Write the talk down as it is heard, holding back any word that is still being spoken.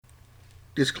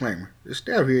Disclaimer: the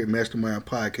staff here at Mastermind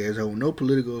Podcast hold no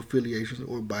political affiliations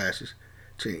or biases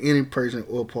to any person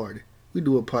or party. We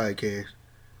do a podcast.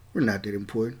 We're not that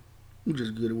important. We're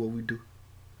just good at what we do.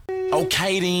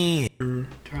 Okay then.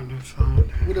 Turn this phone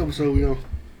down. What episode we on?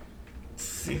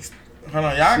 Hold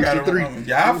on, y'all got it 63. wrong.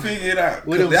 Y'all figure it out.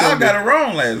 What 'Cause episode y'all got is it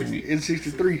wrong last week. It's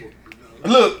 63.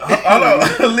 Look, hold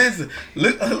on. Listen.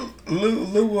 Look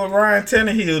what Ryan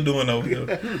Tannehill doing over here.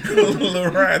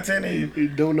 Look, Ryan Tannehill. You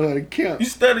don't know how to count. You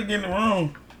started getting it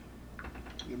wrong.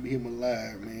 Let me hit my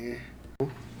live, man.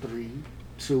 3,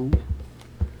 2.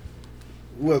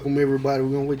 Welcome everybody.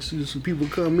 We're gonna wait to see some people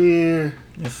come in.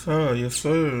 Yes, sir. Yes,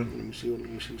 sir. Let me see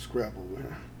what's scrap over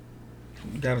here.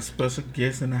 We got a special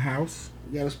guest in the house.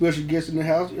 We got a special guest in the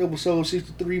house. Episode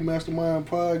 63, Mastermind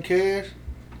Podcast.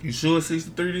 You sure it's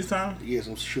 63 this time? Yes,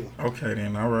 I'm sure. Okay,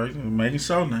 then. All right. Make it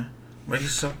so now. Make it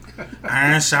so.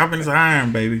 Iron sharpens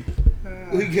iron, baby.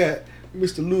 We got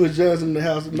Mr. Lewis Johnson in the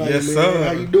house tonight, Yes, man. sir.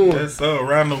 How you doing? Yes, sir.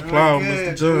 Round of applause,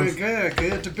 Mr. Johnson.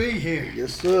 Good to be here.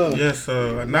 Yes, sir. Yes,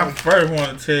 sir. And I first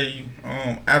want to tell you,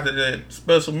 after that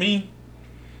special meeting,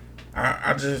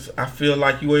 I feel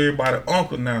like you everybody's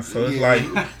uncle now. So it's like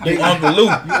you Uncle Lou. You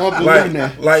Uncle like, Lou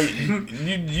now. Like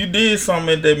you did something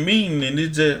at that meeting, and it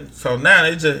just so now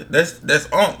it just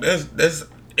that's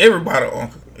everybody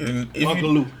uncle. And if Uncle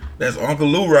Lou. That's Uncle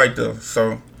Lou right there.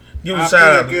 So give him I a shout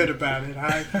feel out. good about it.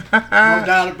 No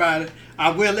doubt about it.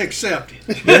 I will accept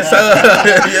it. Yes, sir.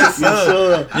 Yes, Yes, sir.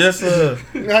 sir. Yes, sir.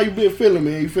 How you been feeling,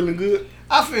 man? You feeling good?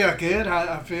 I feel good.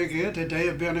 I feel good. Today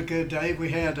has been a good day. We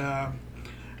had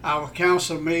our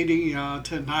council meeting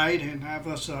tonight, and that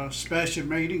was a special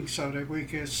meeting so that we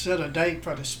could set a date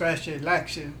for the special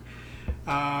election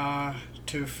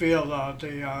to fill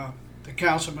the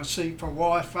councilman seat for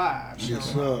Ward 5. So,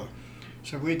 Yes, sir.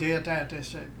 So we did that this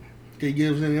evening. Can you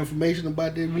give us any information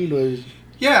about that meeting? Or is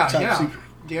Yeah, top yeah.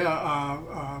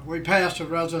 secret? We passed a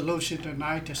resolution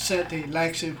tonight to set the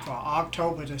election for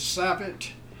October the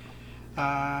 7th.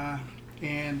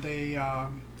 And the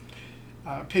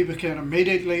people can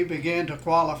immediately begin to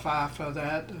qualify for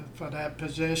that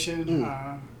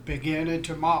position beginning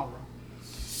tomorrow.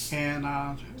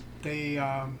 And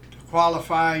the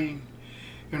qualifying,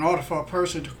 in order for a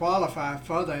person to qualify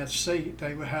for that seat,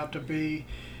 they would have to be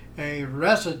a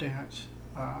resident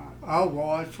of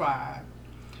Ward 5.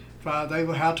 They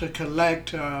will have to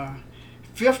collect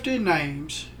 50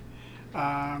 names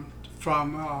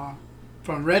from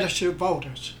registered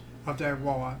voters of their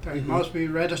ward. They must be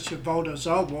registered voters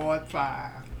of Ward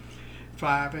 5,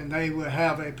 and they will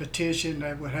have a petition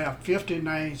that would have 50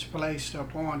 names placed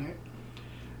upon it.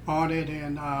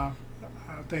 And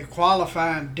the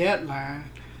qualifying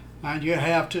deadline, now you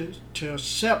have to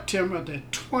September the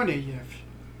 20th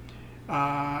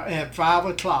at 5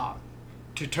 o'clock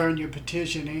to turn your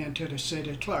petition in to the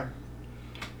city clerk.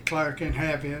 The clerk can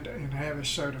have it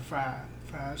certified.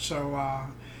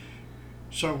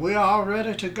 So we're all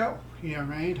ready to go. You know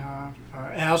what I mean?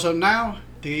 As of now,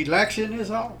 the election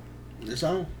is on. It's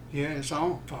on. Yeah, it's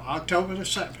on for October the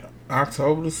 7th.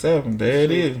 October the 7th. There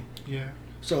it is. Yeah.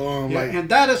 So And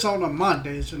that is on a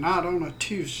Monday. It's not on a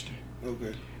Tuesday.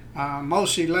 okay.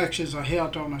 Most elections are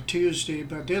held on a Tuesday,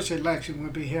 but this election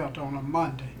will be held on a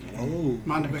Monday. Oh.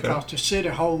 Monday Okay. because the city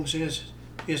holds its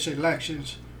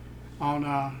elections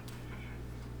on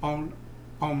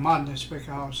Mondays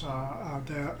because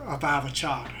of our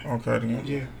charter. Okay, then.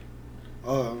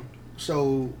 Yeah.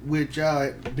 So with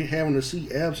y'all be having a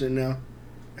seat absent now,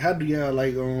 how do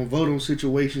y'all vote on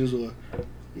situations or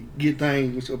get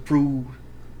things approved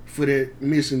for that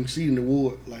missing seat in the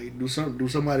ward? Like, do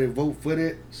somebody vote for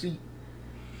that seat?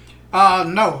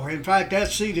 No. In fact, that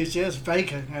seat is just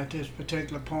vacant at this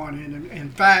particular point. And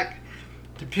in fact,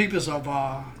 the peoples of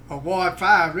Ward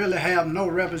 5 really have no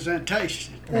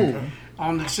representation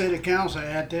on the city council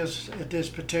at this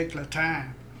particular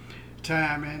time.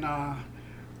 And of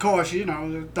course,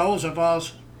 those of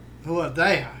us who are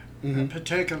there,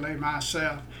 particularly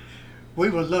myself, we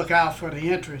will look out for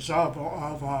the interests of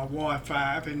Ward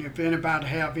 5, and if anybody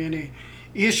have any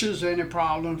issues, any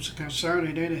problems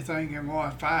concerning anything in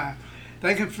Ward 5,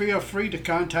 they can feel free to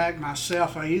contact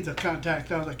myself or either contact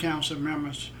other council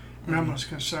members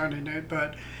concerning it.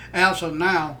 But as of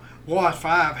now, Ward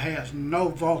 5 has no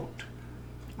vote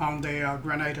on the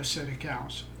Grenada City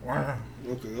Council. Wow.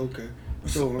 Okay.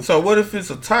 So what if it's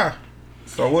a tie?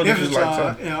 So what if it's like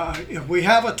tie? If we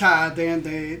have a tie, then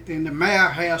the mayor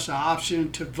has the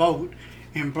option to vote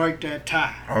and break that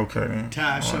tie. Okay. Then.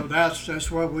 Tie. All So right.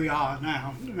 that's where we are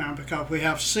now. Because we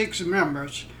have 6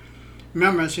 members.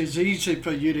 Members, it's easy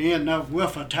for you to end up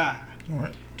with a tie. All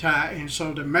right. And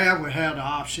so the mayor would have the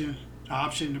option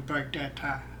to break that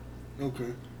tie.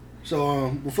 Okay. So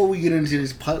before we get into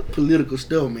this political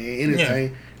stuff, man,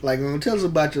 anything like tell us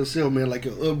about yourself, man, like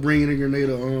your upbringing in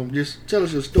Grenada. Just tell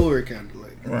us your story, kind of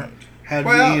like. Right. How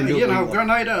Well, did you end up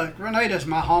Grenada's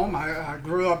my home. I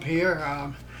grew up here.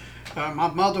 My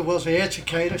mother was an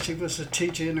educator. She was a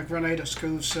teacher in the Grenada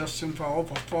school system for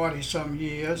over 40-some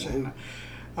years. And,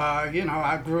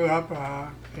 I grew up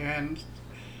and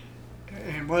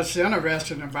what's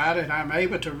interesting about it, I'm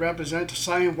able to represent the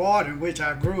same ward in which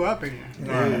I grew up in.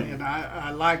 Right. And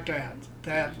I like that.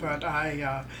 But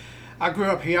I grew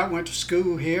up here. I went to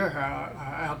school here.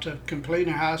 After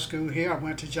completing high school here, I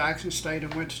went to Jackson State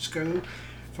and went to school.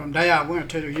 From there, I went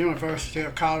to the University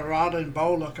of Colorado in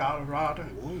Boulder, Colorado,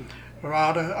 for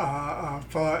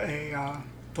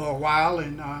a while.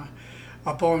 And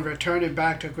upon returning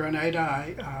back to Grenada,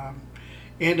 I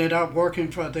ended up working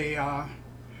for the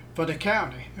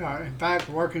county. In fact,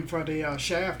 working for the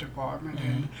sheriff department.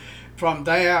 Mm-hmm. And from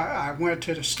there, I went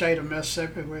to the state of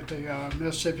Mississippi with the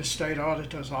Mississippi State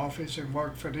Auditor's Office and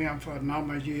worked for them for a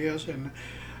number of years, and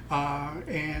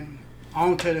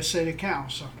on to the city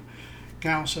council.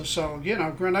 So,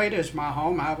 Grenada is my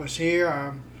home. I was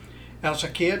here as a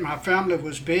kid. My family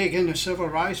was big in the civil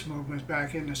rights movement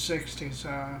back in the 60s.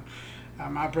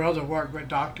 My brother worked with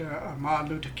Dr. Martin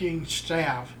Luther King's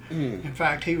staff. In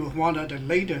fact, he was one of the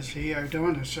leaders here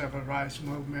during the civil rights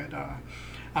movement.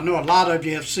 I know a lot of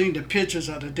you have seen the pictures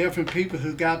of the different people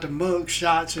who got the mug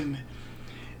shots and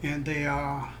the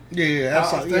I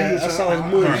saw his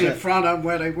mug in front of them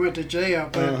where they went to jail.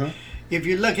 But if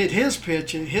you look at his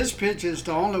picture is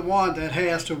the only one that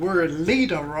has the word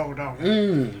leader wrote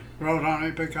on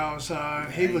it because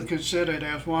he was considered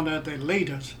as one of the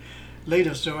leaders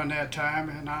during that time.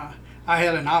 And I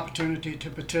had an opportunity to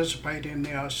participate in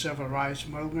the civil rights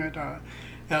movement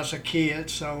as a kid.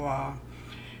 So,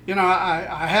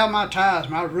 I have my ties.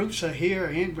 My roots are here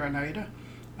in Grenada.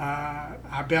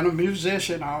 I've been a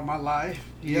musician all my life.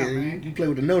 Yeah, man. You play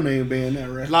with a no-name band now,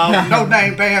 right? No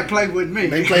name band played with me.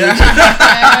 They play with you.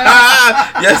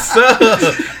 Yes, sir.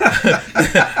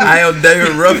 I am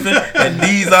David Ruffin, and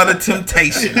these are the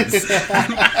Temptations.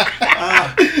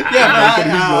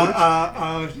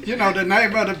 The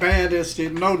name of the band is the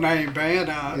No Name Band.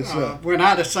 When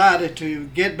I decided to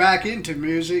get back into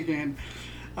music and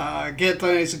get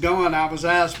things going, I was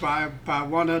asked by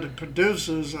one of the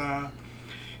producers,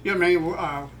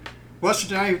 what's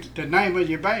the name of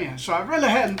your band? So I really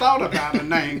hadn't thought about a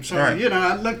name. So, right.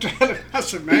 I looked at it, I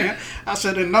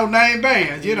said, a No Name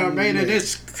Band, and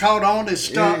it's caught on, it's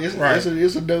stuck. Yeah, it's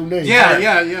a no name.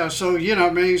 Yeah. So,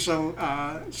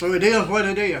 so it is what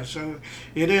it is. So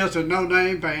it is a No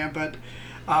Name Band, but,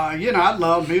 I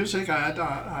love music.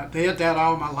 I did that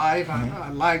all my life. I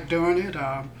like doing it.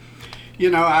 I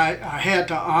had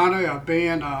the honor of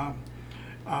being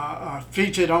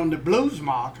featured on the Blues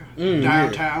Marker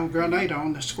downtown Grenada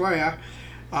on the square.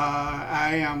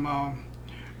 I am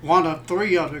one of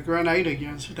 3 of the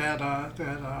Grenadians that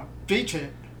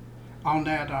featured on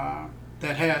that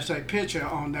has a picture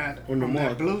on that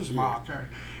Blues Marker,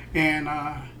 and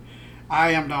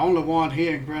I am the only one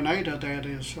here in Grenada that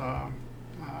is.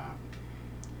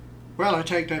 Well, I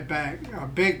take that back.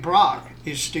 Big Brock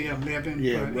is still living,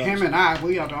 but him and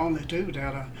we are the only 2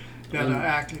 that are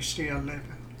actually still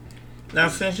living. Now,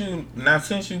 since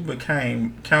you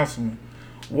became councilman,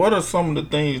 what are some of the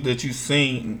things that you've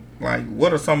seen? Like,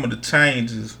 what are some of the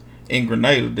changes in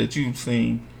Grenada that you've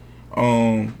seen?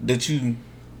 How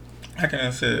can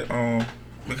I say?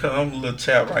 Because I'm a little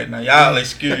chap right now. Y'all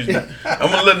excuse me.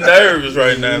 I'm a little nervous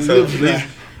right now. So please.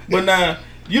 But now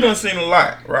you done seen a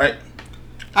lot, right?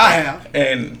 I have.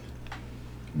 And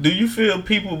do you feel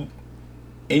people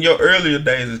in your earlier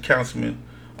days as councilman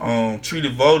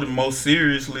treated voting more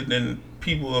seriously than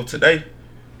people of today?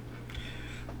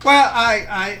 Well,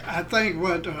 I think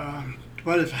what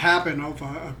has happened over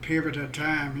a period of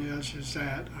time is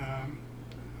that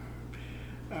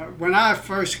when I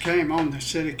first came on the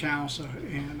city council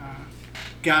and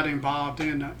got involved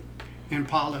in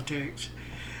politics,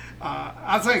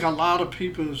 I think a lot of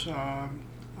people's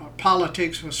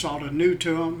politics was sort of new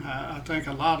to them. I think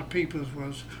a lot of people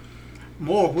was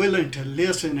more willing to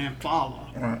listen and follow.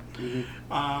 Right.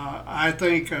 I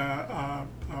think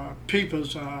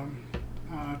people's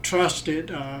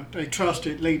trusted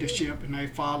leadership and they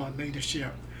followed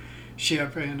leadership.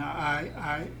 And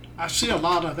I see a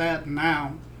lot of that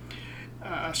now.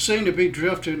 Seem to be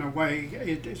drifting away.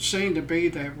 It seemed to be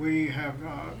that we have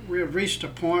reached a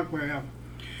point where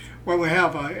we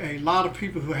have a lot of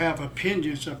people who have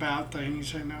opinions about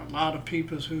things, and a lot of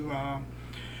people who are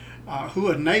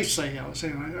naysayers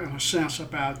in a sense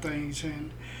about things.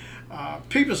 And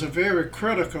people are very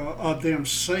critical of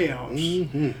themselves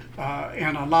in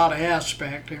a lot of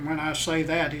aspects. And when I say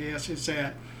that is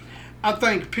that I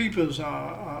think people's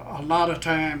a lot of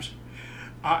times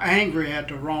are angry at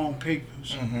the wrong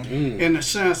peoples in the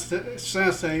sense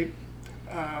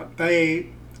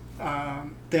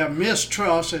their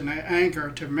mistrust and their anger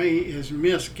to me is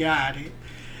misguided,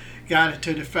 guided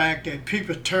to the fact that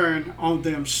people turn on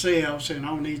themselves and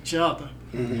on each other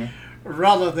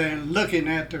rather than looking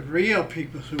at the real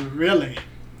people who really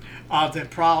are the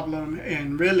problem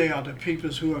and really are the people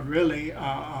who are really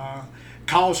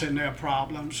causing their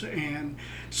problems. And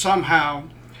somehow,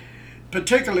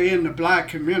 particularly in the black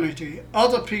community,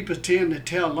 other people tend to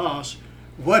tell us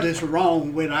what is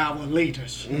wrong with our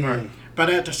leaders. Right. But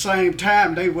at the same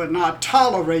time, they would not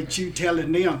tolerate you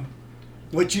telling them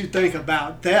what you think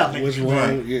about their leaders. What's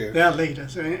wrong? Yeah. Their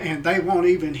leaders, and they won't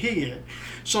even hear it.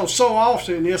 So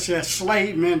often it's that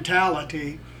slave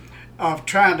mentality of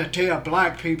trying to tell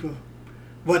black people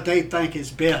what they think is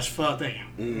best for them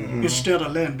instead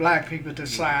of letting black people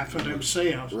decide for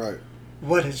themselves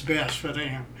what is best for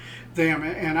them.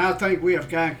 And I think we have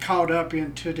gotten caught up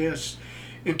into this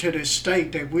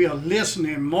state that we are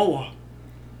listening more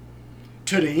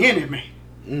to the enemy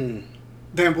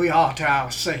than we are to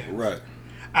ourselves. Right.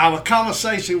 Our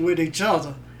conversation with each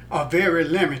other are very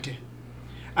limited.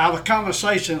 Our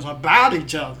conversations about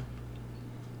each other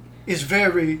is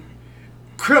very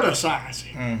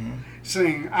criticizing.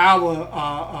 Seeing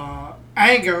our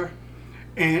anger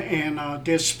and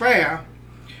despair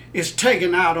is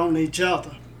taken out on each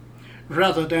other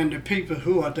rather than the people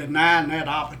who are denying that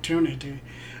opportunity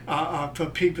for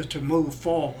people to move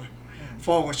forward.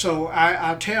 So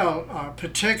I tell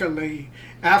particularly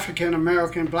African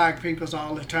American black peoples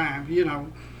all the time,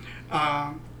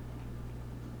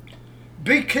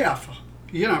 be careful.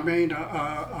 You know what I mean?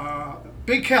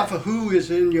 Be careful who is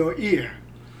in your ear.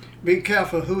 Be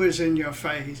careful who is in your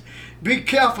face. Be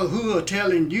careful who are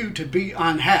telling you to be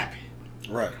unhappy.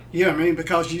 Right. You know what I mean?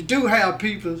 Because you do have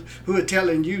people who are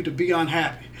telling you to be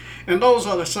unhappy. And those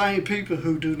are the same people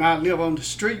who do not live on the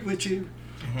street with you.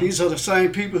 These are the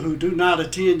same people who do not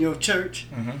attend your church.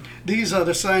 These are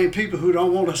the same people who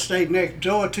don't want to stay next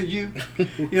door to you.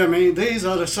 You know what I mean? These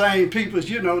are the same people,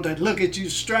 that look at you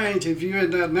strange if you're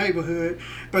in their neighborhood.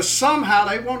 But somehow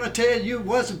they want to tell you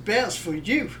what's best for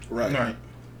you. Right.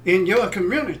 In your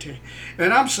community.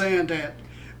 And I'm saying that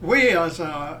we as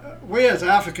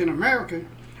African American,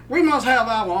 we must have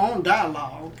our own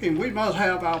dialogue and we must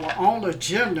have our own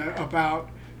agenda about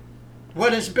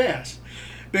what is best.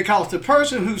 Because the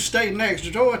person who stays next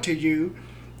door to you,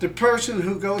 the person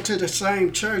who goes to the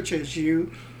same church as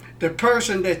you, the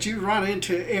person that you run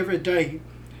into every day,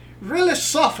 really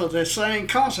suffer the same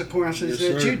consequences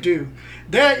that you do.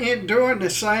 They're enduring the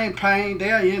same pain,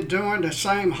 they're enduring the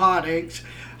same heartaches,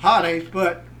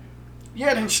 but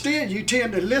yet instead you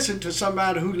tend to listen to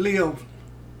somebody who lives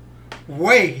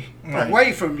way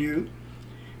away from you,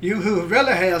 who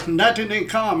really has nothing in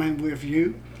common with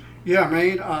you. You know what I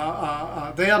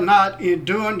mean? They're not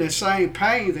enduring the same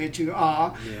pain that you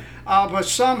are, but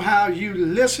somehow you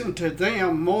listen to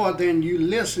them more than you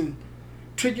listen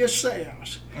to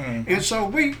yourselves. And so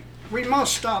we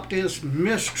must stop this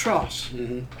mistrust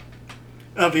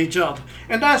of each other.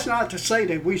 And that's not to say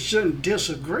that we shouldn't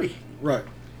disagree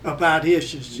about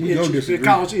issues.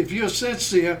 Because if you're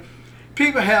sincere,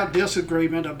 people have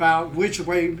disagreement about which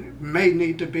way may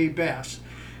need to be best.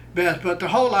 But the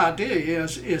whole idea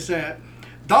is that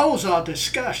those are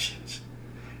discussions,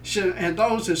 and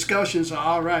those discussions are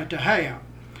all right to have.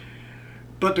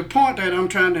 But the point that I'm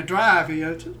trying to drive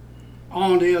is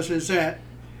that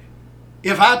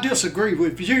if I disagree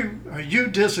with you or you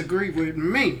disagree with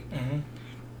me,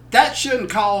 that shouldn't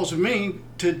cause me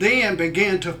to then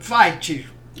begin to fight you.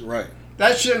 Right.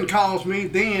 That shouldn't cause me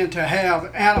then to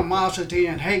have animosity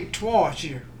and hate towards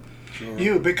you.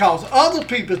 Sure. Because other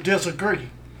people disagree.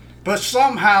 But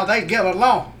somehow they get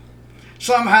along.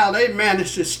 Somehow they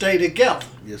manage to stay together.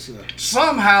 Yes, sir.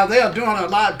 Somehow they're doing a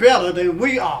lot better than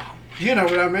we are. You know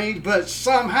what I mean? But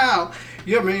somehow,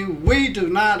 we do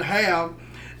not have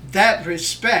that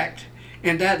respect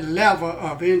and that level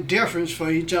of indifference for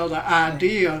each other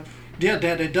idea that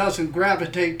it doesn't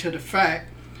gravitate to the fact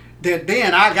that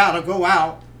then I got to go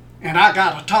out and I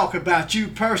got to talk about you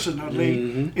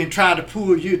personally and try to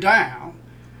pull you down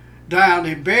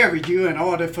and bury you in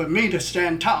order for me to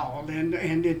stand tall,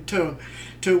 and to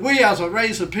we as a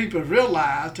race of people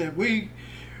realize that we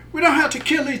don't have to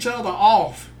kill each other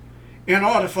off in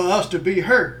order for us to be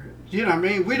heard. You know what I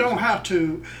mean? We don't have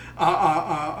to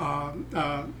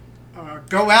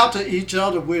go out to each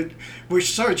other with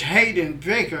such hate and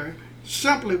vigor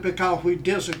simply because we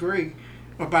disagree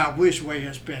about which way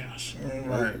is best.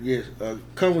 Right. Yes,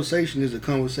 conversation is a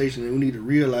conversation, and we need to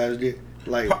realize that.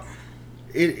 Like,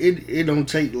 it don't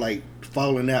take like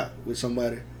falling out with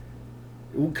somebody.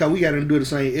 Cause we got to do the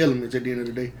same elements at the end of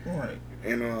the day. Right.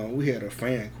 And we had a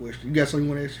fan question. You got something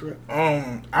you want to ask, Strap?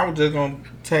 I was just gonna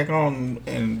tack on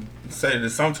and say that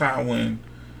sometime when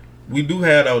we do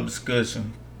have those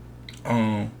discussions,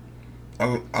 a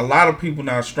lot of people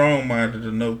not strong minded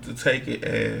enough to take it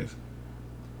as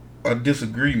a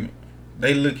disagreement.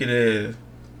 They look at it as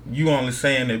you only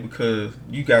saying it because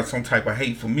you got some type of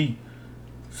hate for me.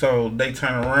 So they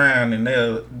turn around and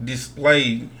they'll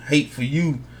display hate for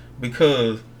you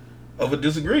because of a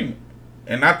disagreement.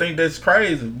 And I think that's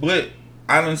crazy. But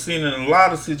I done seen in a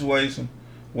lot of situations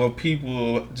where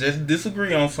people just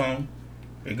disagree on something.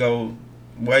 It go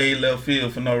way left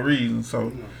field for no reason.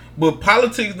 So, but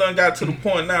politics done got to the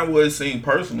point now where it seems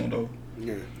personal though.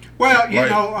 Yeah. Well, you Right.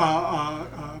 know,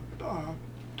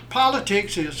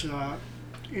 politics is,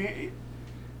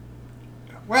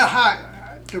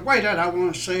 the way that I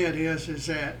want to say it is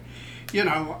that, you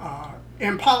know,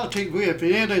 in politics we have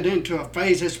entered into a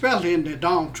phase, especially in the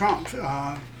Donald Trump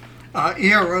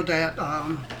era, that,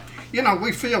 you know,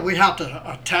 we feel we have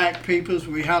to attack people,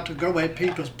 we have to go at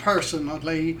people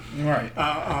personally, Right.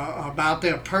 about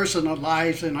their personal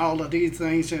lives and all of these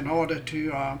things in order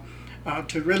to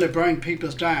really bring people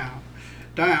down.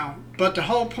 But the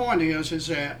whole point is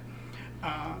that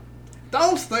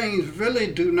those things really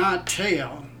do not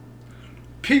tell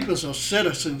people or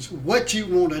citizens what you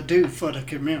want to do for the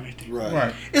community.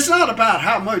 Right. It's not about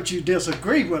how much you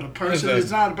disagree with a person. Exactly. It's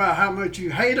not about how much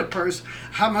you hate a person,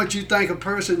 how much you think a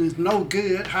person is no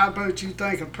good, how much you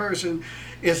think a person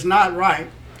is not right.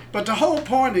 But the whole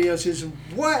point is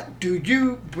what do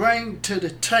you bring to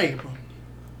the table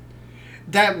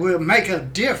that will make a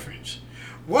difference?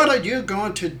 What are you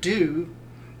going to do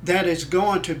that is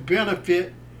going to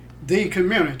benefit the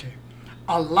community?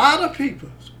 A lot of people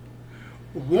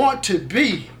want to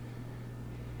be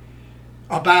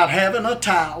about having a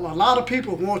title. A lot of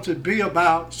people want to be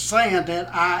about saying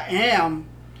that I am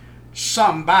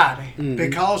somebody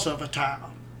because of a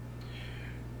title.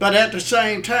 But at the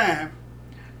same time,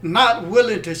 not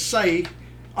willing to say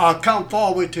or come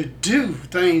forward to do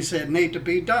things that need to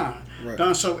be done.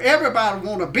 Right. So everybody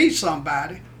want to be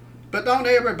somebody, but don't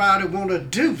everybody want to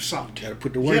do something. Got to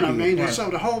put the work You know what I in. mean? And Right. so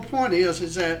the whole point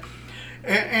is that,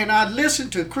 and I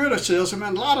listen to criticism,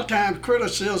 and a lot of times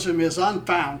criticism is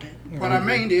unfounded. What I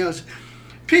mean is,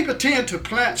 people tend to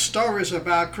plant stories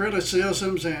about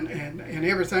criticisms and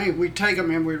everything. We take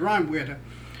them and we run with them.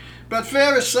 But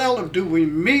very seldom do we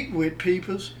meet with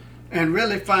people and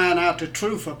really find out the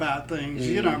truth about things.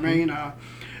 You know what I mean?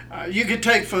 You could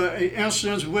take, for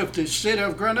instance, with the city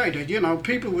of Grenada. You know,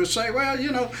 people would say, well, you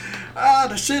know,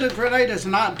 the city of Grenada is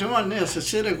not doing this. The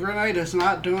city of Grenada is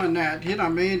not doing that. You know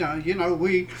what I mean? You know,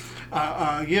 we,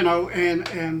 you know,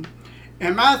 and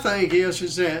my thing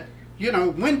is that, you know,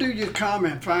 when do you come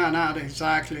and find out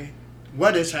exactly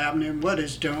what is happening, what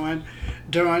is doing,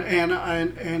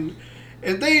 and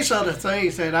these are the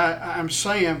things that I'm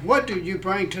saying. What do you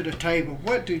bring to the table?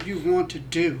 What do you want to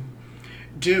do?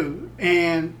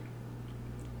 And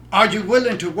are you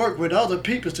willing to work with other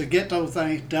people to get those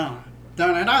things done?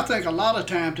 And I think a lot of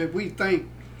times that we think,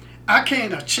 I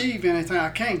can't achieve anything, I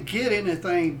can't get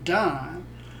anything done,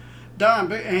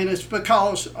 and it's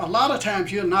because a lot of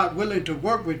times you're not willing to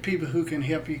work with people who can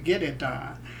help you get it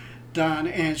done.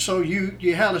 And so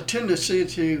you have a tendency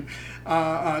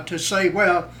to say,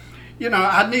 well, you know,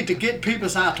 I need to get people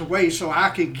out the way so I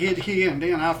can get here, and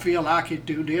then I feel I can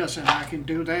do this and I can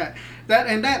do that.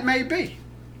 That may be.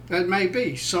 That may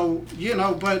be. So, you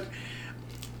know, but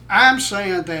I'm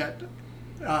saying that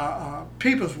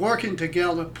people's working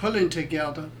together, pulling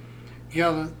together,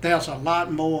 there's a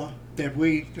lot more that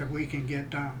we can get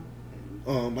done.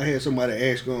 I had somebody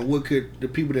ask, what could the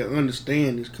people that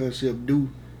understand this concept do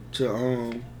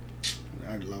to,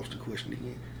 I lost the question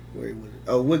again. Where was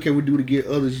it? What can we do to get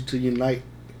others to unite?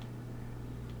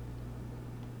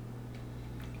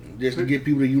 Just to get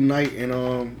people to unite and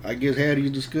I guess have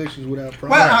these discussions without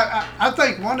problem. Well, I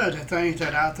think one of the things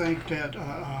that I think that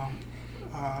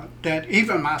that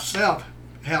even myself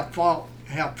have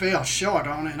fell short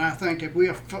on, and I think that we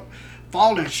are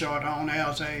falling short on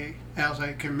as a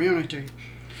community.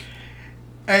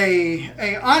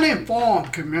 A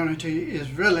uninformed community is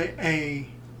really a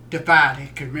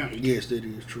divided community. Yes, that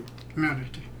is true.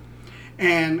 Community.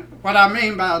 And what I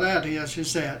mean by that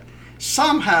is that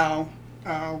somehow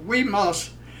we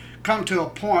must come to a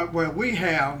point where we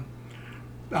have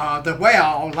the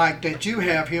well like that you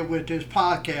have here with this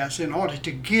podcast in order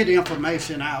to get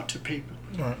information out to people.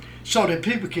 Right. So that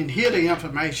people can hear the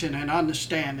information and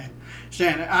understand it.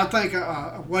 I think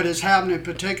what is happening,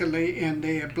 particularly in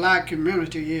the black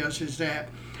community, is that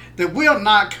we're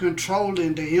not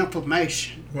controlling the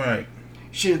information Right.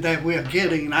 that we're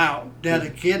getting out, that are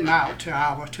getting out to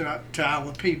our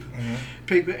people. Mm-hmm.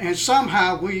 People, and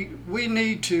somehow we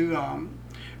need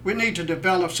to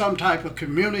develop some type of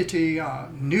community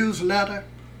newsletter,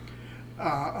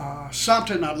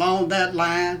 something along that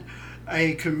line.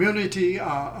 A community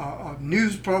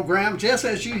news program, just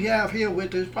as you have here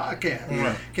with this podcast.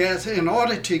 Right. Because in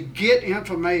order to get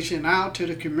information out to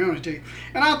the community,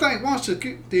 and I think once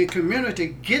the community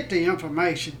get the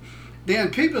information, then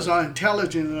people are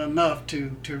intelligent enough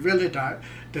to really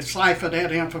decipher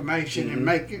that information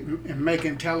and make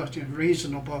intelligent,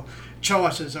 reasonable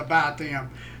choices about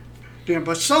them.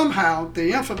 But somehow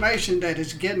the information that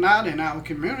is getting out in our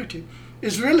community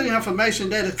is really information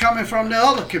that is coming from the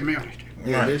other community.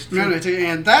 Yeah, that's true. Community,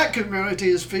 and that community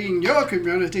is feeding your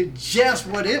community just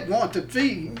what it wants to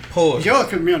feed Poison. your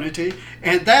community,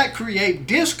 and that create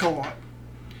discord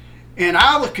in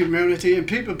our community, and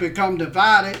people become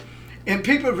divided, and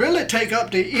people really take up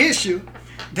the issue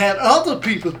that other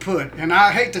people put. And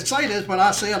I hate to say this, but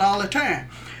I say it all the time.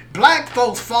 Black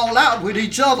folks fall out with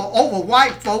each other over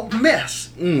white folk mess.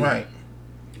 Right.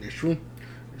 That's true.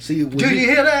 See, Do you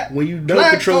hear that? When you don't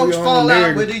Black control folks your fall own out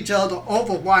narrative, with each other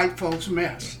over white folks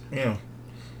mess. Yeah.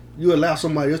 you allow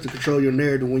somebody else to control your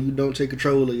narrative when you don't take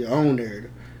control of your own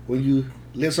narrative. When you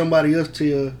let somebody else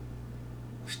tell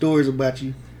stories about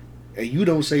you and you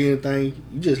don't say anything,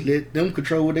 you just let them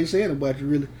control what they saying about you,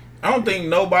 really. I don't think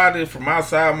nobody from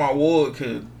outside my ward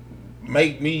could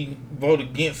make me vote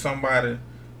against somebody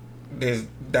that's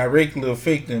directly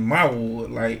affecting my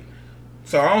ward. Like,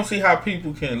 so I don't see how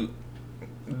people can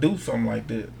do something like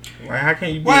that. Like, how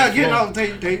can you be? Well, you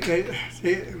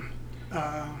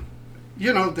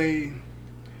know,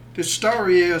 the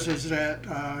story is that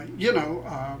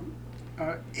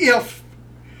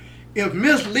if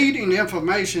misleading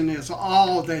information is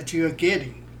all that you're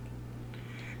getting,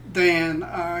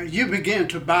 then you begin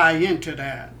to buy into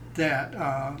that.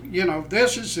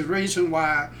 This is the reason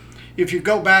why, if you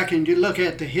go back and you look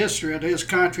at the history of this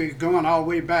country, going all the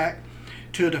way back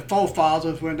to the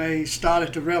forefathers when they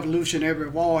started the Revolutionary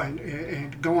War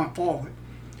and going forward,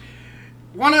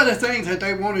 one of the things that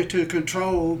they wanted to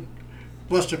control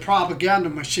was the propaganda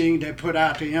machine that put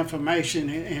out the information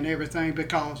and everything,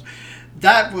 because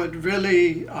that would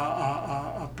really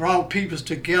brought people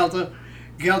together,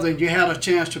 and you had a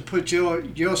chance to put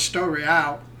your story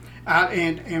out,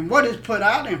 and what is put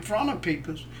out in front of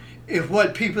people is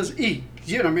what people eat.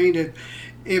 You know what I mean?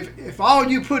 If all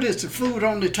you put is the food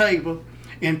on the table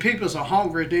and people are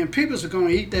hungry, then people are going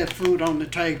to eat that food on the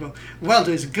table,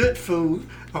 whether it's good food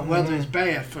or whether it's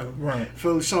bad food. Right.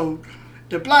 Food. So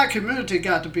the black community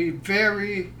got to be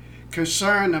very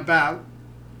concerned about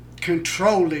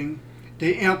controlling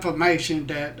the information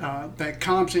that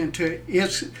comes into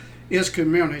its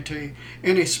community,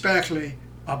 and especially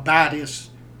about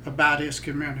its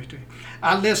community.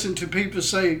 I listen to people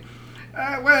say,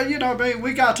 well, you know, baby,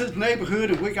 we got this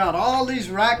neighborhood and we got all these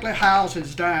raggedy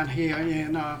houses down here, and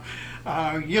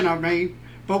you know what I mean?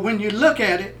 But when you look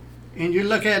at it, and you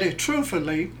look at it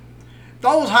truthfully,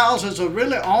 those houses are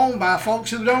really owned by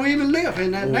folks who don't even live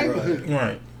in that neighborhood.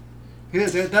 Right.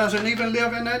 That doesn't even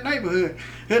live in that neighborhood.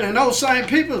 And those same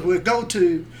people would go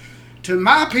to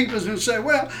my peoples and say,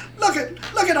 well, look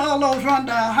at all those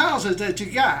rundown houses that you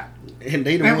got. And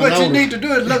they don't. And what you need to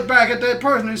do is look back at that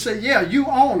person and say, yeah, you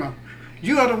own them.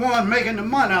 You are the one making the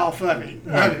money off of it.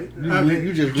 Right. You are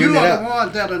the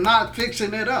ones that are not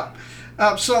fixing it up.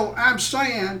 So I'm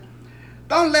saying,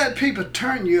 don't let people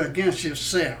turn you against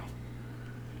yourself.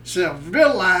 So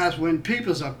realize when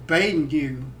people are baiting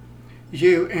you,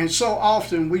 and so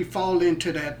often we fall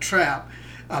into that trap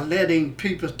of letting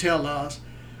people tell us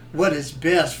what is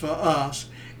best for us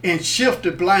and shift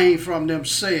the blame from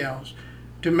themselves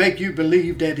to make you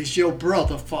believe that it's your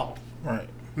brother's fault. Right.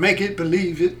 Make it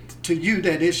believe it to you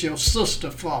that it's your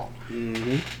sister's fault.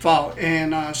 Fault.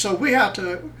 And so we have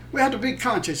to be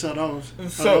conscious of those.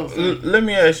 So let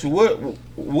me ask you,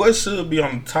 what should be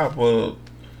on the top of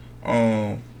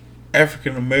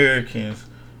African Americans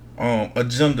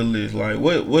agenda list? Like,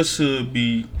 what should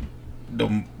be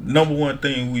the number one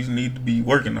thing we need to be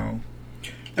working on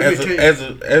as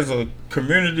a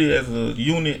community, as a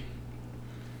unit?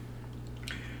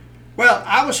 Well,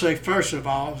 I would say, first of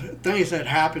all, things that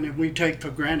happen and we take for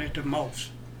granted the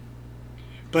most.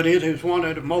 But it is one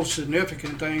of the most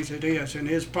significant things it is, and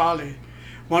it's probably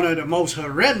one of the most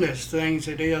horrendous things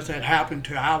it is that happened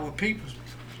to our people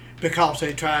because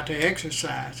they tried to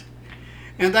exercise.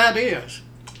 And that is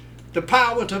the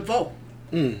power to vote.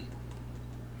 Mm.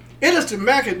 It is the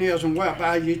mechanism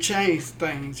whereby you change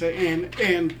things.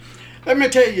 And let me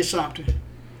tell you something.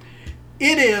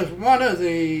 It is one of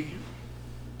the,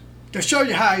 to show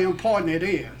you how important it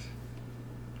is,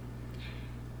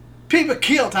 people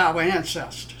killed our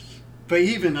ancestors for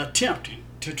even attempting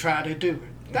to try to do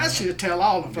it. That should tell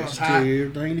all of us how,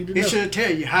 it should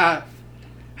tell you how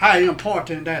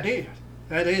important that is.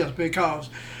 That is because,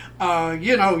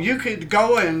 you could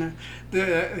go and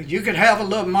you could have a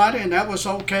little money and that was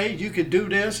okay. You could do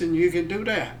this and you could do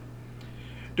that.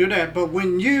 But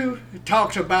when you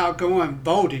talked about going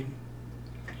voting,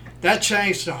 that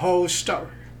changed the whole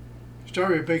story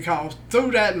because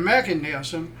through that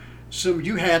mechanism,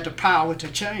 you had the power to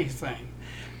change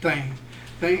things.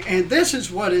 And this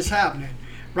is what is happening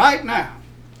right now.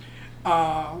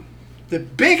 The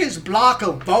biggest block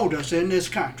of voters in this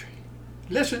country,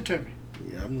 listen to me.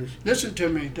 Yeah, Listen to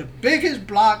me. The biggest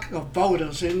block of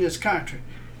voters in this country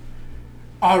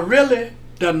are really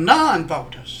the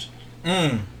non-voters.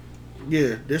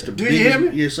 Yeah, that's the Do biggest. you hear me?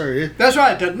 Yes, sir. Yeah. That's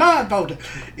right, the non-voters.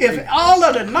 If all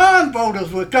of the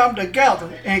non-voters would come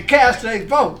together and cast their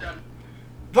vote,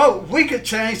 we could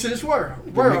change this world.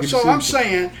 So I'm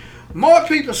saying more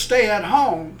people stay at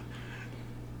home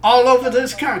all over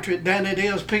this country than it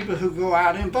is people who go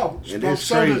out and vote. And that's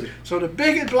crazy. So the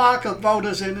biggest block of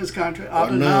voters in this country are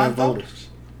the non-voters.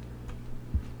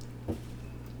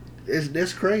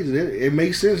 That's crazy. It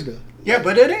makes sense though. Yeah,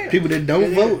 but it is. People that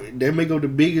don't vote, they make up the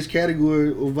biggest category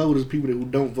of voters. People who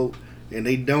don't vote, and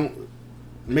they don't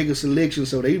make a selection,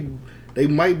 so they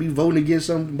might be voting against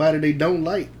somebody they don't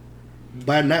like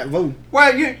by not voting.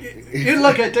 Well, you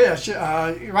look at this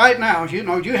right now.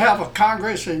 You have a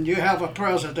Congress and you have a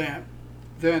president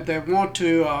that want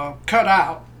to cut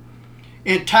out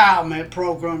entitlement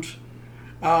programs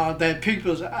that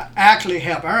people actually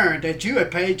have earned, that you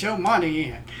have paid your money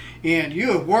in. And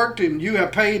you have worked and you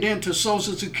have paid into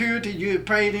Social Security, you have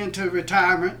paid into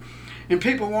retirement, and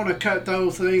people want to cut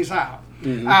those things out.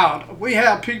 Mm-hmm. We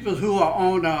have people who are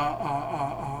on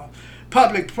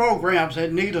public programs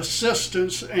that need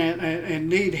assistance and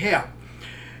need help.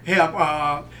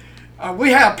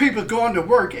 We have people going to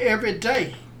work every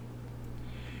day.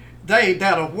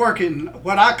 That are working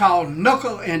what I call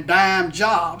nickel and dime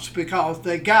jobs because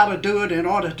they got to do it in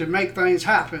order to make things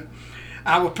happen.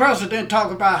 Our president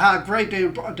talked about how great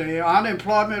the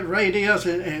unemployment rate is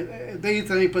and these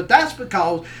things, but that's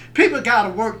because people got to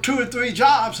work 2 or 3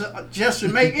 jobs just to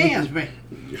make ends meet.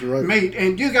 Right.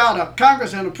 And you got a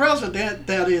Congress and a president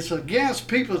that is against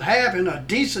people having a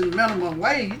decent minimum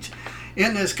wage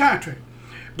in this country.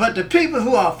 But the people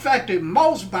who are affected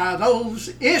most by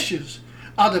those issues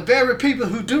are the very people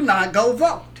who do not go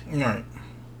vote. Right.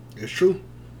 It's true.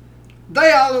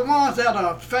 They are the ones that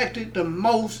are affected the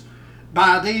most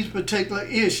by these particular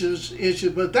issues,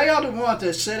 but they are the ones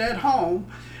that sit at home.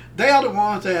 They are the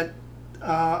ones that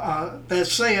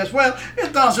says, well,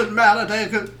 it doesn't matter.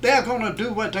 They're going to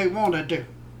do what they want to do.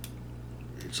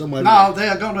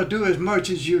 They're going to do as much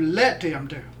as you let them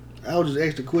do. I was just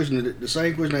asked the question, the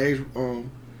same question I asked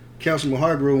Councilman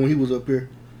Hargrove when he was up here.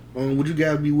 Would you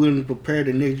guys be willing to prepare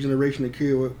the next generation to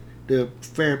carry the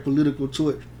fair political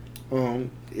torch?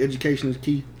 Education is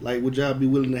key. Like, would y'all be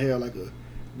willing to have like a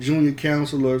junior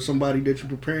counsel or somebody that you're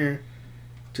preparing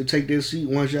to take their seat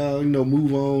once y'all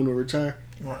move on or retire?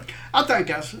 Right. I think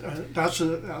that's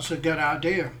a good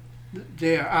idea.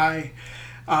 I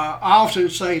often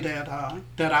say that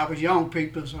our young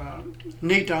people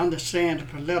need to understand the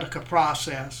political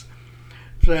process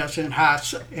and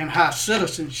how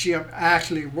citizenship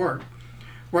actually works.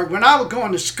 When I was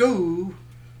going to school,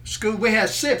 we had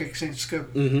civics in school.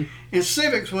 Mm-hmm. And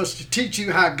civics was to teach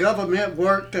you how government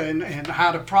worked and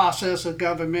how the process of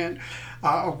government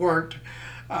worked.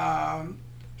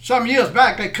 Some years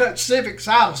back, they cut civics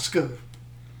out of school.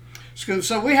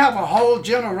 So we have a whole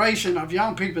generation of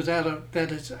young people that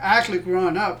is actually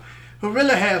growing up who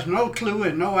really has no clue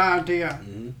and no idea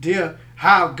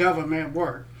how government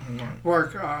works.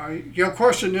 Your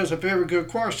question is a very good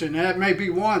question. That may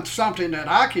be something that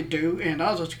I could do and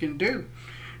others can do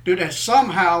that.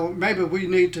 Somehow maybe we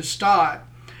need to start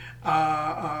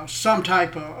some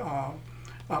type of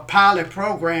a pilot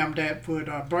program that would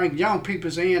bring young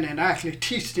people in and actually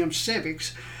teach them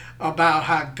civics about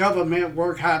how government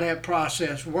work, how that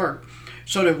process works,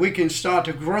 so that we can start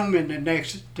to groom in the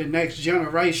next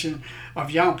generation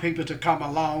of young people to come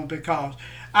along, because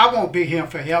I won't be here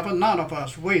forever. None of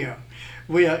us will.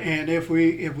 And if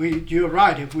we, you're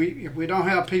right. If we don't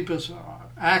have people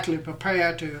actually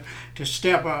prepared to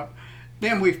step up,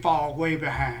 then we fall way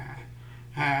behind.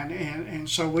 And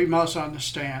so we must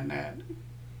understand that.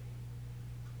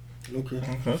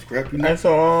 Okay. Scrappy. And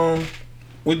so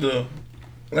with the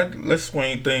let's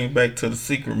swing things back to the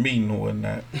secret meeting or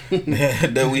whatnot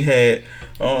that we had.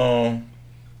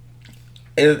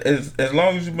 As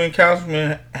long as you've been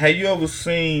councilman, have you ever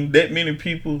seen that many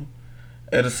people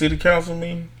at a city council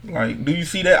meeting? Like, do you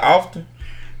see that often?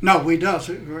 No, we don't.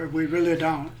 We really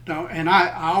don't. And I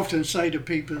often say to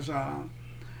people,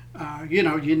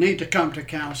 you need to come to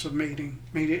council meeting.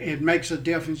 I mean, it makes a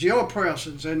difference. Your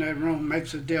presence in that room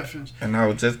makes a difference. And I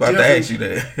was just about to ask you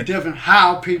that. Different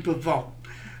how people vote.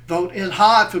 It's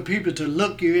hard for people to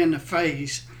look you in the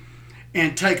face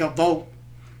and take a vote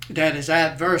that is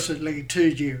adversely to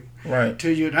you. Right.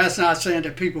 To you. That's not saying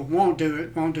that people won't do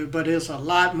it, but it's a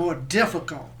lot more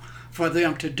difficult for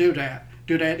them to do that.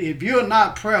 If you're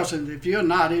not present, if you're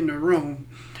not in the room,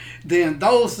 then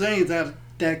those things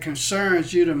that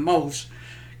concerns you the most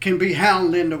can be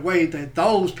handled in the way that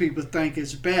those people think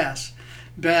is best.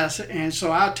 And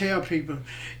so I tell people,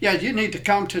 you need to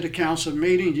come to the council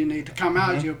meeting. You need to come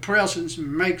out. Your presence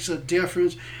makes a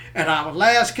difference. At our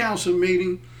last council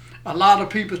meeting, a lot of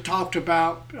people talked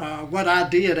about what I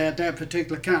did at that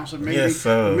particular council meeting. Yes,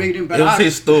 but it was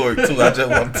historic too. I just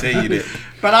want to tell you that.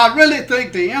 But I really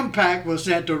think the impact was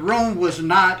that the room was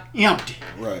not empty.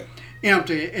 Right.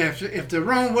 Empty. If the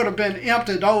room would have been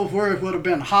empty, those words would have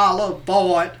been hollow,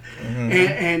 void,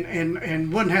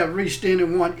 and wouldn't have reached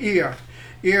anyone's ear.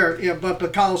 But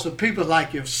because of people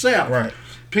like yourself, right.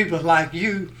 People like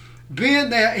you, being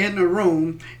there in the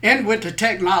room, and with the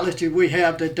technology we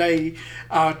have today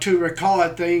to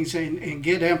record things and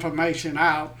get information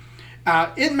out,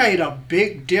 it made a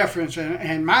big difference.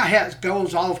 And my hat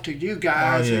goes off to you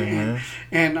guys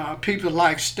and people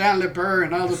like Stanley Burr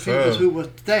and other people who were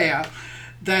there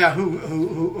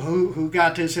who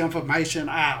got this information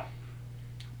out.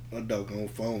 My doggone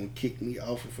phone kicked me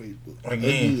off of Facebook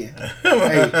again.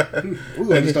 Hey, we're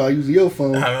gonna start using your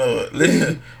phone. I know.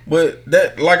 Listen, but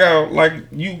that like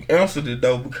you answered it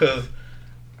though, because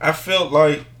I felt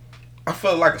like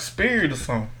a spirit or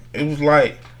something. It was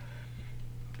like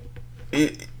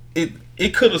it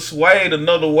could have swayed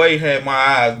another way had my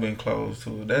eyes been closed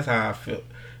to it. That's how I felt.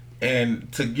 And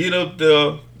to get up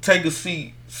there, take a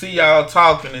seat, see y'all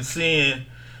talking and seeing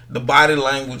the body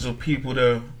language of people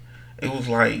there. It was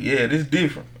like, this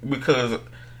different, because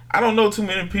I don't know too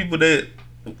many people that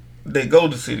go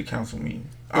to city council meetings.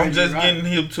 I'm just getting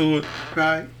hip to it.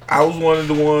 Right. I was one of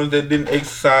the ones that didn't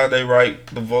exercise their right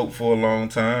to vote for a long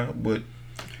time, but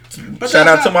shout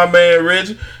out to my man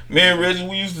Reggie. Me and Reggie,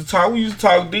 we used to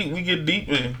talk deep. We get deep,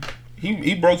 and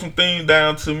he broke some things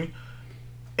down to me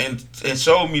and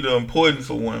showed me the importance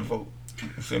of one vote.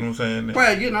 You see what I'm saying? Well,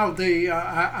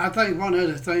 I think one of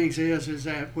the things is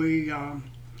that we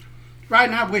right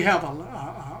now we have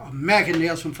a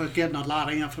mechanism for getting a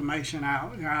lot of information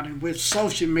out. And with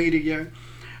social media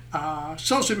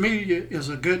is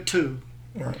a good tool.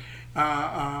 Right.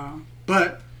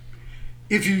 But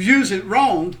if you use it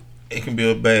wrong, it can be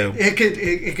a bad.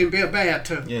 It can be a bad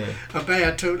tool. Yeah. A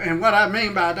bad tool. And what I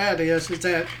mean by that is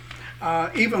that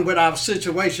even with our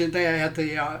situation there at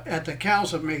the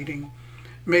council meeting,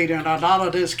 a lot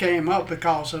of this came up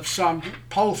because of some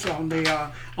posts on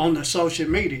the social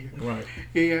media. Right.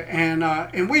 Yeah,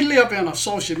 and we live in a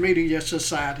social media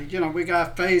society. We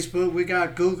got Facebook, we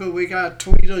got Google, we got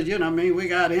Twitter. We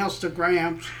got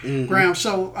Instagram.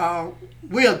 So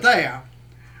we're there.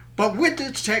 But with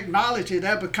this technology,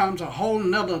 that becomes a whole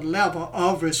nother level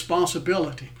of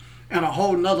responsibility and a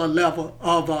whole nother level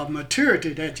of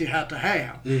maturity that you have to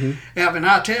have. And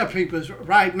I tell people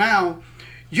right now,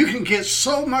 you can get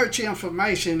so much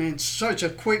information in such a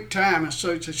quick time and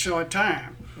such a short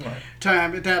time.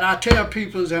 Right. That I tell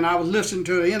people, and I was listening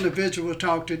to an individual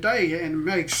talk today, and it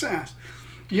makes sense.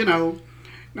 Now,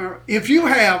 if you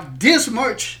have this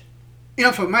much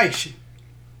information,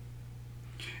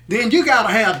 then you got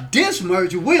to have this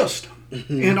much wisdom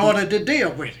in order to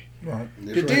deal with it. Right.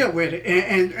 Deal with it.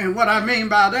 And what I mean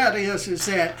by that is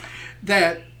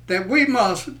that we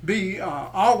must be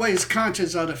always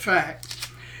conscious of the fact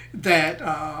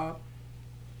that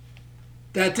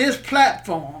this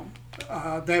platform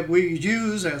that we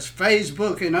use as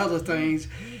Facebook and other things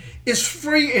is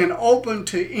free and open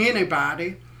to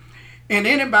anybody, and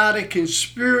anybody can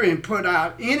spew and put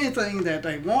out anything that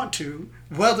they want to,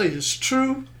 whether it's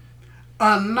true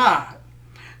or not.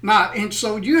 And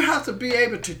so you have to be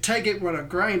able to take it with a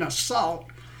grain of salt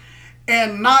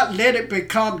and not let it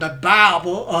become the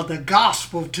Bible or the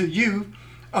gospel to you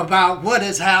about what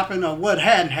has happened or what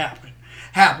hadn't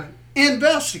happened.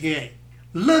 Investigate.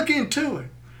 look into it,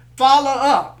 follow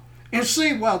up, and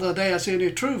see whether there's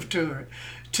any truth to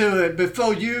it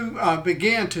before you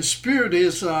begin to spew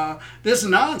this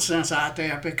nonsense out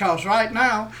there. Because right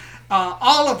now,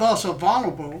 all of us are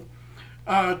vulnerable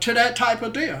to that type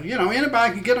of deal. You know,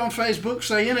 anybody can get on Facebook,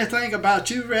 say anything about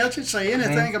you, Reggie, say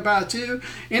anything about you,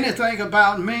 anything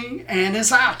about me, and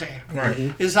it's out there.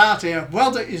 Right. It's out there,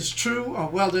 whether it's true or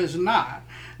whether it's not.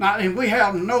 Now, and we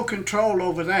have no control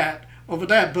over that.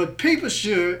 But people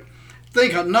should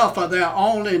think enough of their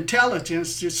own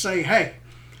intelligence to say, hey,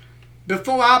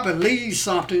 before I believe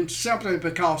something simply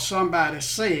because somebody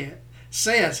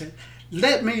says it,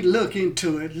 let me look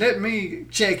into it. Let me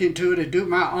check into it and do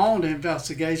my own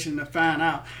investigation to find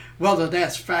out whether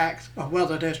that's facts or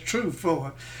whether that's true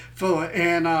for it.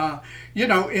 And, you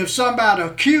know, if somebody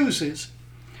accuses,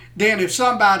 then if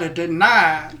somebody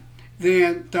denied,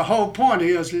 then the whole point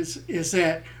is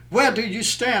that where do you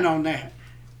stand on that?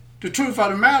 The truth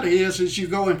of the matter is you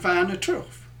go and find the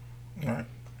truth. Right.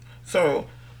 So,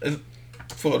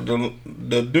 for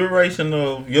the duration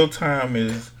of your time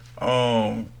as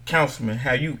councilman,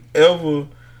 have you ever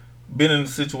been in a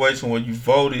situation where you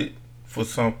voted for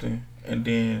something and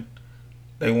then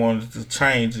they wanted to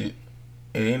change it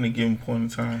at any given point in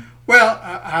time? Well,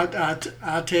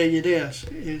 I'll tell you this,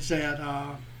 is that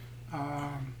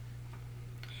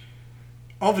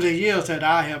over the years that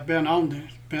I have been on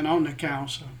the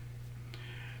council,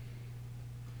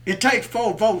 it takes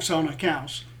 4 votes on the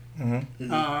council.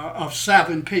 Of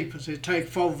 7 people. It takes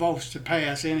 4 votes to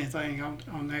pass anything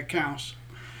on that council.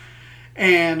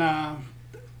 And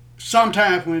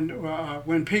sometimes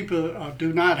when people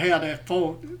do not have that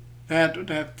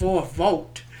fourth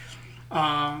vote,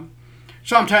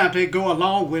 sometimes they go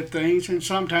along with things and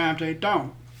sometimes they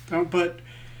don't. But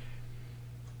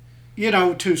you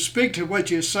know, to speak to what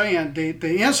you're saying,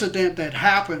 the incident that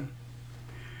happened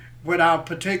with our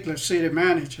particular city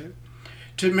manager,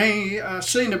 to me,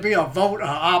 seemed to be a vote of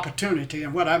opportunity.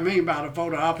 And what I mean by the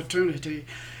vote of opportunity,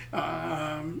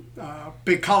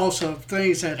 because of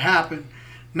things that happened,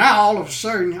 now all of a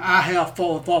sudden I have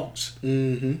 4 votes.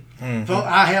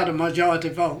 I had a majority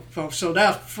vote. So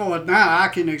therefore now I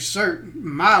can exert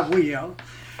my will,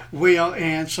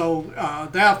 and so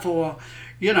therefore,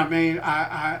 you know what I mean,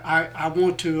 I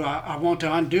want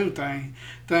to undo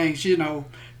things. You know,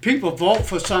 people vote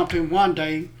for something one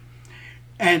day,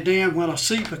 and then when a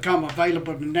seat become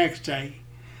available the next day,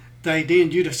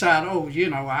 you decide, oh, you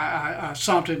know,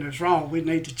 something is wrong. We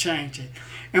need to change it.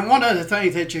 And one of the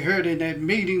things that you heard in that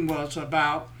meeting was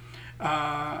about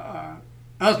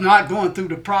us not going through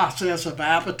the process of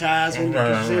advertising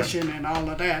the position and all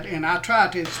of that. And I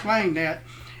tried to explain that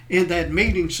in that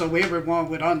meeting so everyone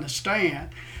would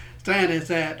understand. That is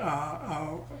that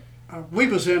we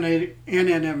was in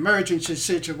an emergency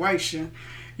situation.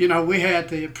 You know, we had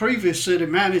the previous city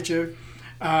manager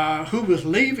who was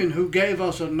leaving, who gave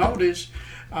us a notice,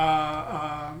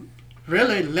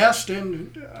 really less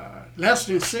than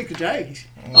 6 days,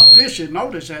 official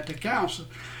notice at the council.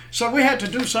 So we had to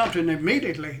do something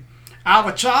immediately.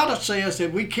 Our charter says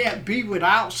that we can't be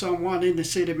without someone in the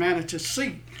city manager's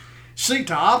seat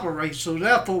to operate. So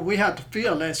therefore, we have to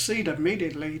fill that seat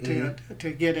immediately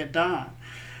to get it done.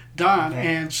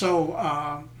 And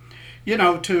so. You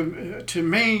know, to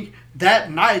me,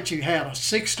 that night you had a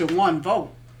 6-1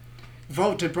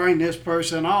 vote to bring this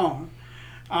person on,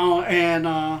 and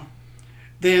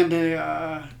then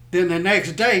the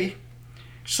next day,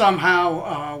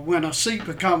 somehow when a seat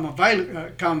become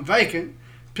vacant,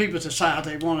 people decide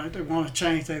they want to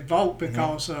change their vote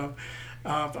because of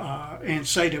and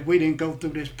say that we didn't go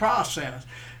through this process.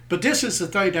 But this is the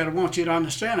thing that I want you to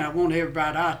understand. I want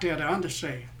everybody out there to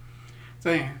understand.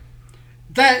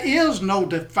 There is no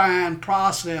defined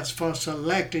process for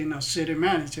selecting a city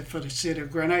manager for the city of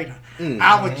Grenada.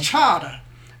 Our charter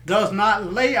does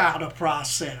not lay out a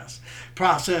process.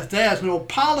 There's no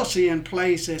policy in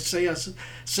place that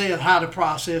says how the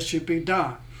process should be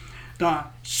done. The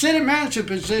city manager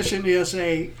position is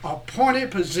a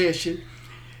appointed position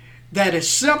that is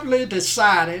simply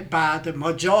decided by the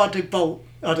majority vote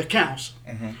of the council.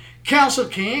 Council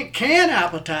can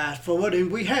advertise for it,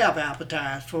 and we have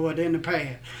advertised for it in the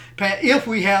past. If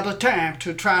we have the time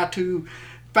to try to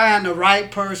find the right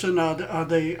person or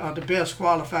the best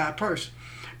qualified person.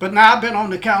 But now I've been on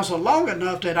the council long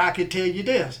enough that I can tell you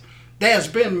this. There's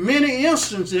been many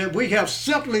instances that we have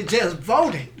simply just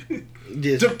voted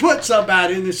to put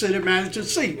somebody in the city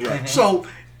manager's seat. So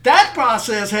that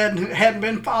process hadn't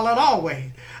been followed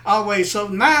always. So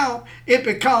now it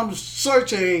becomes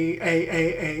such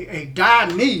a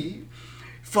dire need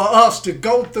for us to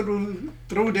go through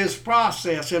this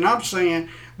process. And I'm saying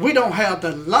we don't have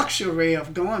the luxury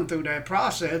of going through that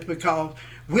process because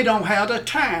we don't have the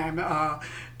time.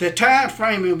 The time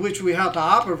frame in which we have to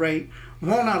operate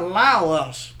won't allow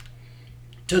us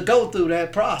to go through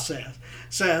that process.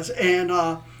 And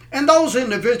those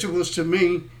individuals, to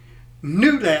me,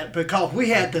 knew that because we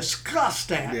had discussed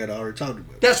that. We had already talked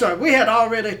about it. That's right. We had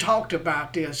already talked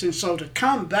about this. And so to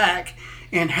come back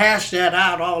and hash that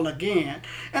out all again.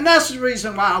 And that's the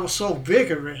reason why I was so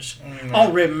vigorous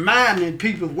on reminding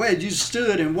people where you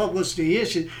stood and what was the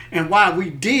issue and why we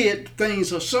did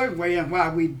things a certain way and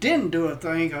why we didn't do a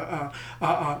thing a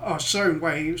certain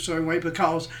way,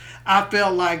 because I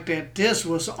felt like that this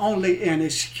was only an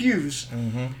excuse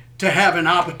to have an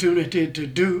opportunity to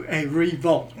do a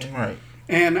revolt. Right.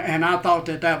 And I thought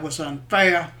that was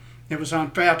unfair. It was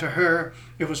unfair to her.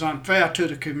 It was unfair to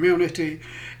the community.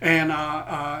 And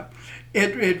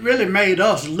it really made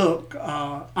us look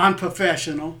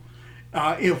unprofessional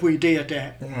if we did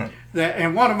that. Right.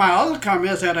 And one of my other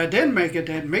comments that I didn't make at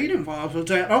that meeting was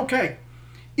that, okay,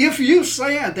 if you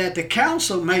said that the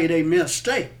council made a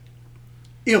mistake,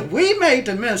 if we made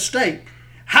the mistake,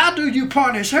 how do you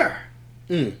punish her?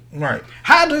 Right.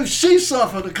 How does she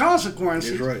suffer the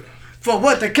consequences That's right. for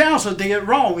what the council did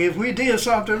wrong if we did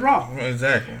something wrong?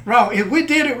 Exactly. Wrong. If we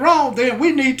did it wrong, then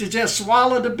we need to just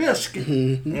swallow the biscuit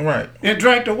Right. and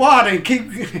drink the water and keep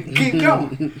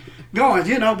going,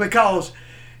 because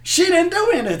she didn't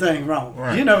do anything wrong.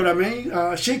 Right. You know what I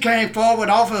mean? She came forward,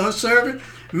 offered her service,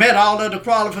 met all of the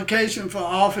qualifications for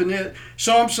offering it.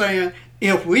 So I'm saying,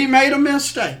 if we made a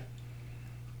mistake,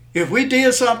 if we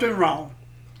did something wrong,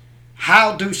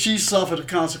 how do she suffer the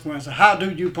consequences? How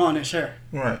do you punish her?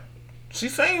 Right. She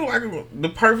seemed like the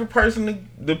perfect person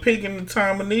to pick in the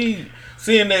time of need,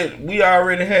 seeing that we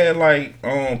already had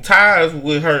ties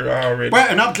with her already. Well,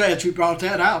 and I'm glad you brought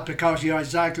that out because you're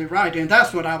exactly right, and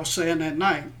that's what I was saying that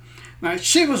night. Now,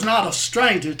 she was not a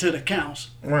stranger to the council.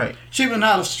 Right. She was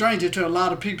not a stranger to a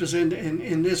lot of people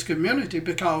in this community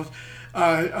because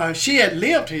she had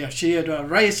lived here. She had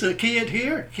raised her kid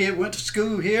here. Kid went to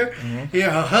school here.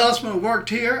 Her husband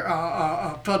worked here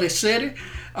for the city.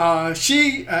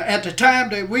 She, at the time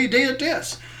that we did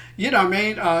this,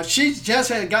 she just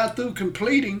had got through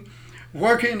completing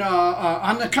working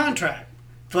on the contract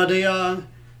for the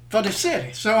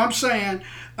city. So I'm saying,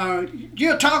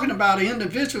 you're talking about an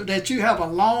individual that you have a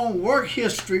long work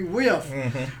history with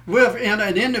and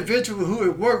an individual who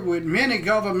has worked with many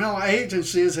governmental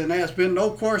agencies, and there's been no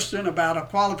question about her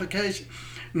qualification,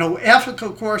 no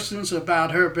ethical questions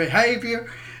about her behavior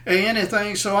or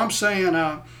anything. So I'm saying,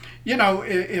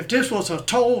 if this was a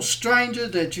total stranger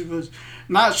that you was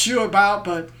not sure about,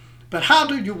 but how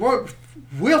do you work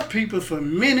with people for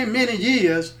many, many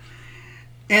years,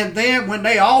 and then when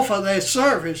they offer their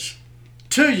service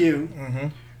to you,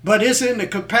 but it's in the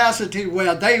capacity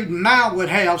where they now would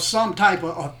have some type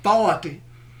of authority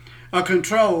or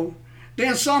control,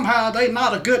 then somehow they're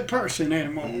not a good person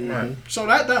anymore. Right. So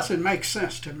that doesn't make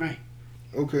sense to me.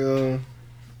 Okay,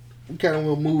 we kind of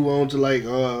want to move on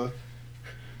to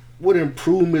what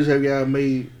improvements have y'all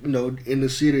made, in the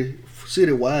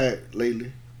citywide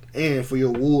lately, and for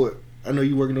your ward? I know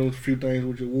you're working on a few things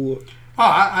with your ward. Oh,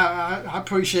 I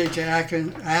appreciate you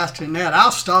asking that.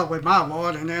 I'll start with my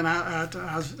ward, and then I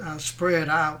spread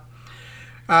out.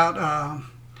 I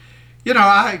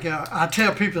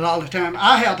tell people all the time,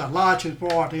 I have the largest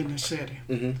ward in the city,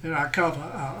 and I cover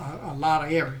a lot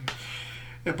of areas.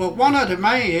 But one of the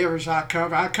main areas I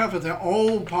cover the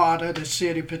old part of the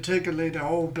city, particularly the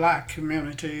old black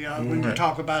community. When you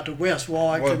talk about the West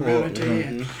Ward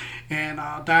community and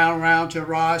down around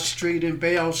Gerard Street and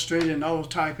Bell Street and those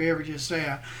type areas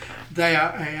there,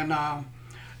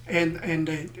 and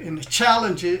the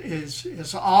challenge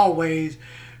is always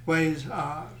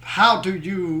how do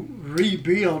you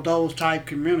rebuild those type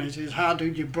communities? How do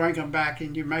you bring them back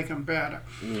and you make them better?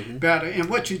 And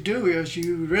what you do is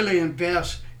you really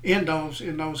invest in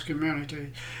those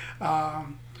communities.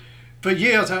 For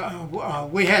years,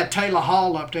 we had Taylor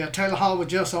Hall up there. Taylor Hall was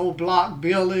just an old block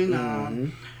building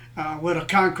with a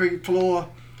concrete floor.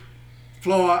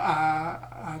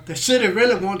 The city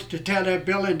really wanted to tear that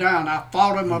building down. I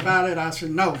fought them about it. I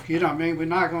said, no, we're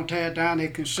not going to tear it down.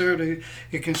 It can serve the.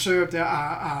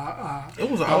 It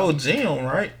was an old gym,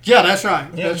 right? Yeah, that's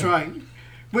right. Yeah. That's right.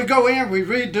 We go in, we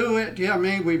redo it.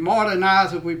 We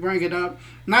modernize it, we bring it up.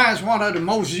 Now it's one of the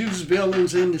most used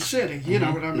buildings in the city. You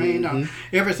know what I mean?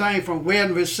 Everything from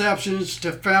wedding receptions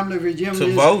to family reunions.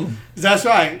 To voting. That's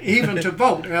right. Even to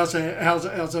vote as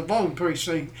a voting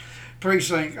precinct.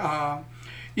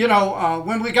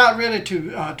 when we got ready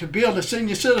to build the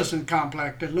senior citizen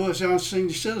complex, the Lewis Young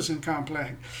Senior Citizen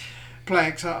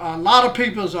Complex, a lot of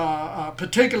people,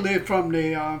 particularly from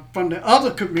the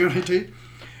other community,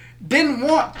 didn't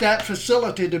want that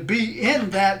facility to be in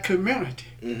that community.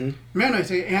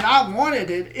 Community, and I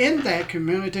wanted it in that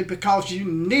community because you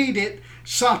needed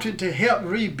something to help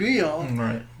rebuild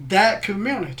that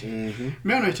community.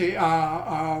 Community.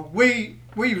 We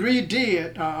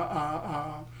redid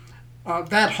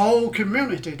that whole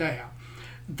community there.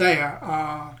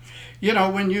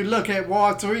 When you look at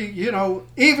Ward 3,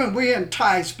 even we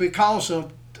enticed because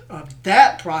of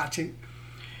that project.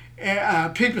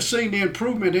 People seen the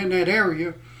improvement in that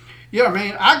area.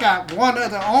 I got one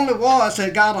of the only wards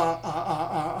that got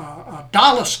a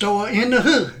dollar store in the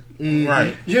hood.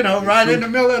 Right. Right in the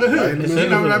middle of the hood. You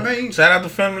know what I mean? Shout out to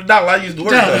Family Dollar. I used to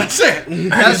work there. That's it.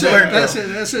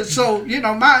 That's it. So,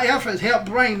 my efforts helped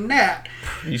bring that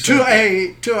to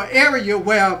an area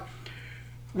where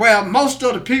most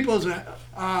of the people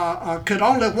could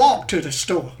only walk to the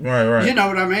store. Right. You know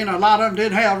what I mean? A lot of them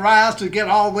didn't have rides to get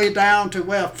all the way down to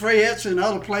where Fred's and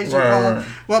other places were.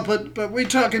 Well, but we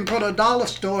took and put a dollar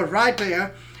store right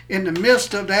there in the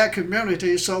midst of that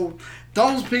community. So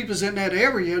those people in that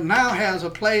area now has a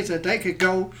place that they could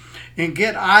go and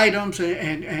get items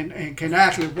and can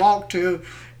actually walk to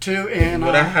and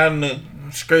without having to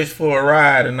scratch for a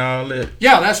ride and all that.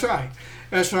 Yeah, that's right.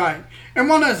 And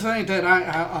one of the things that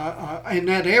I in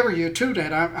that area too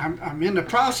that I'm in the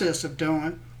process of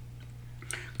doing,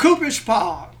 Cooper's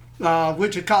Park,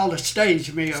 which is called a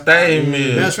stage mill. Stage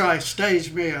mill. That's right,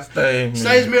 stage mill.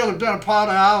 Stage mill has been a part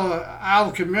of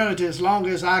our community as long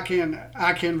as I can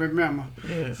remember.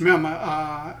 Yes.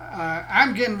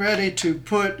 I'm getting ready to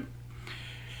put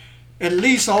at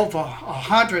least over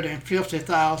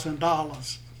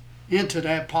 $150,000 into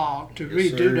that park to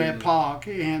redo that park,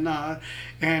 and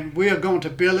we're going to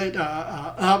build it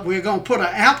up. We're going to put an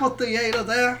amphitheater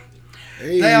there.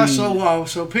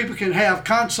 So people can have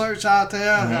concerts out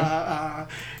there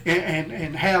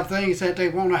and have things that they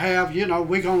want to have.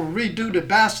 We're going to redo the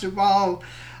basketball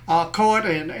court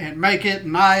and make it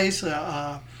nice.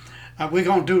 We're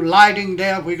going to do lighting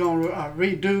there. We're going to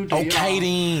redo the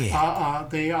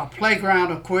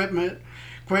playground equipment,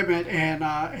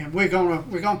 and we're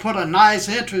gonna put a nice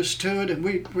entrance to it, and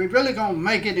we really gonna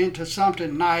make it into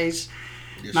something nice.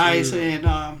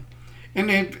 Sir.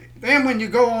 And then when you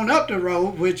go on up the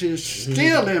road, which is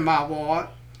still in my ward,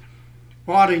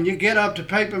 and you get up to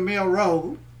Paper Mill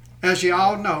Road, as you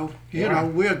all know,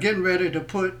 we're getting ready to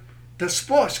put the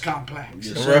sports complex.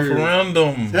 Yes,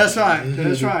 referendum. That's right.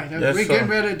 Yes, we're getting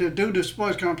sir. ready to do the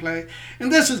sports complex, and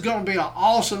this is going to be an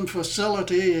awesome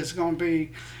facility. It's going to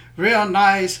be real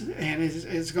nice, and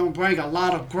it's going to bring a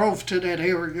lot of growth to that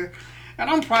area. And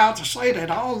I'm proud to say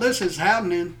that all this is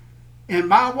happening in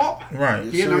my ward. Right.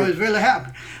 It's really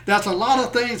happening. There's a lot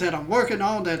of things that I'm working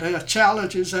on that there are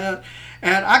challenges at.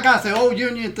 And I got the old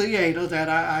Union Theater that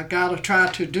I got to try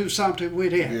to do something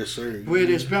with it. Yes, sir.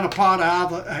 It's been a part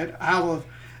of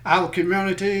our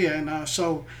community, and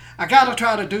so I got to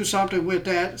try to do something with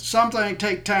that. Some things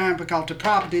take time because the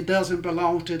property doesn't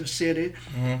belong to the city,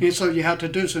 and so you have to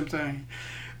do some things.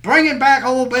 Bringing back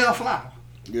Old Bellflower.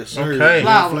 Yes, sir. Okay.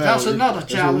 Flowers. That's another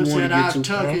challenge what we that wanna I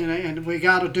took, and we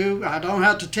got to do. I don't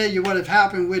have to tell you what has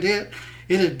happened with it.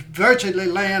 It is virtually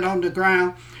laying on the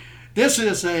ground. This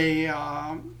is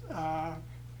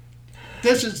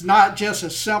this is not just a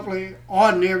simply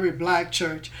ordinary black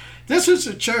church. This is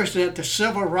a church that the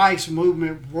civil rights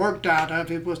movement worked out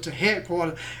of. It was the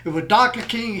headquarters. It was Dr.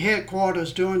 King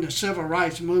headquarters during the civil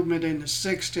rights movement in the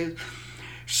 60s.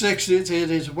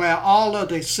 It is where all of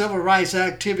the civil rights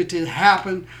activities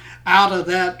happened. Out of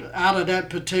that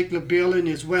particular building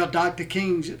is where Dr.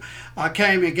 King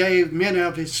came and gave many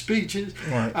of his speeches.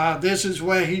 Right. This is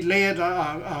where he led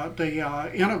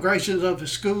the integrations of the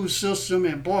school system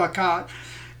and boycott.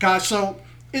 So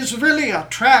it's really a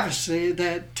travesty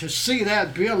that to see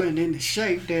that building in the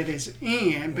shape that it's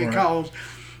in, because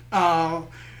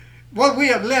what we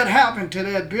have let happen to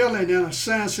that building in a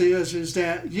sense is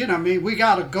that, we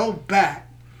got to go back,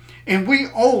 and we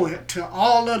owe it to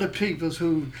all of the peoples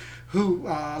who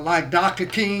like Dr.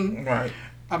 King, Right.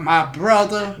 My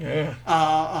brother, Yeah.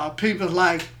 people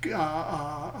like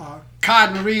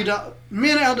Cotton Reeder,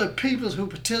 many other peoples who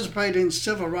participated in the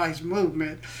civil rights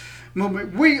movement.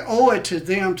 We owe it to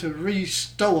them to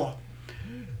restore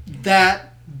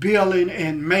that building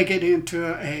and make it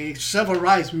into a civil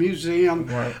rights museum,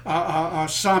 Right. Or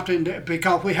something,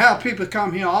 because we have people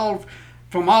come here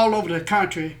from all over the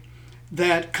country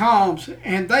that comes,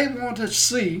 and they want to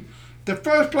see. The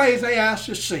first place they ask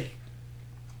to see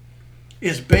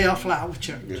is Bellflower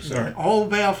Church. Yes, sir. Old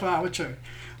Bellflower Church.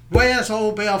 Where's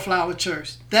Old Bellflower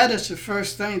Church? That is the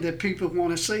first thing that people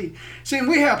want to see. See,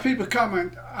 we have people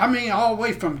coming, all the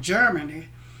way from Germany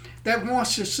that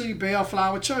wants to see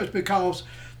Bellflower Church because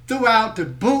throughout the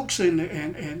books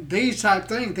and these type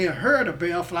things, they heard of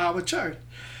Bellflower Church.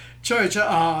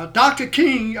 Dr.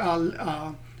 King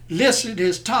listed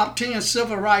his top 10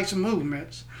 civil rights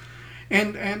movements.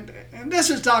 And this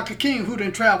is Dr. King, who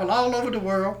done traveled all over the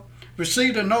world,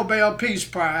 received a Nobel Peace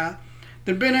Prize,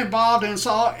 they've been involved in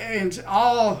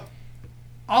all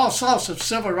sorts of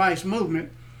civil rights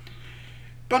movement.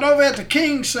 But over at the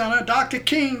King Center, Dr.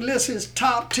 King lists his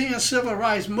top 10 civil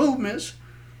rights movements,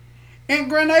 and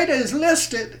Grenada is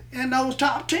listed in those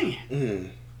top 10. Mm.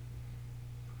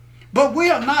 But we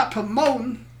are not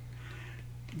promoting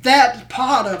that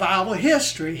part of our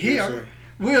history here. Yes,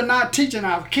 we are not teaching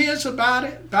our kids about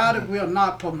it. We are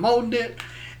not promoting it.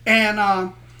 And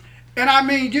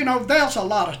there's a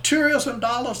lot of tourism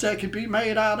dollars that could be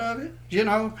made out of it.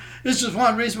 This is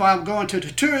one reason why I'm going to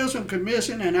the Tourism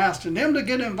Commission and asking them to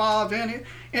get involved in it.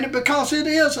 Because it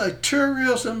is a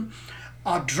tourism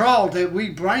draw that we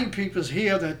bring people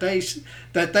here that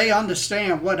they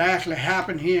understand what actually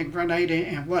happened here in Grenada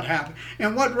and what happened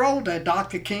and what role that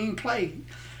Dr. King played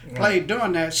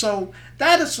doing that. So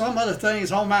that is some of the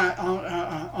things on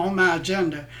my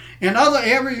agenda. In other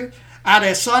areas, out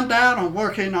at Sundown, I'm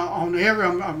working on the area.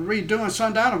 I'm redoing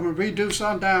Sundown. I'm going to redo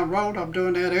Sundown Road. I'm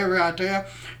doing that area out there.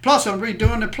 Plus, I'm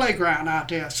redoing the playground out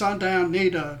there. Sundown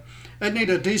need a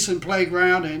decent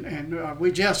playground, and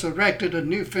we just erected a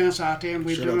new fence out there, and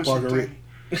we're doing some things.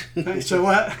 So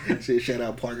what? Said shout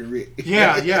out Park and Rick.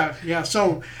 Yeah.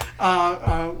 So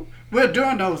we're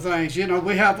doing those things.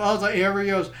 We have other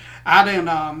areas out in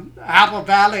Apple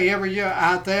Valley area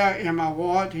out there in my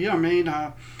ward.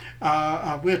 We're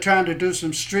trying to do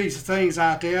some street things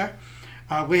out there.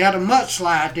 We had a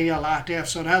mudslide deal out there,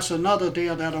 so that's another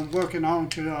deal that I'm working on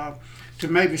to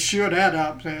maybe sure that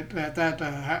up that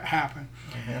happen.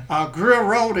 Mm-hmm. Grill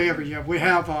Road area, we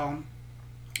have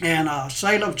and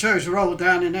Salem Church Road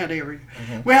down in that area.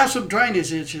 Mm-hmm. We have some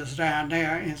drainage issues down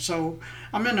there, and so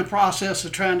I'm in the process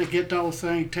of trying to get those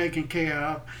things taken care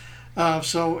of.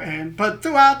 But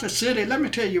throughout the city, let me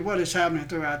tell you what is happening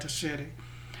throughout the city.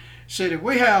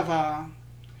 We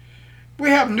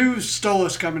have new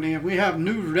stores coming in. We have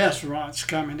new restaurants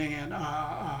coming in.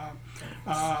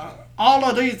 All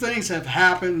of these things have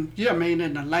happened,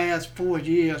 in the last 4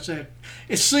 years. That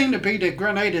it seemed to be that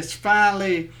Grenada is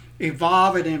finally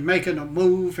evolving and making a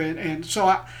move. And so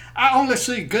I only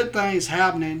see good things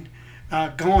happening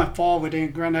going forward in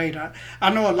Grenada.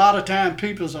 I know a lot of times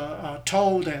people are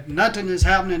told that nothing is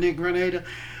happening in Grenada.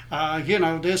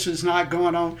 This is not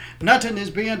going on. Nothing is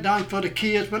being done for the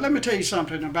kids. But let me tell you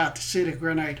something about the city of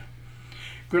Grenada.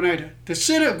 The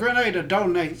city of Grenada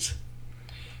donates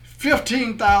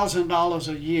 $15,000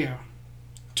 a year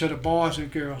to the Boys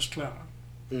and Girls Club.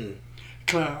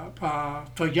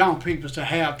 For young people to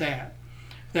have that.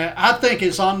 That I think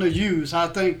is underused. I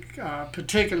think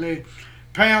particularly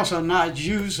parents are not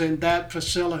using that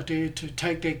facility to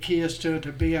take their kids to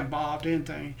be involved in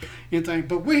things.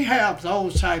 But we have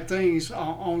those type things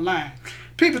online.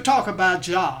 People talk about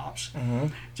jobs.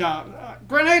 Mm-hmm.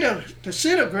 Grenada, the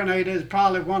city of Grenada is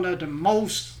probably one of the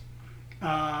most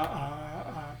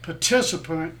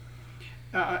participant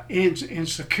in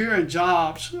securing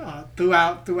jobs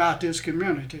throughout this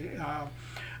community.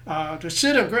 The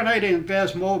city of Grenada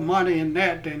invests more money in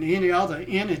that than any other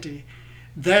entity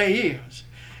there is.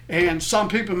 And some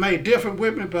people may differ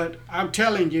with me, but I'm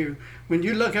telling you, when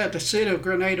you look at the city of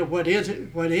Grenada, what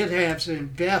it has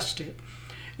invested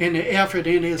in the effort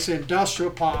in its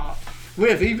industrial park,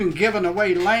 we've even given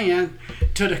away land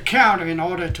to the county in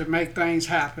order to make things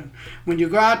happen. When you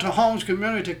go out to Holmes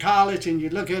Community College and you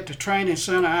look at the training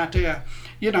center out there,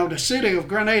 the city of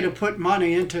Grenada put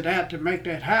money into that to make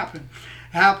that happen.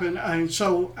 And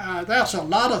so there's a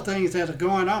lot of things that are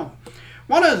going on.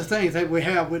 One of the things that we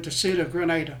have with the city of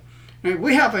Grenada,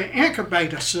 we have an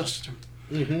incubator system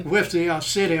with the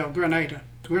city of Grenada.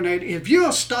 If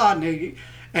you're starting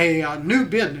a new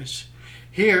business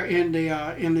here in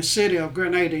the city of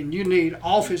Grenada, and you need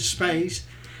office space,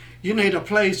 you need a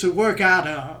place to work out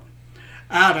of.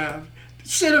 The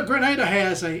city of Grenada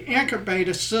has an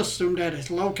incubator system that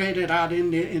is located out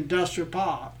in the industrial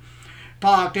park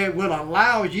that will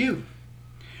allow you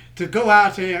to go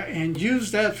out there and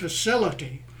use that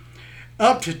facility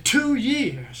up to 2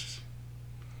 years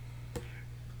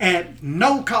at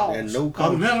no cost, or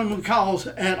minimum cost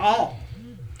at all,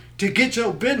 to get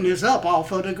your business up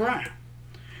off of the ground.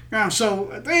 Now,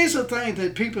 so these are things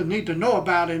that people need to know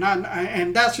about,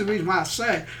 and that's the reason why I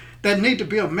say there need to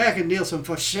be a mechanism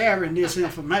for sharing this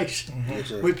information Yes,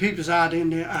 sir. with people out in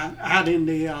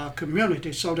the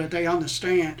community, so that they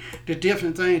understand the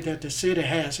different things that the city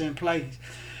has in place.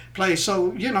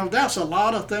 So there's a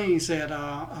lot of things that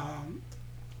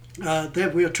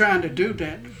that we're trying to do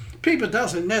that people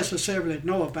doesn't necessarily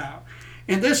know about.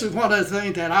 And this is one of the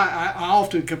things that I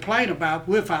often complain about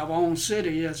with our own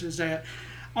city is that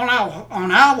on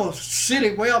our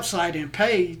city website and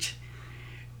page,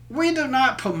 we do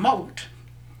not promote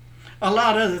a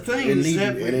lot of the things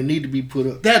that need to be put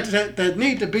up. that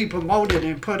need to be promoted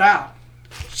and put out,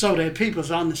 so that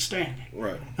people's understanding.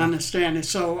 Right. Understanding.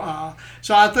 So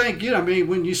I think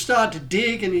when you start to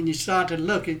digging and you start to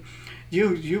looking,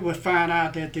 you will find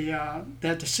out that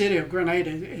the city of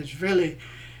Grenada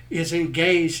is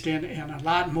engaged in a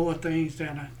lot more things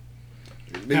than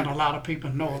a lot of people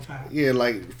know about. Yeah,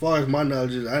 like as far as my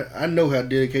knowledge is, I know how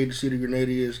dedicated the city of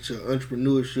Grenada is to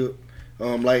entrepreneurship.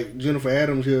 Like Jennifer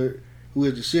Adams here, who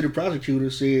is the city prosecutor,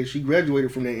 said she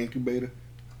graduated from that incubator.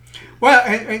 Well,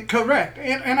 and correct.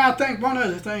 And I think one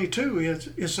other thing too is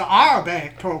the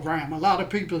RBAG program. A lot of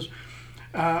people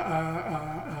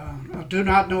do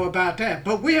not know about that,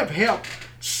 but we have helped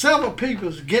several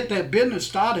people get their business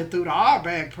started through the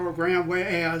RBAG program.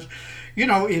 Whereas,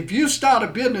 if you start a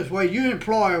business where you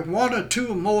employ one or two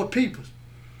or more people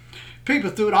through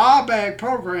the RBAG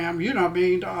program,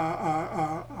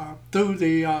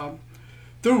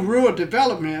 through rural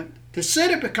development, the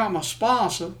city become a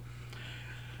sponsor.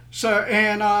 So,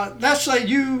 and let's say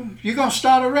you're gonna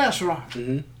start a restaurant.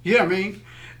 Mm-hmm. You know what I mean?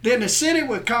 Then the city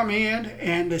would come in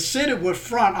and the city would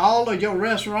front all of your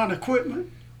restaurant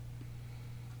equipment.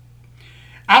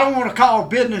 I don't want to call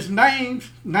business names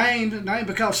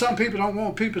because some people don't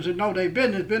want people to know their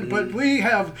business. Mm-hmm. But we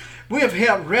have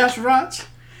helped restaurants.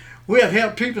 We have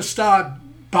helped people start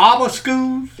barber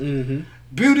schools, Mm-hmm.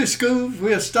 beauty schools.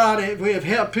 We have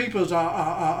helped people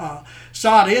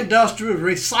start industrial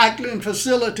recycling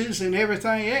facilities and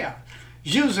everything else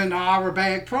using the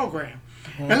RBAG program.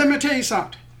 Mm-hmm. And let me tell you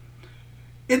something.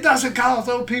 It doesn't cost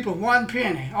those people one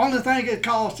penny. Only thing it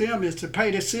costs them is to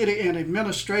pay the city an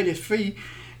administrative fee,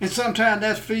 and sometimes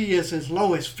that fee is as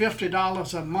low as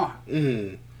 $50 a month.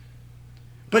 Mm-hmm.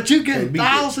 But you get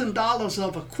 $1,000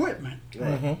 of equipment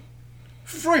Mm-hmm.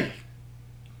 free.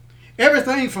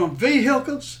 Everything from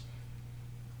vehicles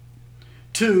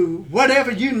to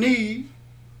whatever you need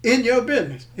in your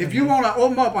business. If you want to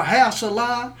open up a hair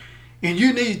salon and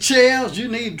you need chairs, you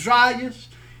need dryers,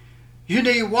 you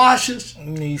need washers, You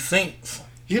need sinks.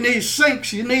 you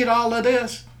need all of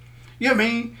this. You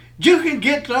mean you can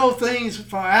get those things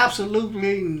for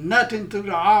absolutely nothing through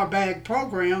the RBAG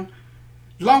program,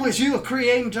 as long as you are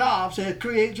creating jobs that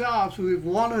create jobs with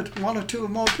one or two or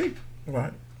more people.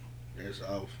 Right. That's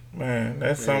awesome. Man,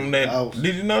 that's Yeah, something that. awesome.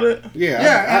 Did you know that? Yeah,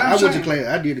 Yeah, I went to saying. class.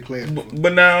 I did the class.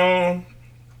 But now,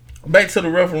 back to the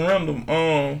referendum.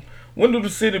 When do the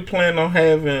city plan on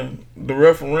having the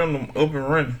referendum up and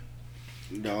running?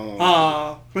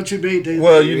 No. What you mean?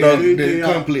 Well, you know, the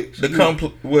complex. The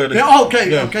complex. Well,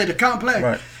 The complex.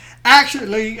 Right.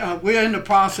 Actually, we're in the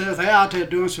process. They're out there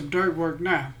doing some dirt work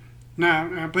now.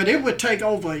 But it would take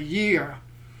over a year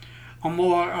or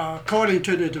more, according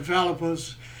to the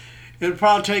developers. It'll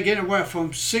probably take anywhere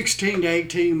from 16 to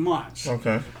 18 months.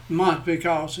 Okay.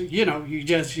 Because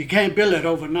you can't build it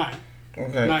overnight.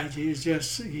 Okay. Like it's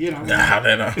just Nah,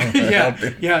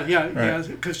 that yeah.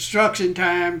 Construction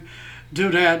time, do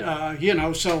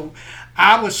that. So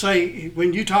I would say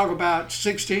when you talk about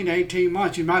 16 to 18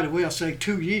 months, you might as well say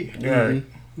 2 years. Right.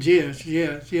 Yes.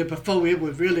 Before it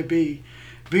would really be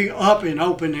up and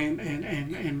open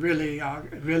and really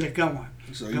going.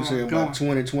 So you say about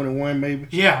 2021 maybe?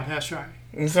 Yeah, that's right.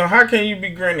 And so how can you be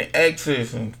granted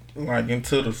access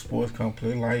into the sports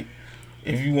complex? Like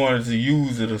if you wanted to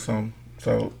use it or something.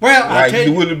 So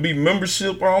would it be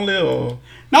membership only or?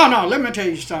 No. Let me tell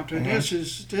you something.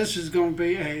 Mm-hmm. This is going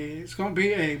to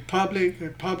be a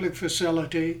public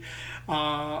facility.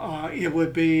 It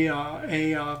would be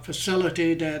a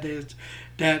facility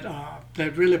that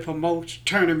really promotes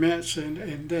tournaments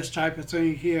and this type of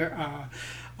thing here.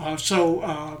 As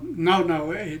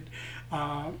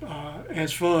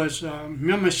far as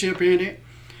membership in it,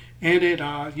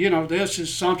 this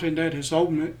is something that is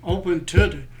open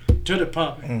to the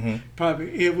public. Mm-hmm.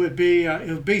 It would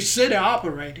be city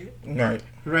operated, Right.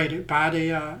 rated by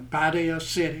the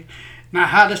city. Now,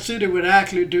 how the city would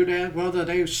actually do that, whether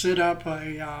they set up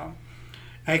a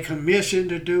commission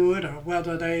to do it, or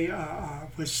whether they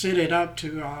would set it up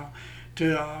to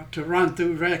run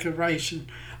through recreation.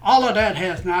 All of that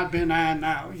has not been ironed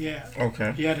out yet.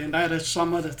 Okay. And that is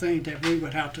some of the things that we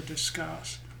would have to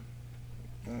discuss.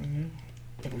 Mm-hmm.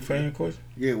 A fan question?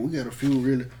 Yeah, we got a few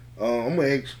really. I'm gonna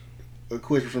ask a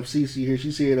question from CC here.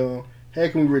 She said, "How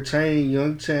can we retain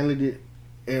young, talented,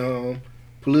 and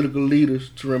political leaders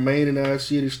to remain in our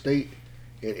city, state,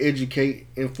 and educate,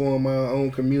 inform our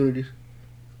own communities?"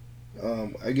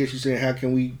 I guess she's saying, how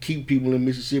can we keep people in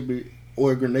Mississippi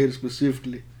or Grenada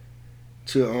specifically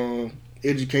to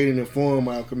educate and inform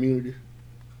our communities?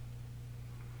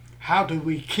 How do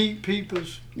we keep people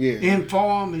Yeah,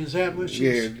 informed? Is that what she's...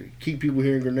 yeah, keep people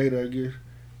here in Grenada, I guess.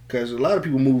 Because a lot of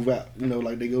people move out,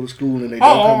 like they go to school and they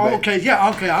don't come back. Okay, yeah,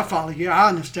 okay, I follow you. I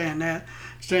understand that.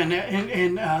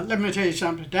 And let me tell you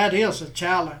something. That is a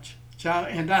challenge.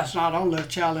 And that's not only a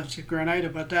challenge to Grenada,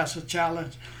 but that's a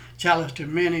challenge to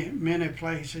many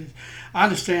places. I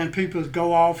understand people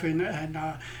go off and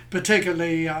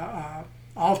particularly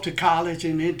off to college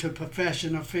and into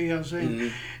professional fields,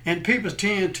 and people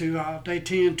tend to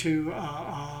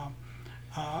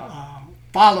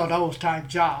follow those type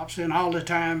jobs, and all the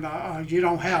time you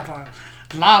don't have a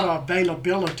lot of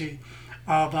availability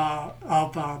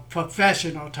of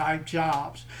professional type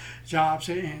jobs,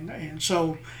 and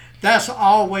so that's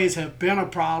always have been a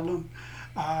problem.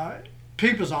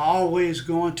 People are always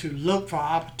going to look for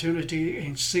opportunity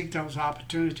and seek those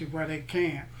opportunities where they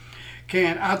can.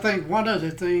 I think one of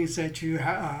the things that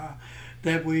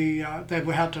we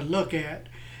have to look at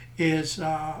is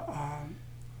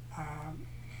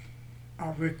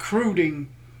recruiting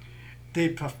the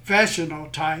professional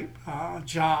type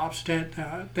jobs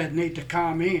that need to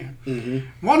come in.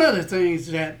 Mm-hmm. One of the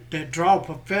things that draw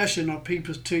professional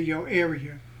people to your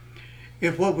area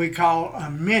is what we call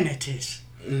amenities.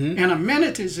 Mm-hmm. And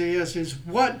amenities is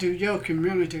what do your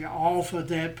community offer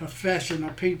that professional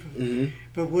people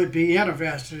but would be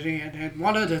interested in. And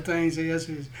one of the things is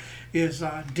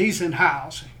decent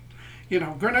housing.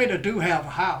 Grenada do have a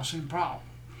housing problem.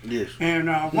 Yes. And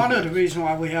one of the reasons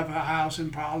why we have a housing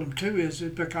problem too is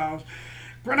because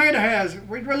Grenada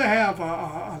we really have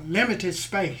a limited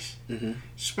space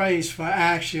for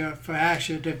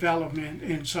actual development,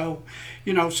 and so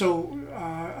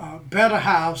better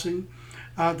housing.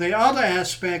 The other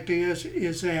aspect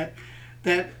is that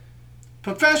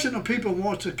professional people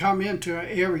want to come into an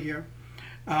area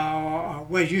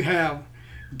where you have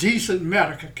decent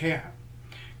medical care.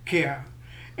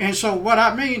 And so what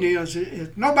I mean is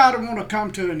nobody want to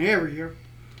come to an area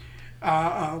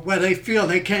where they feel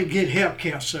they can't get health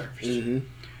care service. Mm-hmm.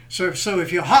 So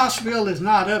if your hospital is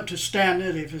not up to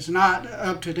standard, if it's not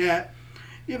up to that,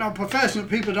 professional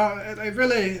people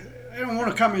they don't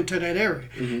want to come into that area.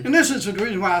 Mm-hmm. And this is the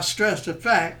reason why I stress the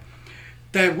fact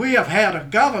that we have had a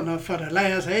governor for the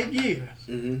last 8 years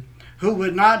who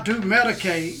would not do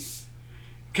Medicaid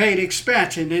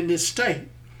expansion in this state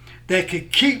that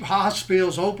could keep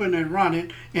hospitals open and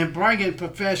running and bringing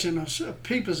professional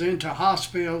people into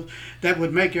hospitals that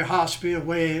would make your hospital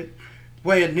where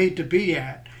it need to be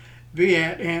at.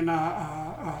 And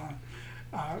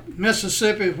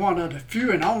Mississippi is one of the few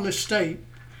and only states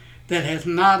that has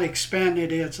not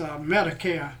expanded its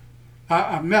Medicaid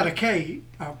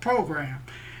program.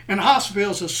 And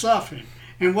hospitals are suffering.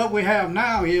 And what we have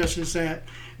now is that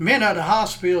many of the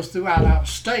hospitals throughout our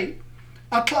state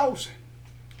are closing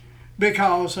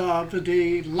because of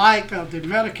the lack of the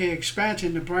Medicaid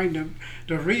expansion to bring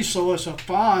the resource of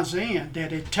funds in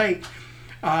that it takes,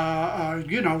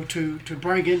 to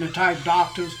bring in the type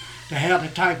doctors, to have the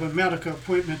type of medical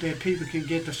equipment that people can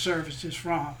get the services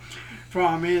from.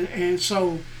 And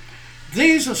so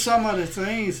these are some of the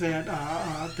things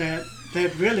that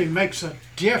really makes a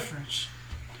difference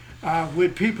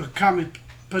with people coming,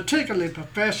 particularly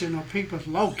professional people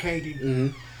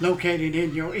locating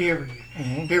in your area.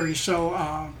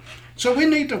 So we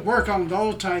need to work on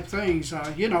those type things.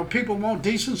 People want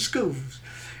decent schools,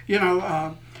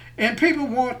 and people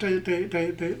want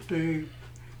the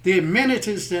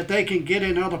amenities that they can get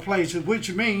in other places,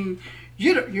 which means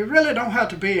you really don't have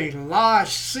to be a large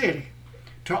city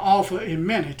to offer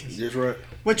amenities. That's right.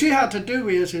 What you have to do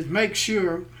is make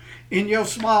sure in your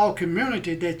small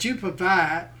community that you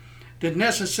provide the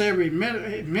necessary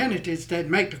amenities that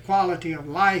make the quality of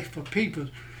life for people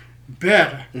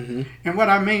better. And what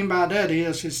I mean by that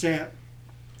is that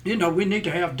we need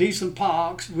to have decent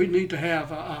parks. We need to have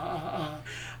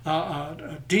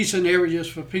decent areas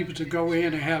for people to go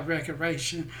in and have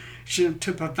recreation,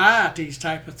 to provide these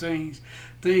type of things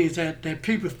that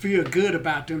people feel good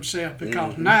about themselves,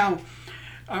 because now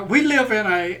we live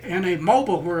in a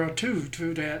mobile world too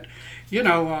that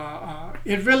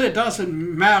it really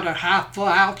doesn't matter how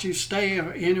far out you stay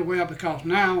or anywhere, because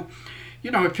now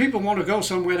if people want to go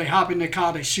somewhere, they hop in their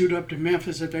car, they shoot up to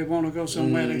Memphis. If they want to go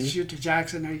somewhere, they shoot to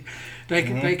Jackson.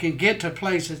 They can get to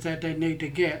places that they need to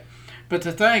get. But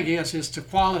the thing is the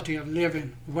quality of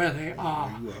living where they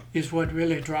are is what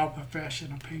really draw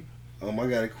professional people. I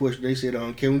got a question. They said,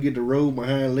 can we get the road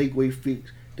behind Lakeway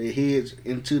fixed that heads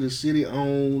into the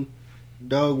city-owned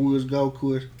Dogwoods Golf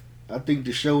Course? I think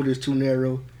the shoulder is too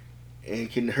narrow and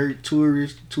can hurt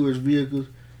tourist vehicles.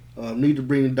 Need to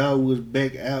bring the Dogwoods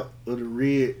back out of the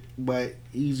red by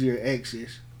easier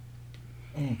access.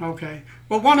 Okay.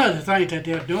 Well, one of the things that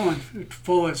they're doing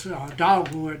for us,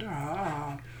 Dogwood,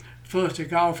 for us, the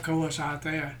golf course out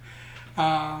there,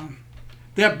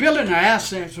 they're building an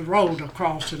access road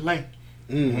across the lake,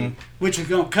 which is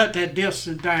going to cut that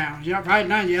distance down. Right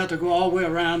now, you have to go all the way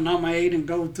around number 8 and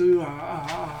go through,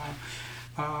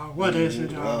 what is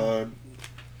it?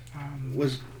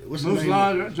 What's the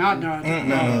name?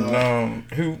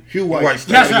 Hugh White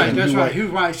State. That's right.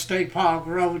 Hugh White State Park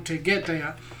Road to get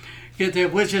there,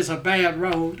 which is a bad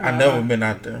road. I never been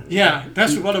out there. Yeah,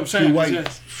 that's what I'm saying.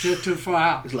 It's just too far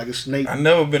out. It's like a snake. I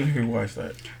never been to Hugh White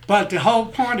State. But the whole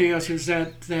point is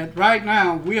that right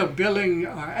now we are building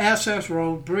an access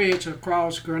road bridge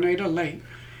across Grenada Lake.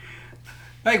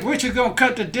 Like, which is going to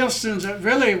cut the distance.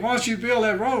 Really, once you build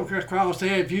that road across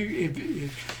there, if you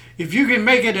can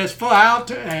make it as far out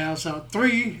as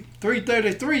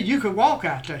 333, you could walk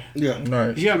out there. Yeah,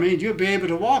 nice. Yeah, I mean, you'll be able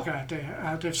to walk out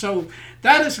there. So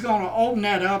that is going to open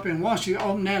that up, and once you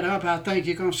open that up, I think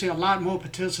you're going to see a lot more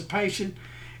participation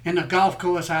in the golf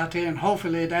course out there, and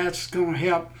hopefully that's going to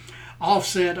help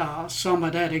offset some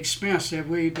of that expense that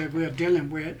we're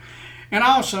dealing with. And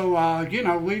also,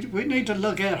 we need to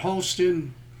look at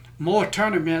hosting more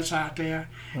tournaments out there,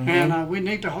 and we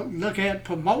need to look at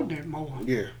promoting it more.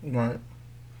 Yeah. Right.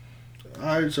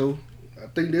 All right, so I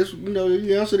think this,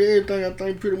 you answered everything. I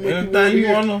think pretty much. Anything you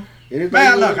want to?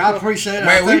 Man, look, I appreciate it.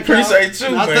 Man, we appreciate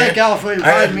you, man. I thank y'all for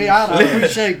inviting me. I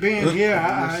appreciate being here.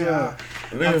 I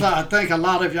think a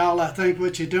lot of y'all, I think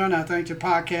what you're doing, I think the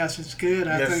podcast is good.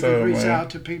 I think it reaches out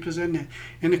to people in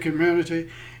the community.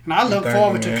 And I look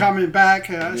forward to coming back,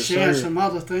 sharing some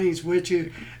other things with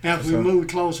you as we move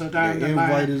closer down the line. The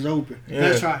invite is open. Yeah.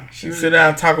 That's right. Sure. Sit down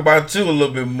and talk about you a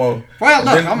little bit more. Well,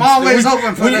 look, I'm always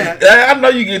open for that. I know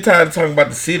you get tired of talking about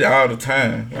the city all the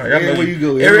time. Like, everywhere you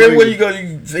go. Everywhere you go,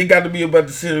 it got to be about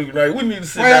the city. Like, we need to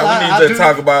sit down. We need to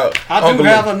talk about I do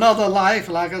have another life.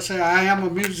 Like I said, I am a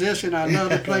musician. I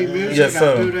love to play music. Yes,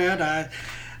 sir. I do that.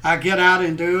 I get out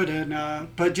and do it. And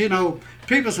but,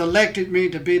 people selected me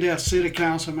to be their city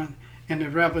councilman and to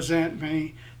represent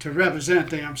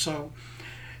them. So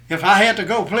if I had to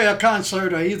go play a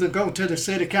concert or either go to the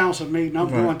city council meeting, I'm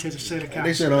going to the city council.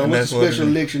 They said, what's the special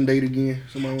election date again?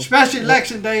 Special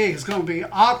election day is going to be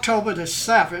October the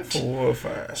 7th. 4 or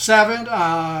 5.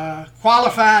 7th.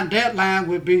 Qualifying deadline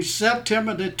would be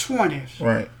September the 20th.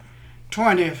 Right.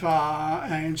 20th.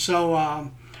 And so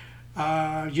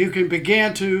you can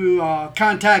begin to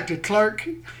contact the clerk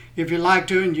if you like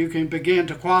to, and you can begin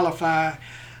to qualify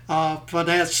for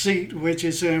that seat, which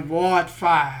is in Ward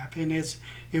 5, and it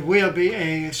will be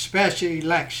a special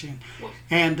election.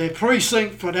 And the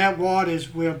precinct for that ward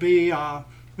will be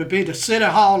the City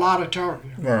Hall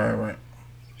Auditorium. Right.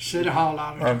 City Hall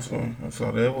Auditorium. That's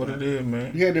what it is,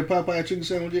 man. You had the Popeye chicken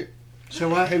sandwich yet? So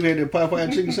what? Have you had the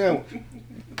Popeye chicken sandwich?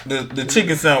 The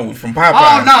chicken sandwich from Popeye.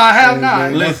 Oh, no, I have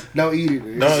not. Man, don't eat it.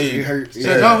 It hurts.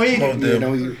 So don't eat it. Yeah,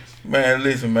 don't eat it. Man,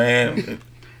 listen, man.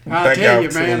 I'll tell you,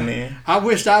 man. I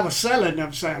wished I was selling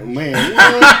them sandwiches. Man,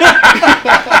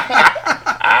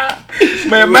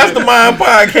 man, Mastermind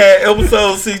Podcast,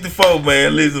 episode 64,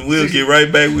 man. Listen, we'll get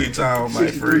right back with y'all,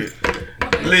 my friend.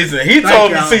 Listen, he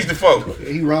told me 64.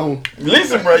 He wrong.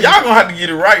 Listen, bro, y'all gonna have to get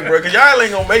it right, bro, because y'all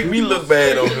ain't gonna make me look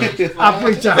bad on here. I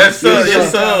appreciate y'all. Yes,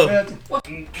 sir.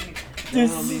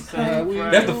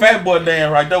 That's the fat boy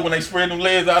Dan right there when they spread them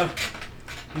legs out.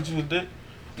 What you did?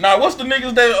 Now, what's the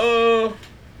niggas that,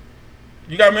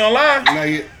 you got me on live? Not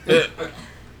yet.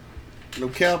 No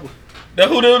Kappa. That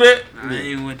who do that? I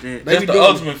ain't with that. That's the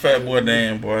ultimate fat boy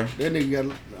Dan, boy. That nigga got,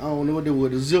 I don't know what they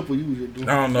with the zipper you was doing.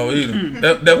 I don't know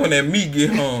either. That when that meat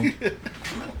get hung.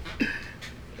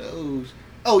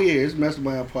 Oh yeah, it's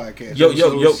Mastermind Podcast. Yo.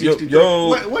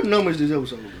 What number is this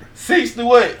episode, bro? 60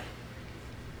 what?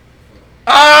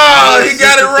 Oh, he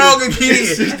got it wrong again.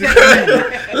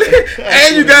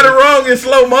 And you got it wrong in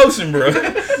slow motion, bro.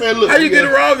 Man, look, how you get it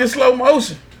wrong in slow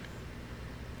motion?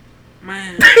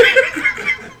 Man.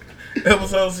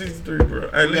 Episode 63,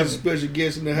 bro. Hey, we got a special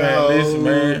guest in the house. Listen,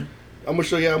 man. I'm gonna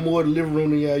show y'all more of the living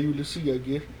room than y'all usually see, I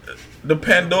guess. The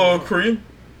Pandora Crib.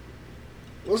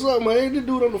 What's up, man? This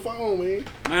dude on the phone, man.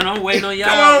 Man, I'm waiting on y'all.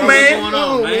 Come on, man. What's going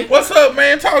on, man? What's up,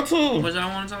 man? Talk to him. What y'all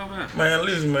want to talk about? Man,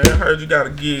 listen, man. I heard you got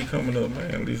a gig coming up,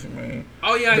 man. Listen, man.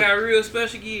 Oh, yeah, I got a real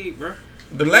special gig, bro.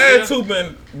 The last two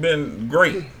been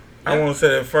great. I want to say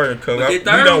that first because But we the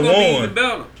third done one gonna be even won.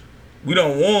 better. We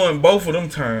done won both of them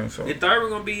times. So The third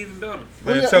one gonna be even better.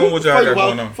 man, tell them what y'all got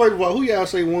going on. First of all, who y'all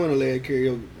say won the last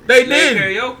karaoke? They Last did.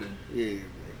 karaoke. Yeah,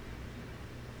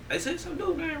 They said some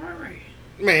dude named Ray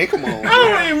Ray. man, come on. I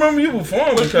don't even remember you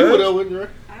performing. Who Cuz. that wasn't right?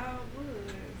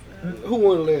 I was. Who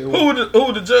won the last one? Who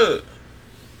was the judge?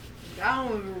 I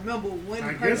don't even remember when I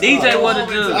the guess person DJ was the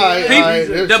performed. judge. Alright, People- alright,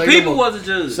 the say no people more. was the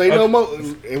judge. Say no more.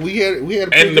 And we had a And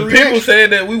the big people reaction. said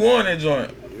that we won that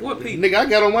joint. What people? Nigga, I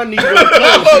got on my knees.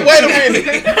 Oh, wait a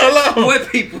minute. Hold on. What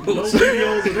people? No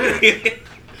videos of that.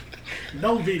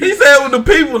 No He videos. said with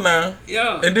the people now.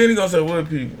 Yeah. And then he gonna say what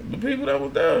people? The people that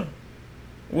was there.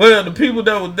 Well, the people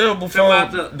that was there before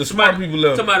the smart people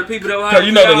left. Some of the people that were Cause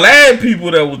you know the last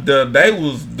people that was there, they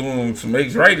was doing some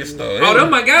X-rated stuff. Oh, them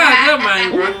my guys, them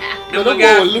man, bro. Them my them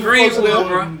guys boys from living close to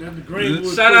Greenwood, them. bro. That's the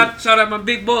Greenwood Shout out my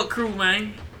big buck crew,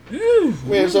 man. Ew.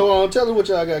 Man, so tell us what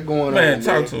y'all got going Man, on.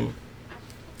 talk to him.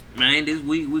 Man, this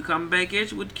week we coming back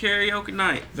at you with the karaoke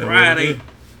night. That Friday. was it.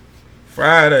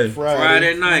 Friday.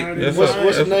 Friday night. Friday. Yes, What's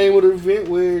sir. the name of the event?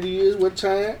 Where it is? What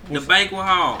time? The banquet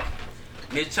hall.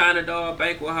 Miss China Dog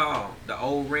Banquet Hall. The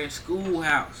old Ranch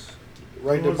Schoolhouse.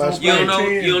 Right there by You You Spain.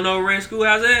 don't know where Ranch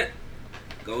Schoolhouse at?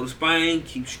 Go to Spain,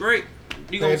 keep straight.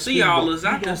 You gonna That's see all us You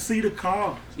out gonna there. see the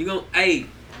car. You gonna they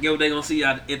gonna see you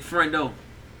out at the front door.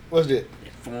 What's that?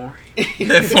 Foreign.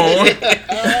 That phone.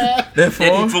 That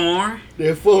phone. Foreign.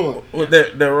 They're fun. What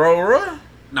that Roll Roy?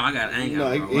 No, I ain't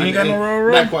No, got he no. ain't got no Roll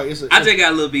Roy? Not quite. It's a, I just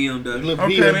got a little a BMW. little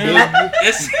Okay, BMW. man.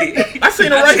 That's it. I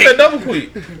seen a race at Double Quick.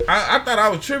 I thought I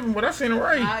was tripping, but I seen a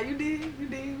race. Ah, you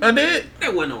did. I did.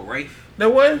 That wasn't no Rafe.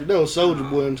 That way? That was Soldier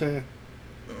Boy in time.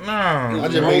 No. I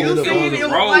just made it up. It was It a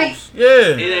was Rose. white. Yeah.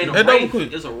 It ain't At no Double Rafe.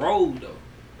 Quick. It's a Rose though.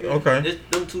 Okay.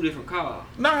 It's them two different cars.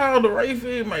 No, the race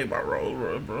is made by Rolls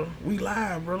Royce, bro. We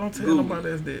live, bro. Don't tell Google. nobody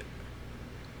that's that.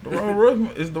 The Rolls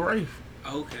Royce is the race.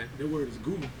 Okay. That word is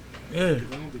Google. Yeah. I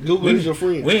don't think Google is your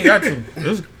friend. We ain't got to.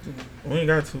 We ain't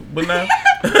got to. But now,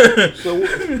 So,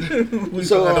 we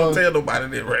So, don't tell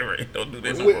nobody that Ray. Don't do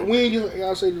that. No more. when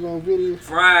y'all say this on video?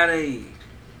 Friday.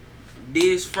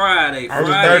 This Friday. August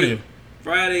Friday. 30th.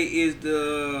 Friday is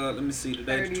the let me see the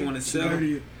date 30th. 27th.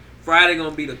 30th. Friday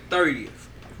gonna be the 30th.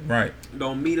 Right.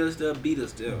 Don't meet us there, beat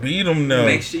us there. Beat them now.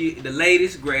 Make sure the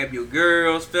ladies grab your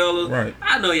girls, fellas. Right.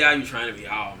 I know y'all be trying to be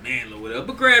all manly or whatever,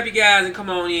 but grab your guys and come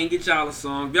on in, get y'all a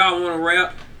song. If y'all want to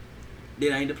rap,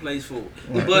 that ain't the place for it.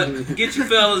 Right. But get your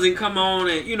fellas and come on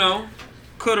and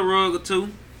cut a rug or two.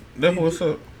 That's what's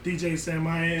up. DJ Sam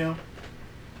I Am.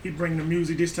 He bring the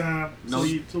music this time. No.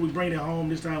 So we bring it home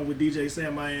this time with DJ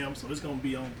Sam I Am. So it's gonna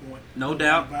be on point. No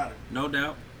doubt. About it. No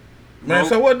doubt. Man, Bro,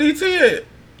 so what DT at?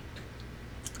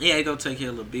 yeah, it gonna take care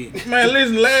of a little bit. Man,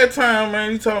 listen, last time,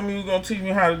 man, he told me he was going to teach me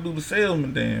how to do the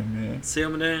salesman damn, man. Sell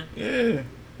me down. Yeah.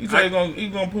 He said he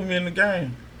gonna put me in the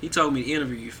game. He told me to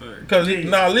interview you first. Cause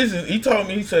listen, he told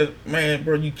me, he said, man,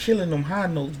 bro, you killing them high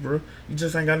notes, bro. You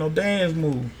just ain't got no dance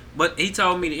move. But he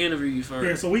told me to interview you first.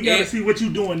 Yeah, so we gotta see what you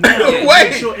doing now. Wait.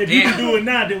 Make sure if you Yeah. can do it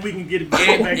now, then we can get it back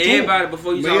to it. Everybody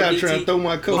before you Man, talk y'all trying to DT. throw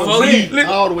my coat Before you-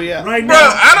 all the way out. Right Bro,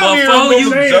 now. I don't Before even you-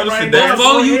 know Say it Joseph right Dance. now.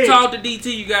 Before Go you ahead. talk to DT,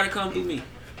 you gotta come through me.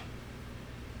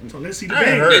 So let's see the I ain't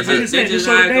dance. heard Let's that. just That's just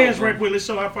show the how it dance go, right bro. quick. Let's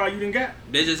show how far you done got.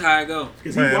 That's just how it go.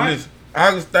 Cause he Man, white. listen,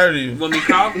 August 30th. You want me to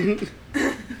call?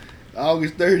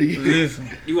 August 30th. Listen.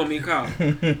 You want me to call?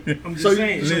 I'm just So,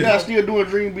 saying. so y'all still doing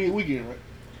Dream Big Weekend, right?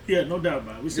 Yeah, no doubt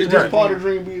about it. We It's still just doing- part of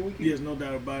Dream Big Weekend. Yes, no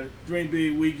doubt about it. Dream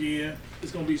Big Weekend.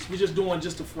 It's gonna be. We're just doing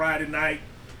just a Friday night,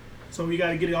 so we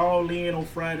gotta get it all in on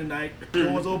Friday night. The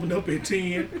doors open up at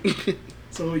 10.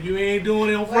 So you ain't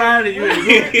doing it on Friday. You ain't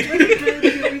doing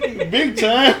it. Big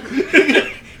time.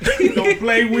 Don't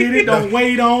play with it. Don't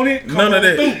wait on it. Come None of on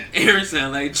that. through. Aaron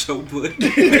sound like Joe Butt.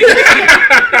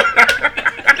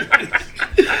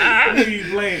 Please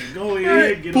play. Go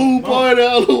ahead. Get Pool on. party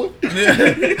all the way.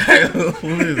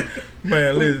 Listen,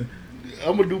 man, listen.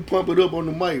 I'm gonna do pump it up on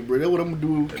the mic, bro. That's what I'm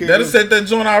gonna do. That'll set that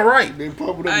joint all right. They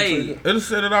pump it up. Hey. And turn it. It'll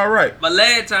set it all right. But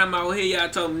last time I was here, y'all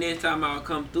told me next time I would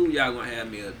come through, y'all gonna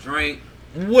have me a drink.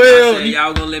 I Well, said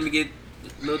y'all gonna let me get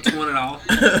a little $20.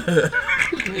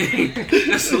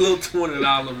 That's a little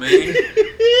 $20,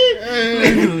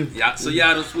 man. Y'all, so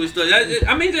y'all done switched up.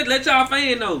 I mean, just let y'all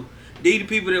fans know. These the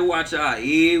people that watch y'all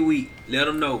every week. Let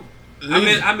them know.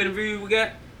 How many views we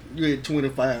got? You at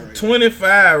 25 right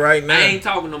 25 right now. I ain't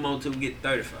talking no more till we get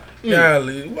 35.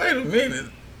 Golly, wait a minute.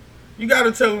 You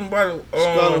gotta tell them about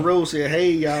Scarlet Rose said,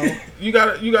 "Hey y'all." You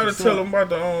gotta tell them about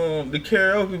the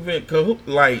karaoke event, cause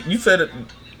like you said,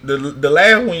 the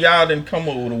last one y'all didn't come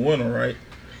up with a winner, right?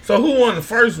 So who won the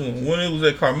first one when it was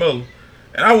at Carmelo?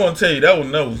 And I want to tell you, that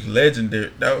was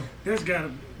legendary. That's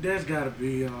gotta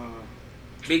be.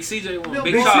 Big CJ won. No,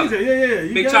 Big Charlie.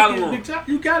 CJ, Big Charlie won.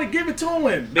 You gotta give it to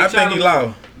him. Big I think he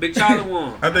lost. Big Charlie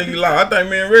won. I think he lost. I think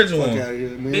me and Reggie Fuck won. out of here,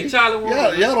 man. Big Charlie won.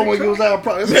 Y'all don't want to give us our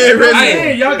problems. Man, Reggie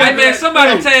Hey, y'all hey, man,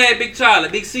 somebody Hey. tag Big Charlie.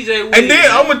 Big CJ won. And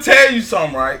then I'm gonna tell you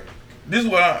something, right? This is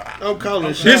what I'm calling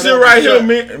this shit right here.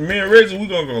 Me and Reggie, we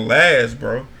gonna go last,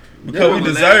 bro, because we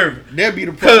deserve it. That'd be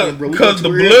the problem, bro. We Because the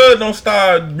go too blood don't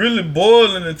start really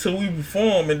boiling until we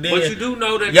perform, and then But you do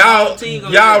know that the whole team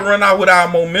gonna y'all win. run out with our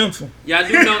momentum. Y'all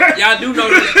do know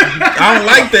that. I don't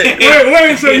like that.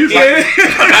 Wait, so you said?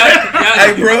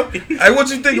 Hey, bro. Hey, what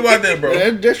you think about that, bro?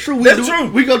 early. That's true. That's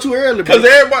true. We go too early, bro. Because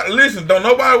everybody, listen, don't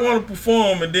nobody want to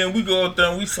perform, and then we go up there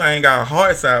and we sing our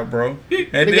hearts out, bro.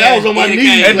 And Nigga, I was on my Eddie knees.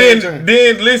 Kane. and last time.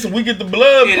 then listen, we get the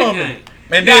blood Eddie pumping, Kane.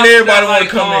 and then everybody want to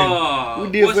come We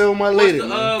did well with my lady,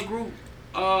 What's the man. group?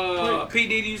 P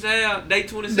Diddy used to have Day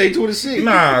 26. Day 26. in.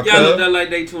 Nah, Y'all look cuz. that like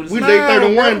Day 26. We Nah, day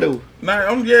 31 bro. though.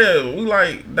 Nah, we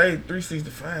like day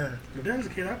 365. If that's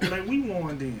the case, I feel like we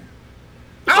won then.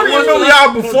 I don't even what's know the-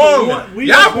 y'all we performing.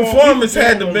 Y'all performed- performance we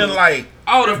had to performed been on like,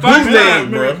 Oh, the first Bootleg,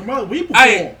 time. bro. We performed.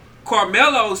 Hey,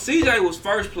 Carmelo, CJ was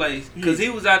first place because he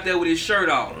was out there with his shirt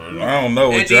off. I don't know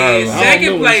And what y'all then like. I don't know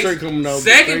second when the shirt coming place, off.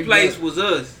 second Straight place back. was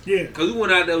us. Yeah. Because we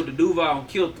went out there with the Duval and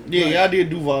killed them. Yeah, y'all did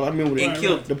Duval. I remember that. And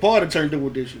killed The party turned up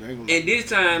with this shit. I ain't gonna lie. And this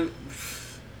time,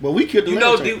 But we killed the you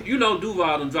know, last time.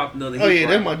 Duval done dropped another hit. Oh yeah, right?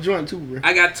 that's my joint too, bro.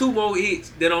 I got 2 more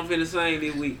hits that I'm finna sing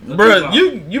this week.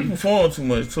 Bruh, you perform too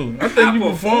much too. I think you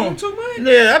perform. too much.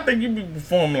 Yeah, I think you be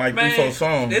performing like Man, 3-4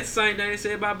 songs. that's the same thing they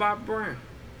said about Bob Brown.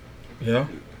 Yeah.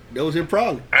 That was his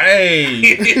problem. Hey,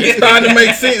 it's starting to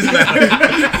make sense now.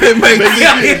 It makes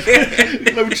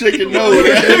sense. Let me check your nose.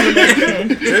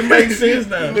 It makes sense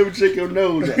now. Let me check your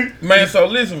nose out. Man, so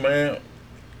listen, man.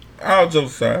 All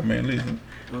jokes aside, man. Listen,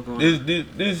 Okay.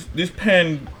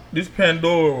 this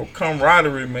Pandora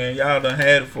camaraderie, man. Y'all done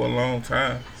had it for a long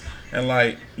time, and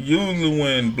like usually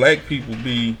when black people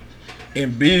be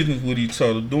in business with each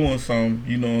other, doing something,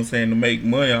 you know what I'm saying, to make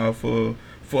money off of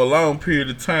for a long period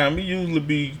of time, it usually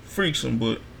be friction.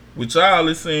 But with y'all,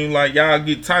 it seems like y'all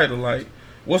get tighter. Like,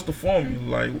 what's the formula?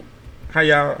 Like, how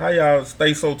y'all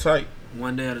stay so tight?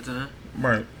 One day at a time.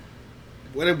 Right,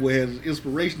 Whatever boy has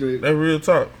inspiration. that real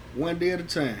talk. One day at a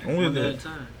time. I'm One with day at a that.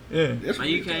 time. Yeah. That's Man,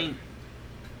 you real can't.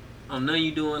 On nothing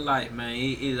you do in life, man,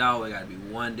 it's always gotta be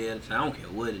one day at a time. I don't care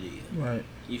what it is. Right.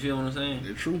 You feel what I'm saying? talk.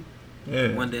 That's true.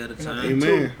 Yeah. One day at a And time.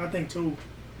 Amen. I think too,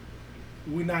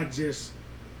 we're not just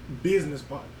business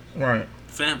partners. Right.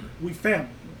 Family. We family.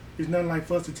 It's nothing like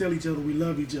for us to tell each other we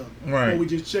love each other. Right. Or we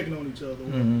just checking on each other. Or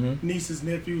Mhm. nieces,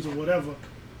 nephews, or whatever.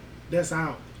 That's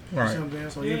out. You Right. see what I'm saying?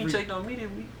 So You ain't every, checked on me this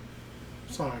week.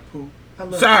 sorry, Pooh. I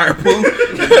love Sorry, Pooh.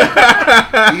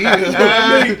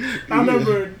 Yeah. I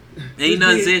remember. Ain't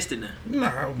nothing zesty now.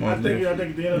 Nah, I think at the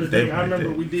end of the day, I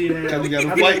remember we did have. Cause we got to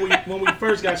I fight. mean, when we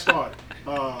first got started,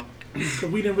 because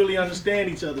we didn't really understand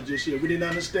each other just yet. We didn't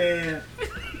understand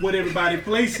what everybody's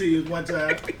place is one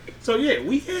time. So yeah,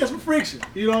 we had some friction.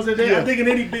 You know what I'm saying? Yeah. I think in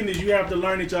any business you have to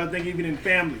learn each other. I think even in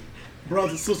family,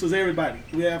 brothers, sisters, everybody,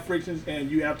 we have frictions and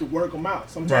you have to work them out.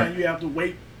 Sometimes Right. you have to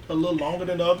wait a little longer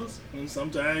than others, and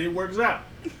sometimes it works out.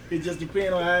 It just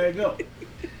depends on how it goes.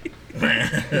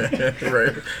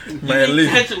 Right. Man,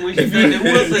 listen. Catch it when you done that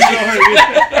Wilson.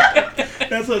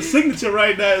 That's her signature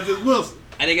right now. Is this Wilson?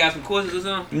 And they got some questions or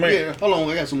something? Man, Yeah, hold on.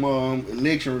 I got some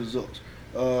election results.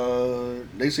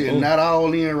 They said Ooh. not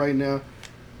all in right now.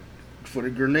 For the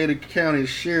Grenada County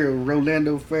Sheriff,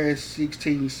 Rolando Fast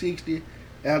 1660,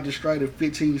 Alger Strider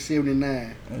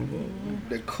 1579.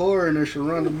 The coroner,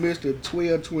 Sharonda Mister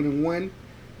 1221,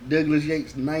 Douglas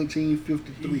Yates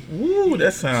 1953. ooh,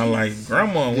 that sound like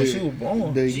grandma when she was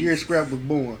born. The year Scrap was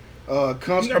born. She got me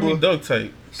Constable duct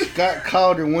tape. Scott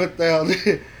Calder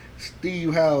 1000,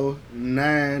 Steve Howell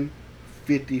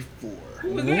 954.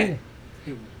 Who was that?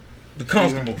 The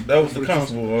constable. That was the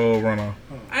constable runoff.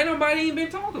 Ain't nobody even been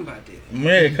talking about that.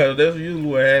 Man, cause that's usually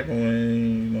what happens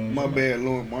when, you know. My bad,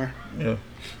 Lauren Marr. Yeah.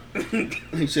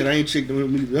 He said, I ain't checked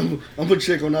on him. I'm going to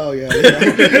check on all y'all. Who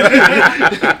said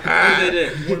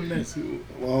that? What next?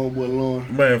 Oh, boy,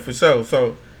 Lauren. Man, for sure.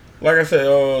 So, like I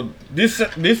said,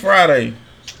 this Friday,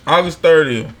 August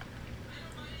 30th.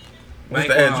 What's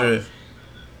the Bank Hall. address?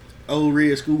 Old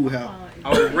Red Schoolhouse.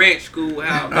 Oh, Ranch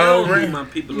Schoolhouse. I Oh, don't Ranch. need my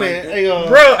people Man, like hey, that.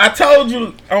 Bro, I told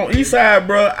you on East Side,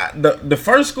 bro. The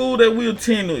first school that we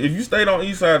attended, if you stayed on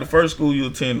East Side, the first school you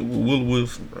attended was Willow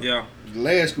Wilson, bro. Yeah.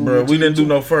 Last school. Bro, we didn't do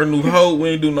no First New Hope. We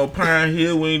ain't do no Pine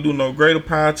Hill. We ain't do no Greater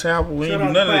Power Chapel. We ain't Shout do out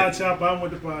to none Power of that. Chapel. I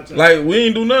went to Power Chapel. Like, we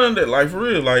ain't do none of that. Like, for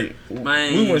real. Like,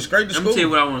 Man, we went straight to Let me tell you school.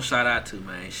 what I want to shout out to,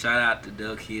 man. Shout out to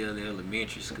Duck Hill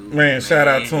Elementary School. Man, shout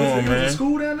out to was him, it man. a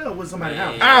school down there or was somebody's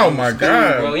house? Oh, my School,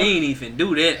 God. bro, you ain't even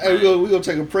do that. Hey, man. we gonna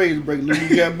take a praise break. Lou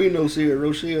Gambino said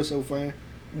Rochelle so fine.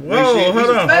 Whoa, hold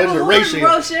on. Baby, it's a who Rachel. is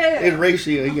Rochelle? It's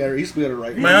Rachel. He spelled it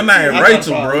right. Man, I'm not I'm Rachel,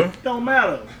 sorry. bro. Don't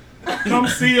matter. Come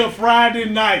see her Friday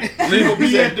night. She will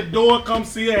be at the door. Come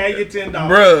see her. Have your $10.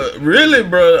 Bruh, really,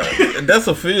 bruh? That's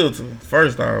a filter.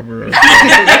 First off, bruh.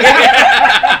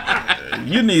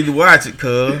 You need to watch it,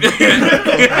 cuz.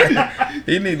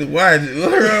 You need to watch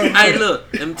it. Hey, look,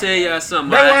 let me tell y'all something.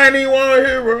 Bro, I ain't even want to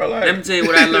hear, bro. Let me Like, tell you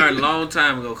what I learned a long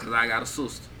time ago because I got a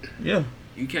sister. yeah.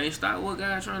 You can't stop what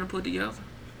God's trying to put together.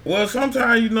 Well,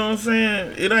 sometimes, you know what I'm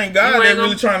saying? It ain't God You ain't that gonna-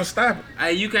 really trying to stop it.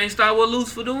 Hey, you can't stop what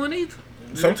Lucifer doing either.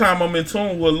 Sometimes I'm in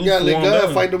tune with You Luke. gotta let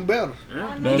God fight them battles. Yeah?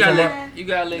 Know You what gotta I'm let, you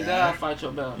gotta let God fight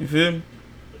your battle. You feel me?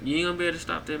 You ain't gonna be able to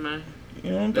stop that, man. You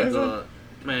know what I'm That saying? God,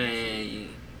 man,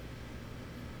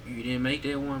 you didn't make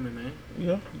that woman, man.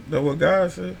 Yeah. That's what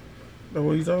God said. That's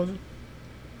what he told you.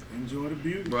 Enjoy the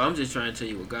beauty. Bro, I'm just trying to tell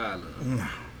you what God loves.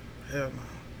 Hell no.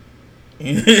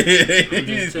 I'm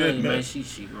just telling you, man,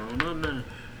 she grown up now.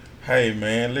 Hey,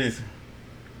 man, listen.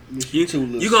 You, Too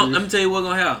little you gonna, sis. let me tell you what's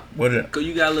gonna happen. What it? Cause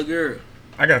you got a little girl.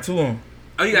 I got two of them.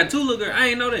 Oh, you got two little girls. I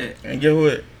ain't know that. And guess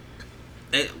what?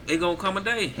 It gonna come a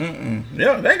day.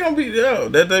 Yeah, they gonna be,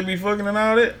 that they be fucking and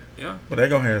all that. Yeah. But they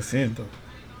gonna have sin, though.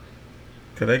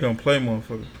 Cause they gonna play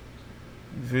motherfucker.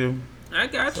 You feel me? I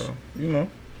got you. So, you know.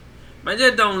 Man,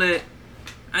 just don't let.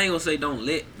 I ain't gonna say don't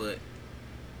let, but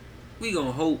we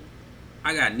gonna hope.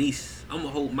 I got nieces. I'm gonna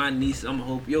hope my nieces. I'm gonna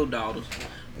hope your daughters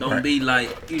don't Right. be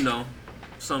like, you know,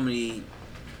 some of these little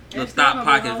That's still thought gonna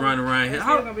be pockets old. running around here. That's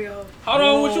still Hold, gonna be old. hold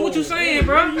on, what you saying,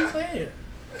 What are bro? you saying?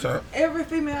 So, Every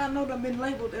female I know done been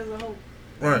labeled as a hoe.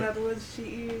 No right. matter whether she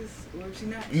is or if she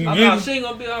not. You I get thought me? she ain't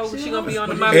gonna be on. She gonna be on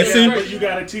the But mouth. And see- but you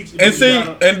gotta teach. And see, you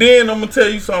gotta- and then I'm gonna tell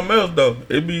you something else though.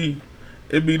 It be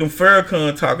them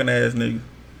Farrakhan talking ass niggas.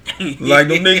 Like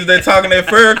them niggas that talking that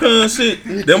Farrakhan shit.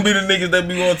 Them be the niggas that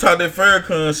be gonna talk that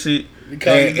Farrakhan shit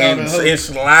Call you down and the hoe.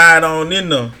 slide on in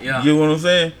there. Yeah. You get what I'm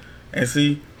saying? And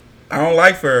see, I don't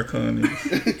like Farrakhan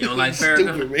niggas. You don't like Stupid,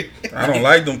 Farrakhan? man. I don't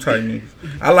like them type niggas.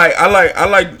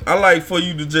 I like for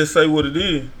you to just say what it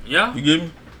is. Yeah. You get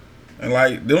me? And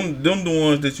like them the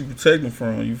ones that you protect them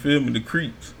from. You feel me? The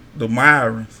creeps, the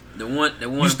Myrons. The one You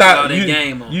put all stop. that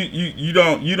game on.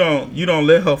 You don't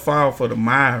let her fall for the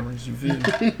Myrons. You feel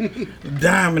me?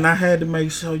 Diamond, I had to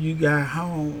make sure you got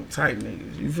home type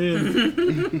niggas. You feel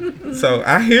me? So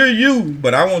I hear you,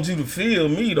 but I want you to feel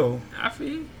me though. I feel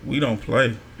you. We don't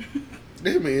play.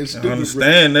 That man I stupid.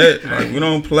 understand that. Like we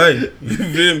don't play. You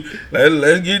feel me?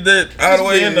 Let's get that out of the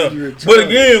way in This man there. is But retarded.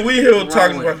 again, we here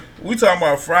talking Wrong way.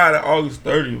 about Friday, August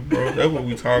 30th, bro. That's what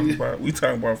we talking about. We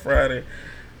talking about Friday,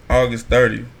 August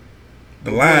 30th. The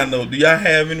line though, do y'all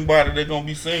have anybody that gonna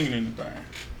be singing anything?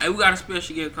 Hey, we got a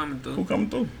special guest coming Who through. coming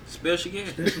through? Special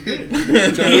guest.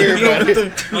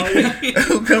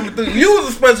 Who coming through? You was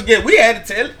a special guest. We had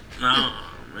to tell it. No,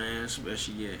 man,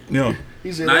 special guest. Yeah.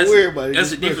 He said, Nah, don't that's worry about it.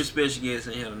 That's a It's different special guest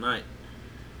in here tonight.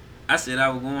 I said I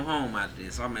was going home after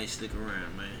this. I may stick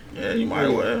around, man. Yeah, you might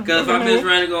well. Because if I miss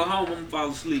around to go home, I'm going to fall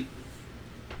asleep.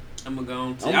 I'm going to go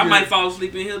on. I'm I gonna- might fall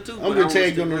asleep in here too. I'm but I gonna wanna tag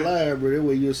stick you on the around. live, bro. That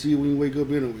way you'll see it when you wake up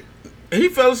anyway. He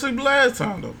fell asleep last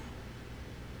time though.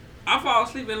 I fall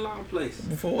asleep in a lot of places.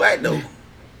 Before what though?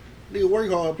 Nigga, work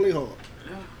hard, play hard.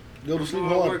 Yeah. Go to I'm sleep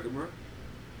hard hard. working, bro.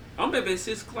 I'm up at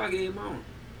 6 o'clock every morning.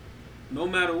 No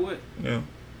matter what. Yeah.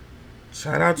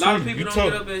 Shout out A to lot of you. people You don't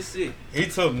took. get up at 6. He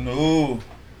took no.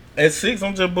 At 6,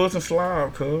 I'm just busting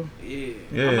slob, cuz. Yeah.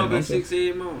 Yeah, I'm up I'm at 6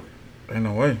 every morning. Ain't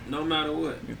no way. No matter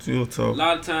what. You still A talk.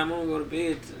 lot of time I don't go to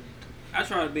bed. I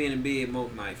try to be in the bed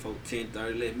most night for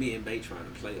 10:30. Let me and Bay trying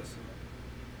to play or something.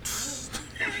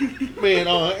 Man,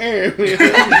 Aaron, man.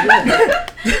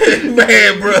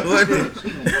 Man, bro, what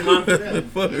the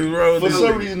fuck is wrong For with some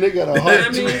you? reason, they got a I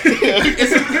heart.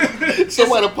 mean,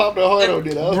 Somebody popped their heart on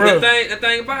it. Huh? Bro. the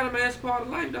thing about it, man, it's part of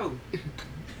life though.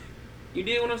 You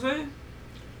did what I'm saying?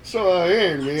 So,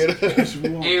 Aaron, man.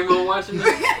 Everyone watching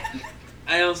this?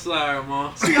 Hey, I'm sorry,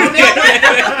 Mom.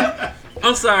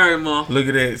 I'm sorry, Mom. Look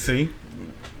at that, see?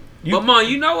 You- But Mom,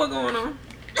 you know what's going on.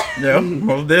 Yeah,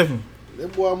 most definitely.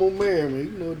 That boy I'm gonna marry, man.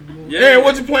 You know what to do. Yeah,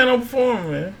 what you plan on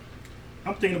performing, man?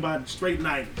 I'm thinking about straight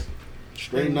 90s.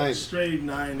 Straight night. Straight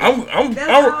 90s. I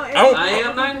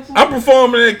am 94. I'm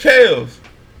performing at Kales.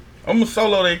 I'm a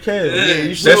solo at Kales. Yeah, you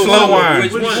That show slow solo. wine.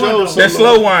 Which Which one? one? Show That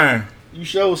solo. slow wine. You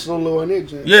show solo on that,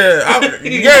 James. Yeah,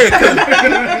 yeah. 'Cause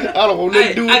I don't want nothing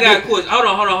to do with I got a that. question. Hold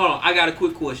on. I got a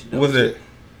quick question. Though. what's it?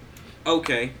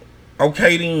 Okay.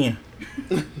 Okay then.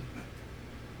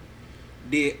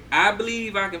 Did I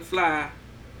Believe I Can Fly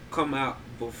come out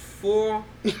before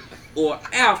or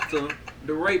after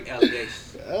the rape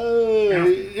allegations?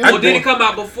 Or did it come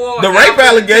out before? The or rape after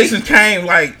allegations came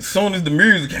like soon as the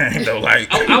music came though. Like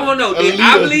I want to know. Did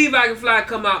I Aaliyah. Believe I Can Fly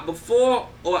come out before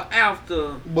or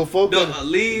after Before the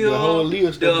Aaliyah? the whole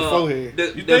Aaliyah stuff beforehand. The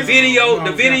think video, so?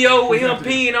 the No, video with him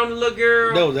exactly. peeing on the little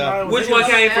girl. That was out. Which one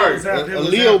came first?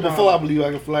 Leo before I Believe I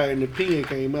Can Fly, and the pen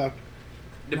came out.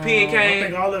 The pen I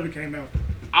think came. all of it came out.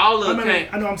 All I of it mean, came.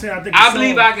 I know. I'm saying. I think. I the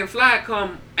Believe song- I Can Fly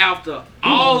come after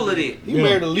all of it. He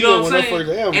married You know Leo what when I'm that saying? first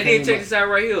album And then came check out. this out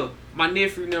right here. My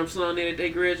nephew and them son in at their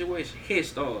graduation. Head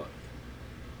start.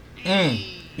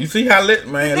 you see how lit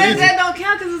man. That Listen. don't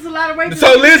count because it's a lot of rape.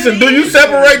 So listen, do you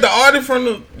separate the artist from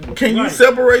the? Can you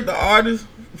separate the artist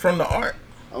from the art?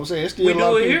 I'm saying it's still We a lot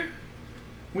do of it people. here.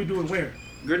 We do it where?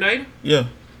 Grenada. Yeah.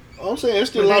 I'm saying it's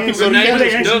still a lot of people go to Grenada,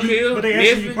 Catholic Grenada. school. But they Duck Hill, But they ask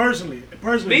you Memphis. personally.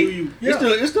 Personally, Me? do you?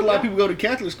 It's still a lot of people go to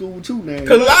Catholic school too now.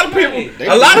 Cause a lot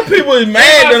of people is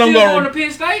mad that I'm Still going going. to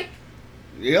Penn State.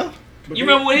 Yeah, But You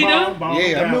remember what he done? all those yeah.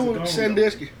 I guys remember are gone,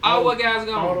 Sandusky. All what guys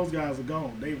though. All gone? those guys are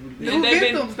gone. They New They been-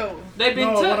 victims though. They been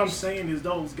no, what I'm touched. saying is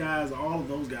those guys, all of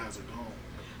those guys are gone.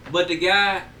 But the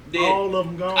guy that. All of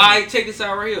them gone. I check this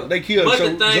out right here. They killed But Joe-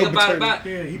 the thing Joe about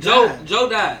Paterno. Yeah, he Joe died.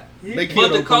 died. Yeah. They But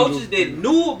killed the those coaches people. that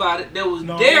knew about it, that was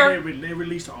No, there, they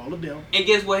released all of them. and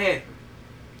guess what happened?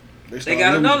 They started got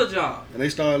losing. another job. And they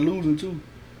started losing too.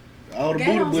 All the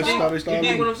Damn, Buddha Bush son. started You started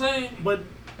dig what losing. I'm saying? But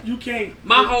you can't.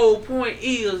 My whole point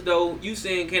is though, you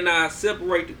saying can I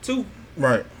separate the two?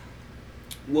 Right.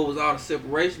 What was all the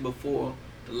separation before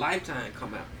the Lifetime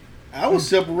come out? I was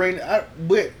separating,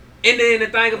 but And then the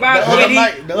thing the about other it,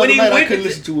 night, I went couldn't to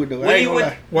listen to it though. I when ain't he gonna went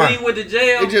lie. Why? when he went to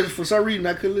jail. It just for some reason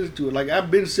I couldn't listen to it. Like I've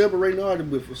been separating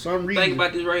artists, but for some reason, Think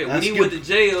about this right here. I When he skipped went to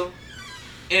jail,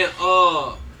 and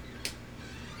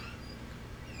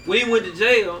when he went to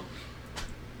jail,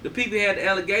 the people had the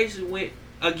allegations went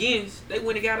against. They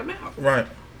went and got him out. Right.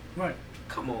 Right.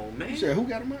 Come on, man. You said who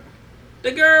got him out?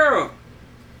 The girl,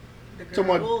 Talking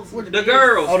about what- the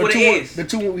girls Oh, with the S. the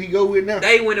two he go with now.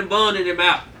 They went and bonded him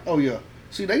out. Oh yeah.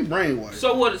 See, they brainwashed.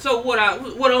 So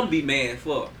what I'm be mad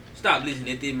for? Stop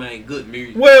listening to this man good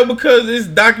music. Well, because it's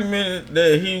documented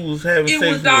that he was having It sex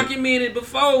was with. documented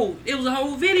before. It was a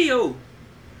whole video.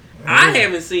 I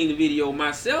haven't seen the video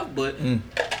myself, but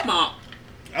come on,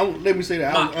 Let me say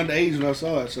that I was underage when I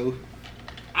saw it, so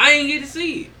I ain't get to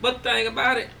see it. But the thing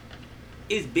about it,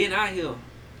 it's been out here.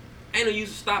 Ain't no use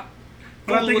to stop.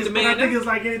 But I fooling think, with it's, the but I man think now. it's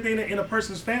like anything in a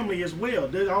person's family as well.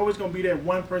 There's always going to be that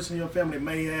one person in your family that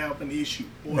may have an issue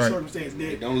or Right. circumstance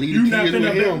that Don't leave you the not kids with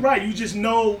finna him. right. You just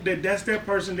know that that's that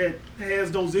person that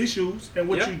has those issues, and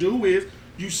what Yeah. you do is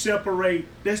you separate.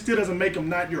 That still doesn't make them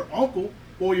not your uncle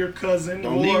or your cousin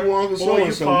Don't or, leave one for or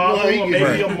your so-and-so. father You know how or you maybe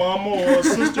get- your mama or a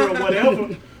sister or whatever.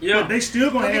 Yeah. But they still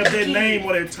gonna have that name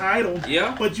or that title.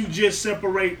 Yeah. But you just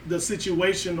separate the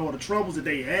situation or the troubles that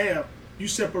they have. You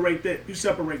separate that. You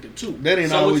separate the two. that ain't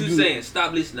So what always you good. saying?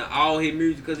 Stop listening to all his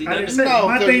music because he I done didn't it? say No,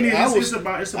 my 'cause thing is I it's was-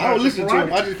 about it's I about was listening to him. I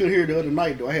prerogative. just couldn't hear it the other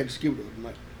night though. I had to skip it the other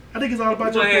night. I think it's all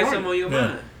about You your had something on prerogative. your Yeah.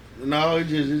 mind. No, it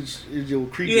just was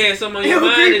creepy. You had something on your It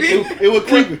was mind. creepy. That It was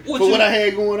creepy What for you- what I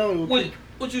had going on. It was what, creepy.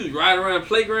 what you was riding around the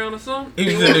playground or something?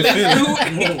 He was in his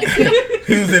feelings.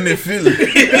 He was in his feelings.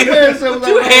 Yeah, so it was What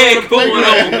you like, had on the going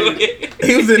playground. on?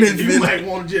 He was in his You feelings. might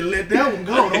want to just let that one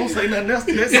go. Don't say nothing else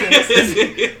to that sentence.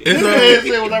 It's This man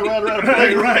said when I ride around the Right,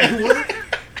 playground.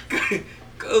 right.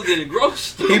 Cuz in the grocery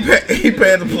store. he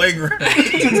passed the playground.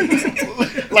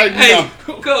 Like, Hey,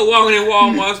 cuz walking in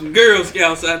Walmart, some Girl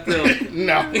Scouts out there.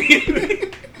 no.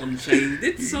 I'm changed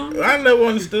it to something. I never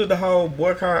understood the whole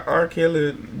boycott R.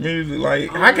 Kelly music. Like,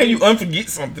 how can you unforget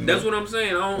something? That's though? what I'm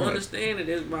saying. I don't understand it.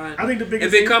 That's why. I think the biggest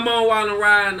If it thing- come on while I'm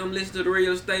riding, I'm listening to the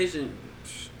radio station.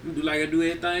 Do like I do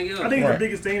everything else. I think Right. the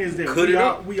biggest thing is that Cut it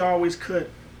up. we always cut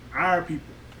our people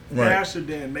Right. faster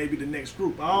than maybe the next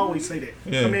group. I always say that.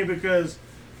 Yeah. I mean, because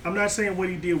I'm not saying what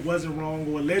he did wasn't wrong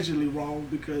or allegedly wrong,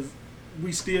 because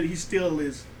he still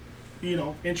is,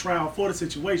 in trial for the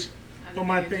situation. But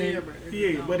my thing,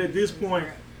 but at this point,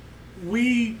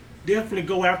 we definitely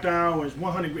go after ours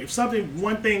 100. If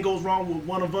one thing goes wrong with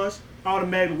one of us,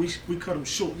 automatically we cut them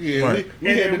short. Yeah, Right. we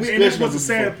had a And discussion that's what's of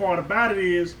the it sad before. part about it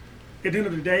is, at the end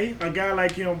of the day, a guy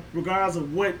like him, regardless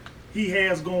of what he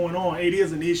has going on, it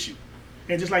is an issue.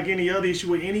 And just like any other issue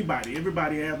with anybody,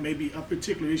 everybody has maybe a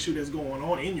particular issue that's going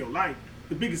on in your life.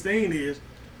 The biggest thing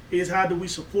is how do we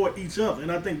support each other?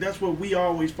 And I think that's where we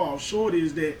always fall short,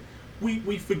 is that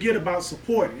we forget about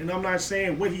supporting. And I'm not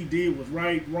saying what he did was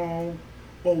right, wrong,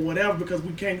 or whatever, because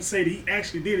we can't say that he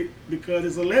actually did it because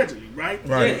it's allegedly, right?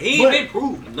 Yeah, he ain't been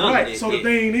proved none right. of that. So the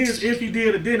thing is, if he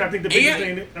did or didn't, I think the biggest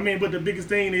thing. But the biggest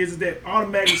thing is that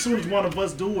automatically, as soon as one of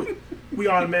us do it, we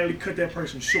automatically cut that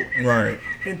person short. Right.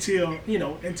 Until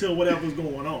whatever's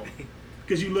going on.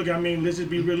 Because you look, let's just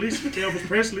be realistic. Elvis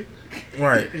Presley.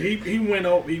 Right. He went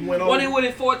over. When he with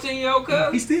his 14-year-old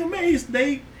cousin? He's still married.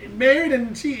 They married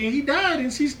and he died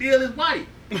and she's still his wife.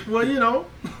 Well,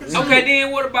 Okay,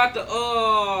 then what about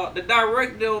the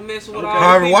director messing with all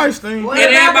Harvey the Weinstein? Well,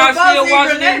 and everybody still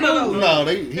watching that movie? No,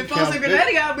 If Fonzie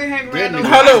Grenady got been hanging around those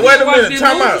Hold up, wait a minute.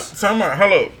 Watch Time out.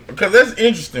 Hold up, because that's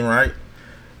interesting, right?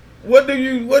 What do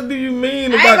you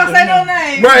mean I about? ain't gonna say no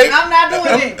name. Right. I'm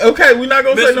not doing it. Okay, we're not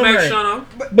gonna say Mr. no Mac, name. shut up.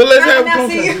 But let's have a Now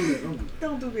see, conversation.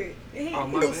 don't do that. He Oh,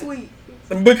 my was bad. sweet.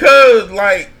 Because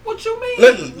like, What you mean?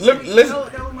 That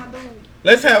was my dude.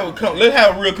 let's have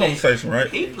a real conversation, right?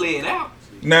 He played out.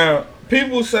 Now,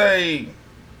 people say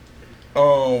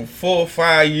 4 or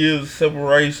 5 years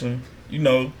separation,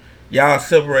 y'all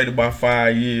separated by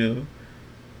 5 years.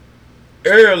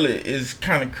 Early is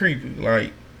kind of creepy.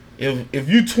 Like, if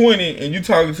you 20 and you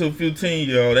talking to a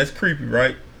 15-year-old, that's creepy,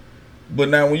 right? But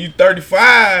now when you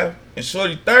 35 and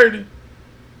shorty 30,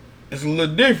 it's a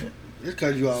little different. It's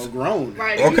because you all grown.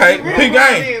 Right. Okay, you P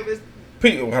game. was-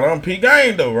 P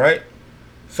game though, right?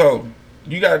 So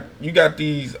you got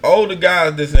these older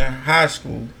guys that's in high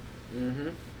school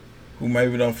who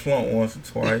maybe done flunked once or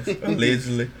twice,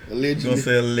 allegedly. You gonna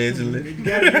say allegedly? You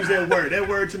gotta use that word. That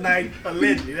word tonight,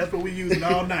 allegedly. That's what we using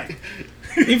all night.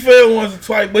 He failed once or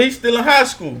twice, but he's still in high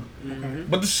school.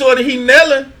 But the shorty he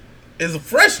nailing is a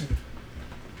freshman.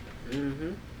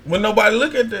 When nobody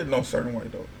look at that, no certain way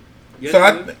though. Yeah,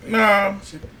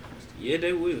 So yeah,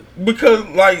 they will. because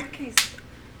like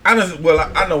I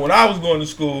know when I was going to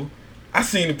school, I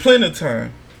seen it plenty of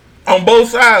time. On both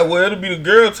sides, where it'll be the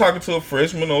girl talking to a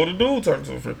freshman or the dude talking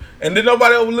to a freshman. And then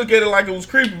nobody ever look at it like it was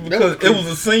creepy because it was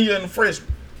a senior and a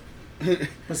freshman.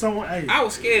 But someone, I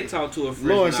was scared to talk to a friend.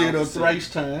 Lauren said a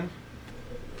thrice time.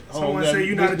 someone say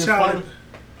you're not a child.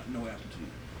 No absentee.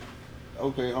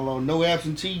 Okay, hold on. No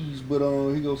absentees, but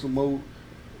here goes some more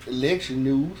election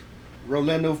news.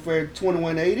 Rolando Fair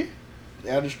 2180.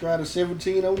 Aldestrada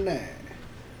 1709.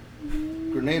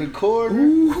 Grenada Corridor.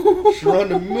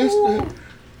 Sharonda Mister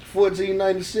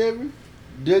 1497.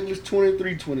 Douglas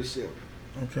 2327.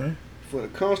 Okay. For the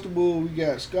constable, we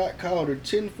got Scott Calder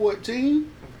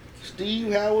 1014.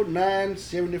 Steve Howard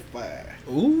 975.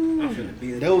 Ooh.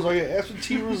 Those are your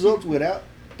absentee results without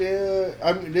this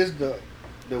is the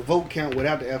vote count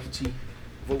without the absentee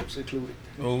votes included.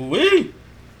 Ooh-wee.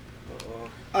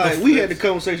 All right, we had the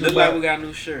conversation Look about like we got a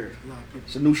new sheriff.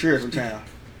 it's a new sheriff in town,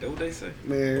 That's what they say.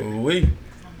 man. Ooh-wee.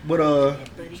 But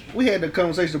we had the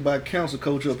conversation about council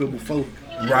culture up here before.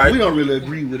 Right. We don't really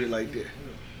agree with it like that.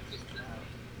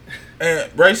 And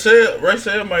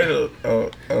Rachel made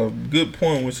a good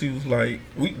point when she was like,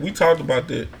 we talked about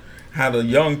that, how the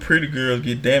young pretty girls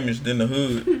get damaged in the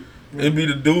hood. It'd be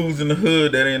the dudes in the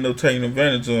hood that end up taking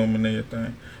advantage of them and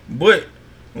everything. But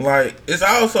like, it's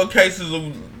also cases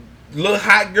of little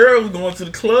hot girls going to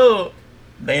the club.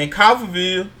 They in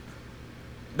Coffeyville.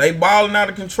 They balling out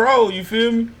of control. You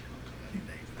feel me?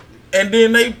 And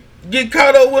then they get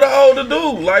caught up with an older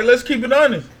dude. Like, let's keep it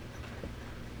honest.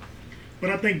 But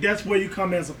I think that's where you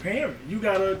come as a parent. You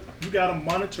gotta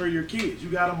monitor your kids.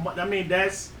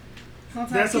 That's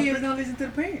Sometimes kids don't listen to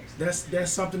the parents.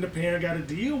 that's something the parent got to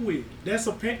deal with. That's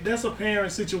a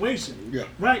parent situation. Yeah.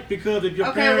 Right? Because if your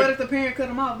Okay, parent, what if the parent cut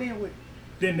them off? Then what?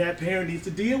 then that parent needs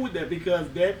to deal with that because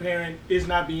that parent is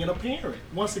not being a parent.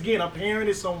 Once again, a parent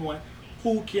is someone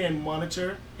who can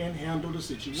monitor and handle the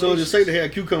situation. So just say they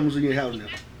have cucumbers in your house now.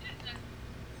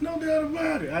 No doubt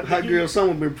about it. Hot girl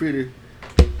summer been pretty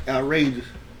outrageous.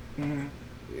 And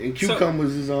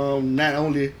cucumbers is not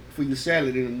only for your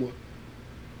salad anymore.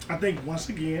 I think once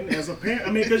again, as a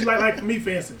parent, because like me,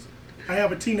 for instance, I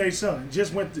have a teenage son.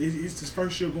 Just it's his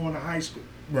first year going to high school,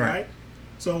 right?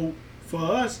 So for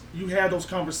us, you have those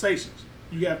conversations.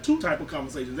 You have two type of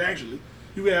conversations actually.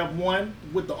 You have one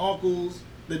with the uncles,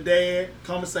 the dad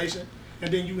conversation,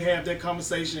 and then you have that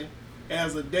conversation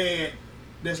as a dad.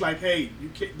 That's like, hey,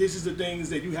 this is the things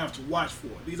that you have to watch for.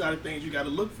 These are the things you got to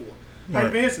look for.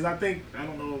 Like for instance, I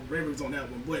don't know if Ray was on that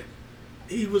one, but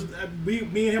he was me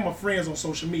and him are friends on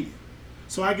social media,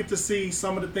 so I get to see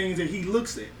some of the things that he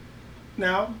looks at.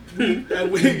 Now,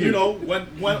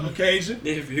 one occasion,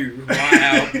 If you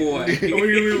wild boy.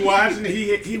 we were watching.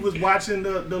 He was watching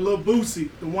the little Boosie,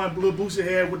 the one little Boosie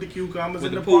had with the cucumbers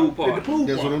With in the pool park. party. The pool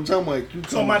That's party. what I'm talking about.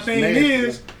 Cucumbers So my thing nasty,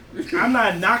 is, I'm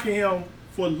not knocking him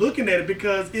for looking at it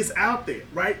because it's out there,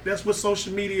 right? That's what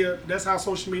social media. That's how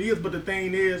social media is. But the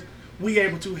thing is, we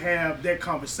able to have that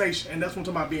conversation, and that's what I'm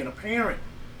talking about being a parent.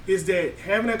 Is that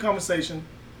having that conversation?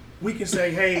 We can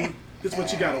say, hey, this is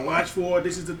what you got to watch for.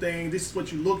 This is the thing. This is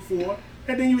what you look for.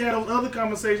 And then you have those other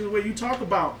conversations where you talk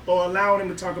about or allowing him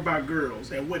to talk about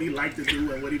girls and what he like to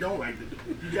do and what he don't like to do.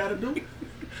 You got to do it.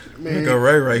 Man, Go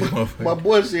Ray. my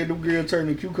boy said them girls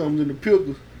turning cucumbers into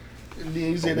pickles. And then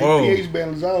he said they Whoa. pH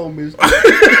balance all missed.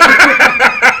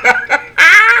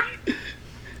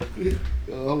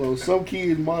 Hold on. Some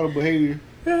kids model behavior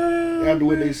after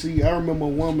what they see. I remember a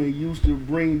woman used to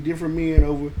bring different men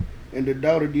over, and the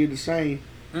daughter did the same.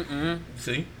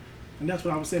 See? And that's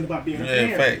what I was saying about being a Yeah,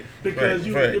 parent. fact. Because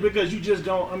Fact. because you just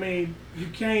don't. I mean, you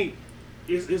can't.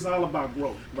 It's all about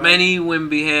growth. Right? Man, these women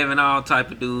be having all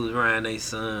type of dudes around their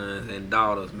sons and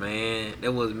daughters, man.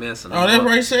 That was messing Oh, them that up.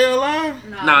 Rachel live?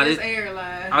 Nah, this this- air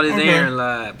live. All this Okay. Aaron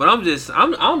live. But I'm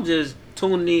just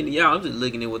tuning in to y'all. I'm just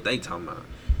looking at what they talking about.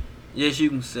 Yes, you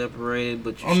can separate it,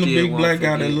 but you I'm still the big won't black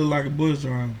guy that forget. look like a bush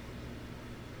driver.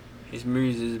 His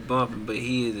music is bumping, but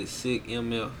he is a sick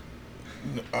MF.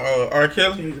 R.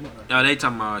 Kelly? Oh, they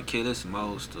talking about killing some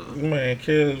old stuff. Man,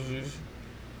 Kelly's just...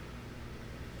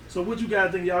 So what you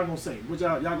guys think y'all gonna say? What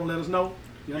y'all gonna let us know?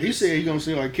 Y'all He just- said he gonna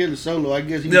say like Kelly Solo. I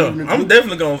guess he Yeah, leaving the I'm group.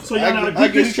 definitely gonna... So y'all not I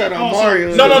guess he tried to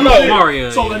Mario. No. Mario,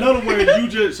 So yeah. in other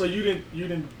words, you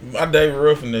didn't. I David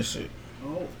Ruffin that shit.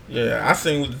 Oh. Yeah, I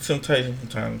sing with the Temptation from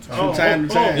time to time. From time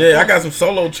to time. Yeah, I got some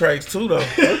solo tracks too though.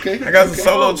 Okay. I got some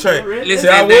solo Oh, tracks. really? Listen, See,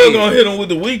 I that was Dave. gonna hit him with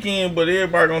the weekend, but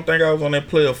everybody gonna think I was on that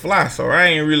Player Fly, so I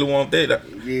ain't really want that.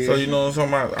 Yeah. So you know what I'm talking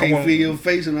about? I Can't want, feel your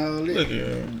face and all that. look at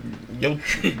yo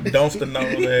dumpster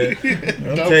nose ass.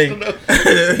 Dumpster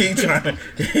Okay,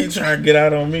 he trying to get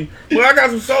out on me. Well, I got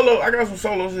some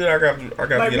solo shit. I got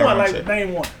to Like get one, out my like check.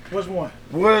 name one. What's one?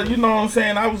 Well, you know what I'm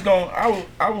saying. I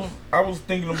was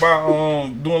thinking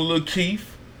about doing a little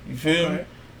Keith. You feel me? Okay.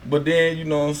 But then you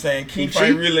know what I'm saying. Keith Chief?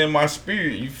 ain't really in my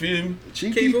spirit. You feel me?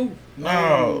 Cheeky. Keith,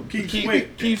 No, Keith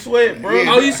Sweat. Keith Sweat, bro.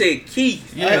 Yeah. oh, you said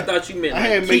Keith. Yeah. I thought you meant I like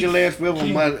had Make It Keith. Last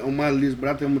Forever on my list, but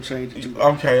I think I'm gonna change it too.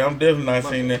 Okay, I'm definitely not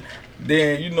singing that.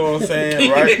 Then you know what I'm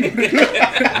saying, right?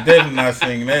 Definitely not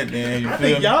singing that. Then you I feel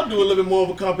think me? y'all do a little bit more of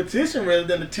a competition rather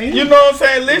than a team. You know what I'm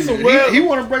saying? Listen, well, he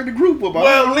want to break the group up.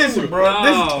 well, listen, bro.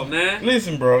 No, man.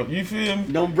 Listen, bro. You feel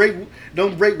me? Don't break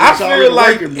I what's feel already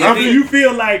like- working, I bro. mean, you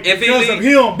feel like If he because of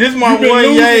leave- him, This my you been one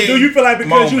losing? yay Do you feel like because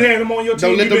moment. you had him on your team,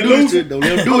 Don't let you them been do this losing? shit. Don't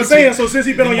let them do I'm it. saying, so since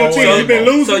he been on your This team, my you been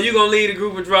one. losing. So you gonna lead the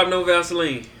group and drop no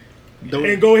Vaseline?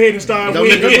 And go ahead and start Don't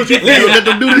winning. let That's what you them- don't let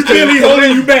them do this to feel. He you.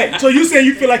 holding you back. So you saying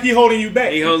you feel like he holding you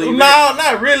back? He holding No, you back?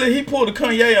 not really. He pulled a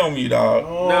Kanye on me, dog.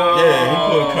 No. Yeah, he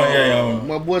pulled a Kanye on me.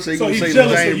 My boy said he So gonna he's say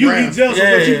jealous of James you. Brown. He jealous of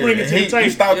Yeah, what you bringing to the he table.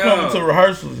 stopped Yeah. coming to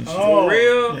rehearsals and shit. Oh. For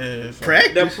real? Yeah, so. The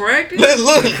Practice. practice?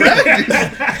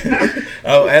 Look.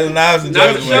 Oh, Allen Iverson. Not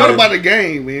the just show. What went- about the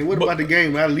game, man? What about the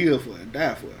game I live for,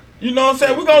 die for? You know what I'm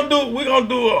saying? We're gonna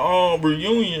do a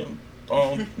reunion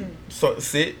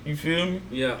set. You feel me?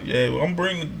 Yeah. Yeah, well, I'm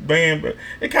bringing the band back.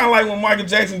 It kind of like when Michael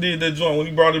Jackson did that joint when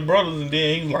he brought his brothers, and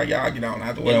then he was like, "Y'all get on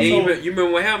out the And then way." you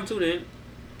remember what happened to them?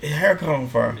 His hair caught on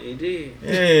fire. He did.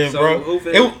 Yeah, So bro. who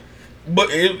feel- But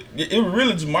it was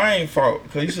really Jermaine's fault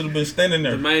because he should have been standing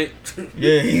there. Jermaine,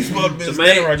 Yeah, he's supposed to be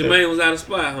standing right there. Jermaine was out of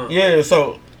spot, huh? Yeah,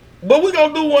 so, but we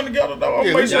gonna do one together though. I'm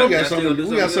Yeah, make we sure. got still something. do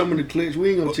We got something something in the clinch. We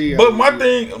ain't gonna tell you. But my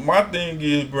thing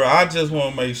is, bro, I just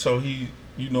want to make sure he,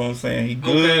 you know what I'm saying, he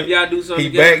Okay, good. if y'all do something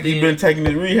He together, back. He then been taking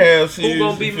his rehab who serious.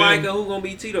 gonna be you feel Mike me? and who gonna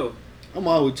be Tito? I'm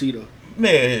always Tito.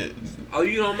 Man, Oh,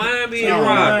 you don't mind being I don't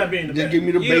Rob? mind being the Just best. give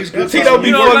me the You- bass guitar. Tito be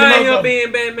You don't fucking mind up, him though.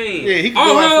 being Batman? Yeah, he can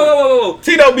Oh, go out whoa.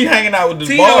 Tito be hanging out with the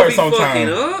Tito bars be fucking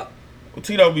sometimes. up.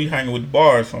 Tito be hanging with the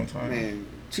bars sometimes. Man,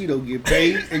 Tito get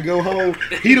paid and go home.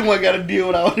 He the one got to deal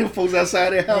with all them folks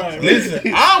outside their house. Right.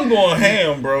 Listen, I'm going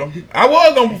ham, bro. I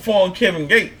was gonna perform Kevin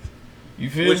Gates. You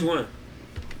feel Which me? one?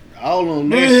 All on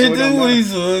Man, that. hit so it the don't matter.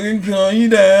 weasel and calm you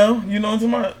down. You know what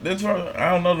I'm talking about? That's right. I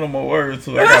don't know no more words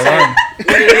too. I got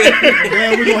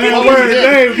Man, we gonna have words.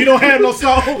 Dang, we don't have no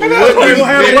song. We don't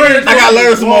have Yeah. words. I gotta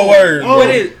learn some more words. Oh. What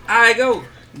is? I go.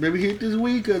 Baby, hit this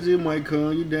week because it might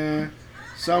calm you down.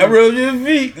 I rub your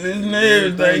feet, listen to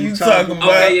everything you talking about.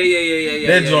 Okay, yeah.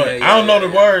 That joint. Yeah, I don't know the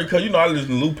yeah. word because you know I listen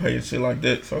to Lupe and shit like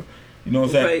that. So you know what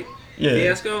I'm saying? Okay. Yeah.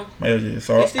 Fiasco. Hell yeah.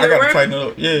 So He still I gotta rapping? tighten it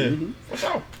up. Yeah. For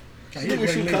sure. Nigga,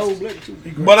 she cold black too.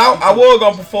 But I was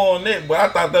gonna perform that, but I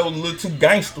thought that was a little too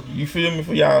gangster. You feel me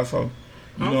for y'all? So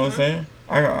you know what I'm saying?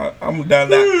 I'm down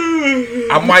that.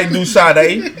 I might do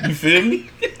Sade. You feel me?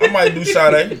 I might do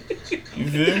Sade. You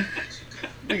feel me?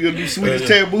 Nigga do sweetest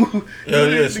Yeah. taboo.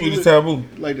 Yeah, sweetest taboo.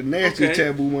 Like the nastiest Okay.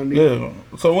 taboo one. Nigga.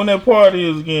 Yeah. So when that party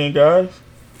is again, guys?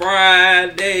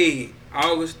 Friday.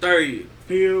 August 30th.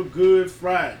 Feel Good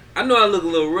Friday. I know I look a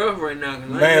little rough right now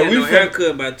because I Man, ain't had we no haircut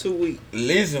in about 2 weeks.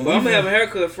 Listen, But I'm gonna have a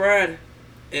haircut Friday,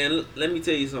 and let me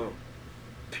tell you something.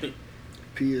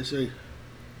 PSA.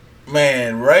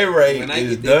 Man, Ray When I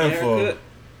is get done that for. haircut,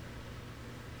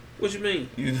 what you mean?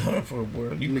 You done for,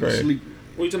 boy. You Nigga crazy. sleep.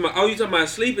 What you talking about? Oh, you talking about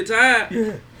sleeping tired?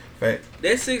 Yeah. Fact.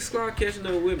 That 6 o'clock catching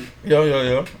up with me.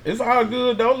 Yo. It's all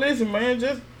good, though. Listen, man.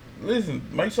 Just listen.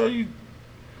 Make sure your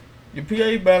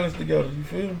PA balance together. You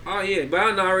feel me? Oh yeah, but I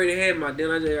done already had my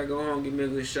dinner. I just gotta go home, get me a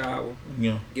good shower,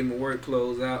 Yeah. get my work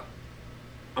clothes out.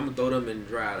 I'm gonna throw them in the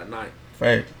dryer tonight.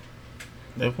 Fact.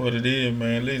 That's what it is,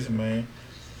 man. Listen, man.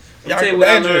 I'll tell you what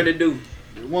I learned to do.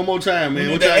 One more time, man.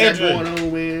 We What need y'all the got address. going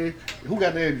on, man? Who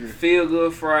got the address? Feel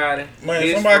Good Friday. Man,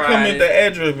 this somebody come Friday at the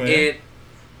address, man. at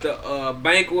the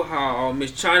banquet hall,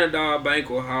 Miss China Doll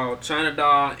banquet hall, China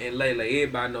Doll and Lele.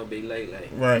 Everybody know Big Lele.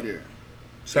 Right. Yeah.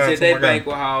 It's Shout out at to that my guy.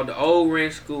 banquet hall, the old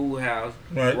ranch schoolhouse,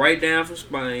 Right. right down from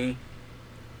Spain.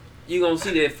 You gonna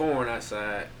see that foreign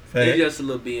outside. Fact. It's just a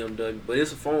little BMW, but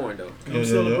it's a foreign though. Come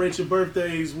celebrate your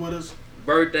birthdays with us.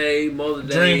 Birthday, Mother's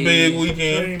Day, Dream big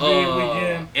weekend. Dream big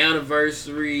weekend.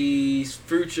 anniversaries,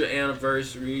 future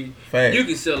anniversary. Fact. You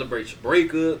can celebrate your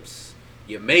breakups,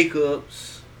 your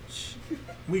makeups.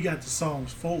 We got the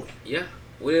songs for it. Yeah.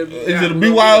 Whatever you Is got, it a we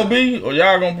gonna do BYOB or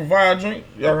y'all gonna provide drink?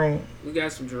 Y'all gonna it. We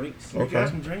got some drinks. We Okay. got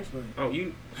some drinks for you. Oh,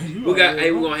 you. You We got. already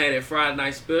Hey, we're know. gonna have that Friday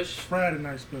night special. Friday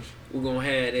night special. We're gonna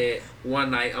have that one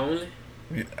night only.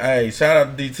 Hey, shout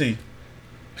out to DT.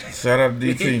 Shout out to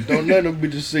DT. Don't let them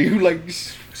bitches see you like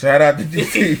this. Shout out to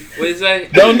DT. What you say?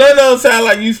 Don't none of them sound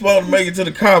like you supposed to make it to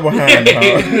the car behind.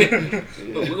 Dog.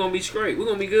 Look, we're gonna be straight. We're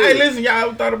gonna be good. Hey, listen, y'all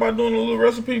ever thought about doing a little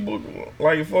recipe book,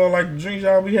 like for like the drinks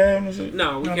y'all be having and shit?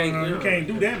 No, we No, can't. you can't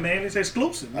do that, man. It's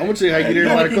exclusive. I'm gonna tell you how you get You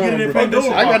everybody can get coming, it bro. in front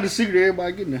door. I got the secret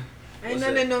everybody getting there. Ain't What's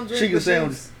nothing that? in them drinks. Chicken but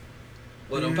sandwiches.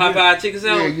 What, them Popeye chicken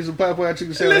Yeah, sandwich? get some Popeye chicken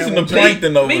Hey, sandwich. listen Have to one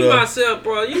Plankton over Me there. myself,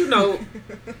 bro. You know.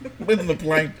 Listen to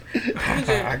Plankton.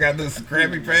 I got this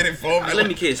Krabby Patty for me. Let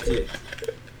me catch this.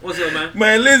 What's up, man?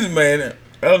 Man, listen, man.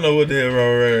 I don't know what the hell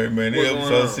wrong with that, man. What's This going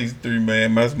episode on? 63,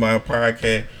 man. That's my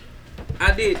podcast.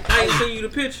 I did. I ain't seen you the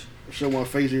picture. show my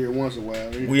face here once in a while.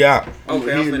 We out.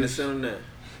 Okay, I'm hear finna this. send them there.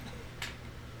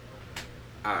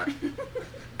 Alright.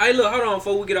 Hey, look, hold on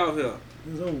before we get off here.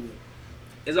 It's over with.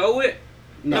 Is it over with?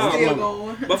 No, No. still no.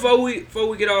 going. Before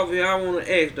we get off here, I want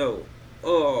to ask though.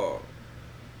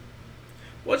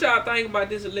 What y'all think about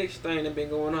this election thing that been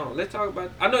going on? Let's talk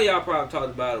about. I know y'all probably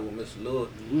talked about it with Mr. Lord,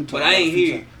 We'll talk but about I it ain't a few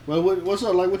here. times. Well, what's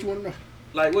up? Like, what you want to know?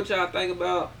 Like, what y'all think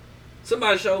about?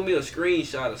 Somebody showed me a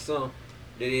screenshot of something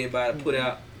that everybody put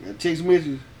out. Text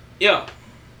messages. Yeah.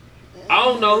 I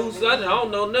don't know who said it. I don't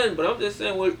know nothing, but I'm just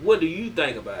saying, what do you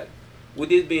think about it? With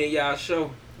this being y'all show?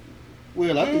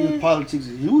 Well, I think it's politics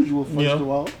as usual. First Yeah. of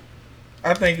all,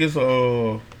 I think it's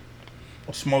a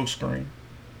smoke screen.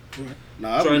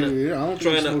 no, I Trying believe it. I don't think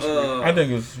Trying it's supposed to to, I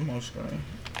think it's a smoke screen.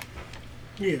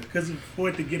 Yeah, because for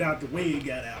it to get out the way it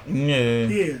got out. Yeah.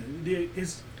 Yeah,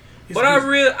 it's but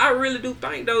I really do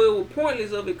think though it was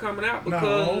pointless of it coming out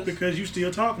because you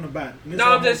still talking about it. And it's no,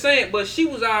 I'm almost- just saying. But she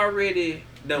was already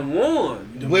done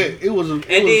won, be. But it was a. and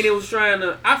then it was trying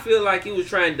to. I feel like it was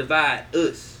trying to divide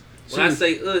us. When I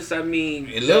See, say us, I mean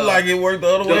It looked like it worked the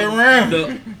other way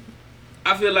around.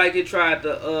 I feel like it tried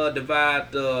to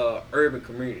divide the urban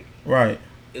community. Right.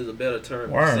 Is a better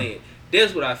term Wow. for saying.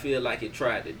 That's what I feel like it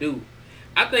tried to do.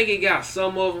 I think it got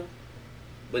some of them,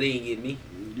 but it ain't get me.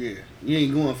 Yeah, you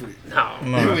ain't going for it. No,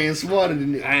 No. You ain't smarter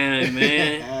than that. I ain't,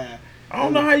 man. I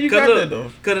don't know how you Cause got look, that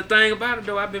though. Cause the thing about it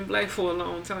though, I've been black for a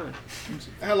long time.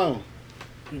 How long?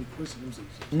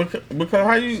 Because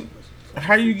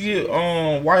how you get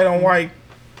white on white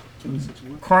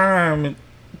crime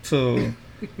to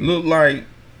look like,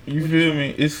 you feel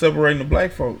me, it's separating the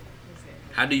black folk.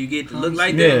 How do you get to look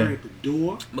like Yeah. that? At the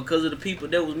door. Because of the people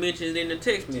that was mentioned in the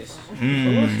text message.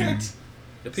 Mm.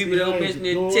 The people See, that how was at mentioned the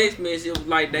in the door? text message, it was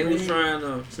like they was trying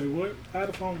to. Say what? How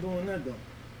the phone doing that though?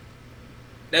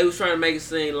 They was trying to make it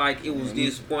seem like it was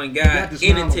this one Got guy this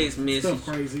in the now. text message Stuff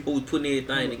crazy. who was putting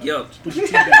everything together. Put your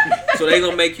teeth back in. So they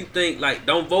gonna make you think like,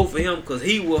 don't vote for him because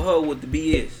he with her with the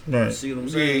BS. You Right. see what I'm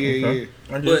Yeah, saying? yeah, Okay.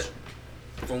 yeah. I But just,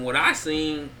 from what I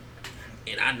seen,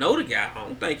 and I know the guy, I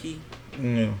don't think he.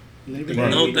 yeah. I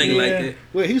don't think like that.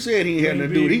 Well, he said he had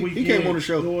nothing to do with it. He came on the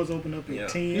show. Doors open up at Yeah.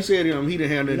 10. He said he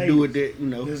didn't have nothing to do with that. You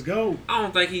know. Let's go. I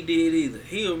don't think he did either.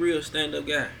 He a real stand up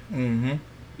guy. Mm-hmm.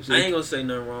 He said I ain't gonna say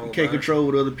nothing wrong. he can't about it. control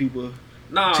what other people.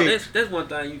 No, Text. that's one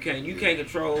thing you can't. You can't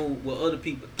control what other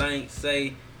people think,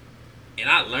 say. And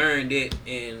I learned it,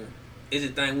 and it's a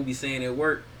thing we be saying at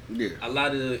work. Yeah. A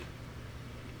lot of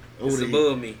Over it's the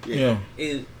above me. Yeah. Yeah.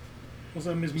 Is What's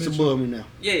up, Miss It's Mitchell? above me now.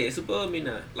 Yeah, it's above me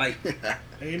now. Like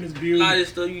Hey, Miss a Beauty. lot of this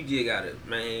stuff you just gotta,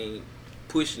 man,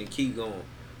 push and keep going.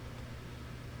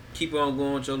 Keep on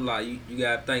going with your life. You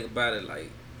gotta think about it like,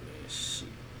 man, shit.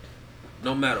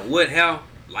 No matter what, how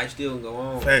life still gonna go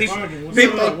on. Facts. Parkin, what's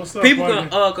People, up? What's up, people Parkin?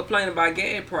 gonna complain about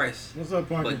gas price. What's up,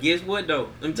 Parkin? But guess what though?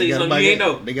 Let me tell They you gotta something buy you ain't gas.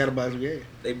 know. They gotta buy some gas.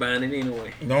 They buying it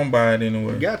anyway. Don't buy it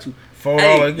anyway. You got to. $4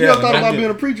 Hey, You ever thought gallon. about being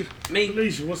a preacher? Me,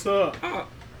 Alicia, what's up?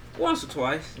 once or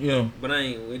twice, Yeah. but I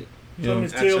ain't with it. So, Yeah.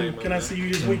 Miss I Tilton, changed my can I mind. see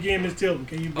you this weekend, Miss Tilton?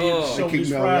 Can you be Oh. at the They show kicked this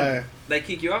me out Friday? live. They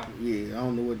kick you off? Yeah, I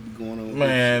don't know what be going on. with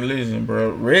Man, listen, bro.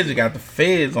 Reggie got the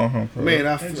feds on him, bro. this. Man,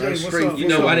 I Hey, feel Jay, what's straight. up? You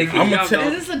know why they kick I'ma you off tell- though?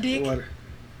 Is this a dick?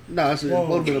 Nah, it's Whoa.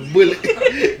 supposed to be a bullet.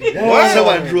 Whoa.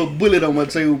 Somebody drew a bullet on my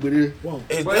table, but Whoa.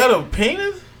 Is that a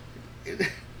penis?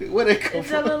 where that come Does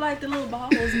that from? look like the little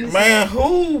balls missing? Man,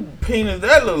 who penis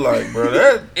that look like, bro?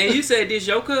 That And you said this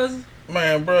your cousin?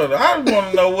 man, bro. I want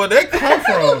to know where that come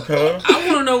from, cuz. I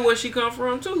want to know where she come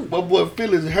from too. My boy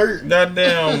feelings hurt.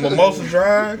 Goddamn Mimosa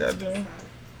Drive, goddamn.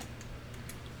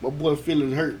 My boy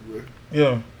feelings hurt, bro.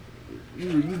 Yeah. You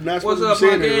not What's supposed up, to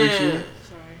be my saying that, gang? Richie.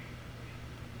 Sorry.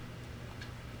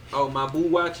 Oh, my boo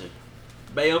watching.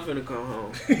 Bae, I'm finna come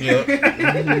home.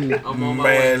 Yeah. I'm on my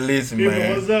way. Man, listen, People,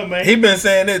 what's man. up, man? He been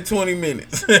saying that 20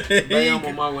 minutes. Bae, I'm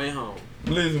on my way home.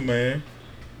 Listen, man.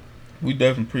 We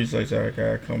definitely appreciate y'all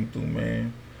guys coming through,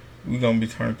 man. We gonna be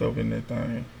turned up in that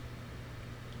thing.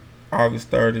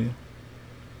 August 30th.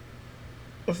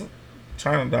 What's it?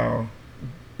 China Doll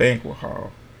Banquet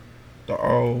Hall. The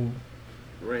old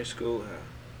Ranch schoolhouse.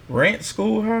 Rent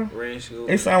Schoolhouse? Ranch school.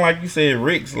 It sound like you said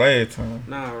Rick's last time.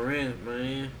 Nah, rent,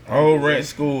 man. Old Rent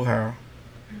Schoolhouse.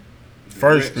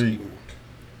 First Street.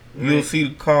 You'll see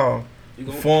the car. You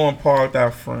go Foreign parked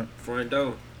out front. front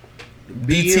door.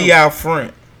 BT out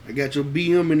front. I got your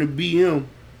BM in the BM.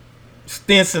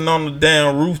 Stinson on the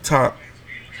damn rooftop.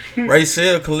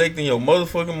 Rachel collecting your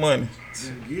motherfucking money.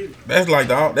 That's like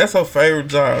that's her favorite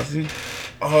job. She,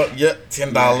 yeah,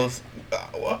 $10.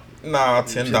 What? Nah,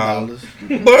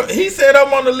 $10. But he said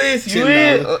I'm on the list. You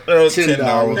in? $10.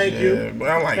 $10. Thank yeah. you. But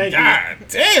I'm like, Thank you. God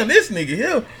damn, this nigga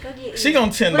here. Go get She it.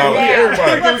 gonna $10 What time?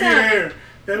 everybody. Go get air.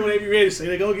 That's when they be ready to say.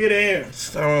 They go get air.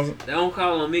 So, They don't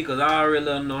call on me because I already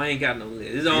let them know I ain't got no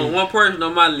list. There's only one person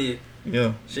on my list.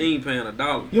 yeah, She ain't paying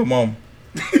 $1. your mom.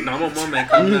 No, my mom ain't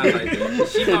coming out like that.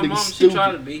 She my That nigga mom. She stupid.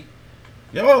 try to be.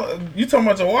 Yo, you talking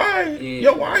about your wife? Yeah.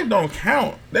 Your wife don't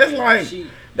count. That's like She.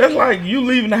 you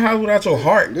leaving the house without your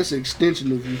heart. That's an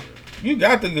extension of you. You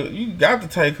got to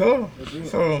take her.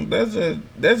 So that's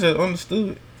just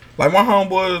understood. Like my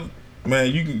homeboys,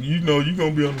 man, you know you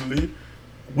gonna be on the list.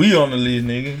 We on the list,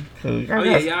 nigga. Cause Oh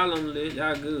yeah, y'all on the list.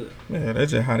 Y'all good. yeah,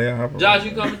 that's just how they operate. Josh,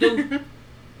 you coming through?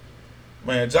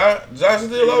 Man, Josh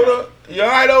still over there? You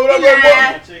alright over He there,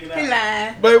 baby lied. He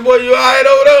lied. boy? Baby boy, you alright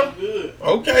over there? Good.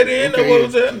 Okay then, that's what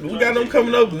I'm saying. We got them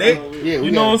coming up next. Yeah, we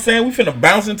You know what I'm got saying? We finna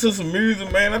bounce into some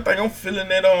music, man. I think I'm feeling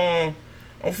that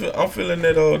I'm feeling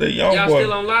that that young Y'all boy.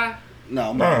 still on live?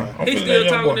 no, Nah, man. I'm He feeling still that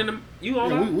young talking boy. in the. You on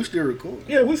Yeah, live? we still record.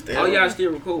 Yeah, we still. Oh, y'all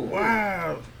still recording?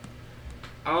 Wow.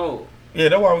 Oh, Yeah,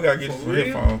 that's why we gotta get For some real?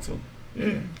 headphones too.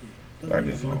 Yeah. Like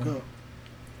it's Look on.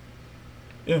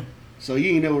 up. So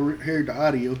you ain't never heard the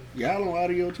audio. Y'all on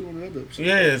audio too on the other episode.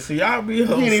 Yeah, see y'all be on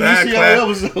You ain't even see our SoundCloud.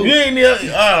 episode. You ain't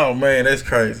never, oh man, that's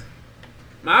crazy.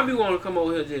 man, I be wanting to come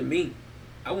over here just meet.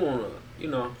 I wanna,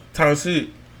 Talk shit.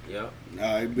 yeah.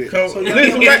 I bet. So, So, y'all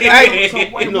listen, doing- hey, so wait,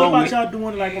 You what know, about we- y'all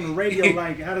doing like on the radio?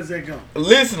 Like, how does that go?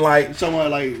 listen, like Someone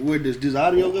like where does this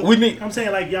audio go? we need I'm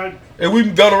saying like y'all. if we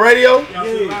can go to radio. Y'all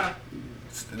still live?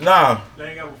 Nah. They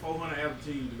ain't got 400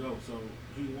 aptitude to go, so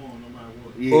he won no matter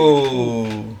what. Yeah.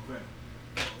 Oh.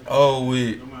 Oh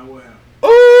we. No matter what happens.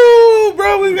 Ooh,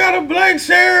 bro, we got a black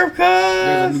sheriff,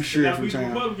 There's a new cuz. sheriff Y'all from be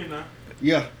town. Republican now.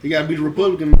 Yeah, he got to be the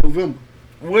Republican in November.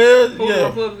 Well, Who the yeah.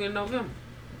 Republican in November?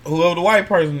 Whoever the white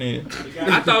person is. The guy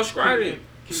I thought that Scry keep-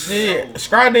 keep Shit, it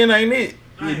Scrodin ain't it.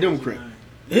 I He a ain't Democrat. know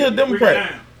He a his name.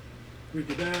 Democrat. Break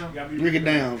it down. Gotta be Break it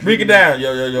down. Break it down,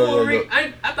 yo. Who Rick?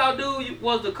 I thought dude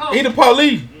was the coach. He the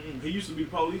police. Mm-mm. He used to be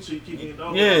police, so he keep getting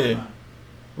dog. Yeah.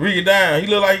 Read it down. He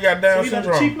look like he got So Down he not the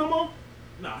chief syndrome. no more?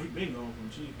 Nah, he been gone from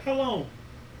chief. How long?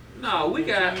 No, we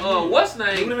got what's his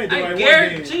name? Who they do Ain't like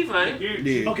Garrett one the Chief, ain't?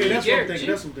 Yeah. Okay, that's what Garrett, I'm thinking. chief.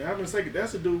 That's what I've been saying.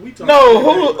 That's the dude we talking.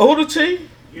 No, who the chief?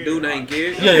 Dude named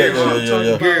Garrett.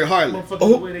 Yeah. Gary Hartley. Motherfuckers, Oh.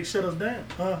 the way they shut us down.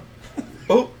 Huh?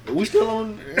 Oh, We still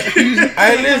on?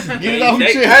 hey, listen. Get it off your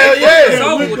They- chest. Hell It's yeah.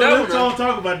 over We with let's that one. all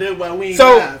talk about that while we ain't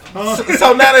So, live. Huh?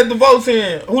 so now that the vote's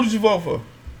in, who did you vote for?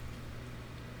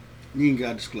 You ain't got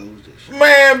to disclose this shit.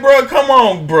 Man, bro, come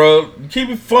on, bro. Keep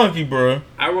it funky, bro.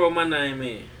 I wrote my name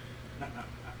in.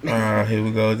 Here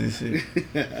we go with this shit.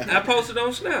 I posted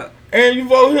on Snap. And you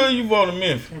vote here, you vote in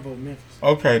Memphis. I vote Memphis.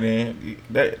 Okay,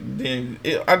 then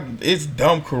it's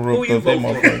dumb corrupt Who you up that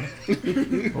vote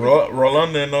motherfucker.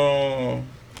 Rolanda and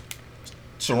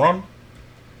Sharonda.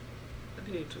 I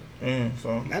did too.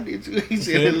 So I did too. He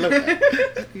said, "Look, I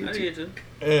did too.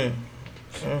 yeah.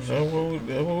 That's what we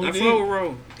I did. fuck with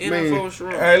Ro. And I Man. fuck with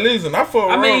Sharon. Hey, listen, I fuck with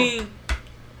I Ro. mean,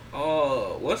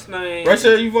 what's the name?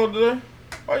 Rachel, you vote today?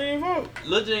 Why you ain't vote?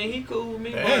 Lil J, he cool with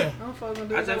me, Damn. but I'm fucking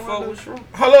do I what just wanna fuck do. with Sharon.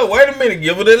 Hold up, wait a minute.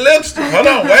 Give her the elixir. Hold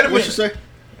on, wait a what you minute. say?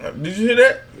 Did you hear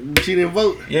that? She didn't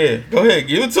vote. Yeah, go ahead.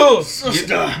 Give it to her.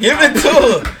 Sister. Give it to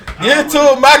her. Give it to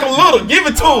her, Michael Little. Give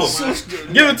it to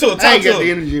her. Give it to her. I Talk ain't to got the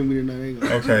her. energy in me tonight. I ain't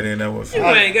gonna- Okay, then that was. You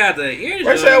ain't got the energy.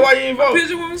 Rachel, why you ain't vote?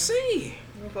 Picture won't see.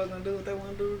 I'm fucking do what they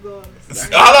want to do regardless.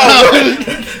 Hold on.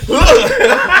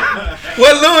 Look.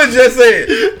 What Louis just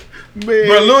said. Man,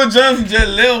 Bro, Louis Johnson just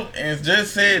left and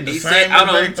just said the He same said, I don't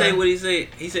know, exact tell you thing. what he said.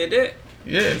 He said that.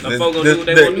 Yeah. The folk gonna do what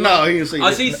they want to do. no, he didn't say Oh,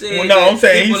 that. she said. Well, no, I'm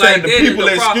saying he people said like the that is people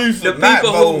the excuse the for not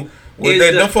people voting who was is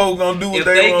that the- them folks gonna do what If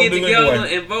they they gonna get do together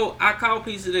anyway. and vote, I call a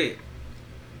piece of that.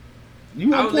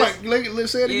 You I on was point.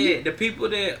 Let's say it Yeah, again. the people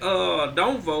that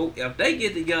don't vote, if they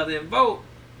get together and vote,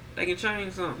 they can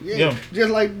change something. Yeah. Yeah. Just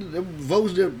like the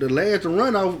votes, the last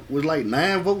runoff was like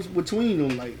 9 votes between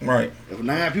them. Like, Right. if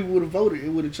 9 people would have voted, it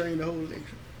would have changed the whole election.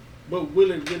 But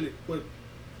will it really? But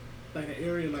like an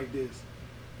area like this,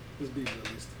 let's be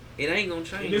realistic. It ain't gonna And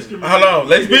change. this it. can Hold on,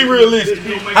 let's be realistic.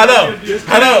 Hold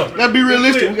on. Let's be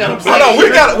realistic. We got Hold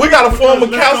on, we got a former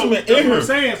councilman That's in what I'm here.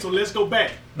 saying. So let's go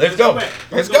back. Let's go. back.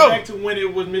 Let's go go. back to when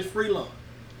it was Miss Freelon.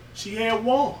 She had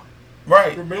won.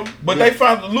 Right. Remember? But they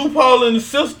found the loophole in the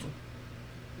system.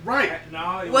 Right.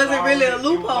 No, Was it really a It was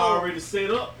loophole? already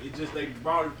set up. It just they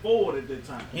brought it forward at that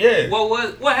time. Yeah.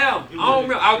 What happened? I don't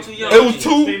remember. I was too young. It was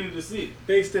two- Extended the city.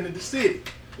 They extended the city.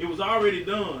 It was already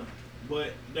done,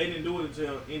 but they didn't do it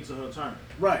until into her term.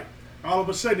 Right. All of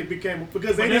a sudden it became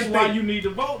because they But that's didn't why think. you need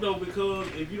to vote though, because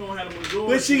if you don't have a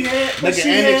majority, But she had. But Like she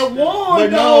an annex- had won.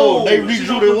 But no, though. they she redrew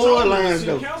don't the control ward it, lines city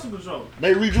though. council control.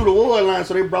 They redrew the ward lines,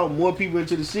 so they brought more people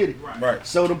into the city. Right. Right.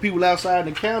 So the people outside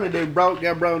the county got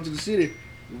brought into the city,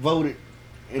 voted,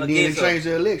 and then they Against changed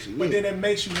the election. But Yeah. then it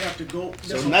makes you have to go.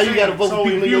 So that's what now I'm you gotta saying. vote for So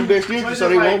people if in your you- best so interest it's so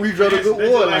they just won't redraw the that's good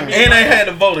just ward like line. me. And they had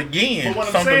to vote again. But what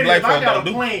I'm Something saying black is, I folks got don't a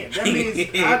do. plan. That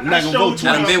means Not I gonna showed vote you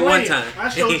I've my been one plan. time. I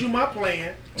showed you my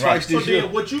plan. Twice So this year.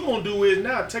 then what you gonna do is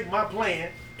now take my plan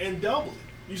and double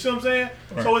it. You see what I'm saying?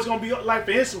 Right. So it's gonna be like,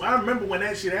 for instance, I remember when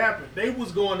that shit happened. They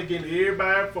was going to get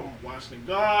everybody from Washington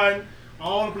Garden,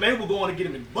 all they were going to get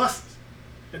them in buses,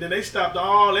 and then they stopped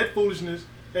all that foolishness,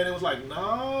 and it was like,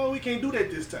 no, we can't do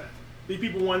that this time. These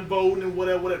people weren't voting and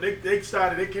whatever. They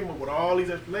came up with all these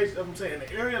explanations. That's what I'm saying. In an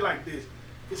area like this,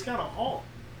 it's kind of hard.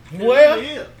 It Well, really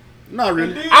is. Not And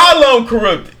really. then- all of them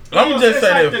corrupted. Let me Well, just it's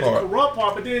say like that the part. corrupt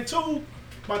part, but then too,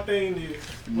 my thing is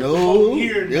with the No, vote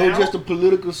here it now, was just a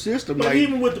political system. but Like,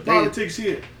 even with the they- politics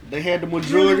here, they had the really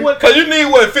majority. what? Cause you need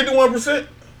what, 51%?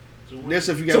 That's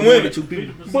if you To got win more than it. 2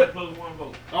 people 50% But- plus one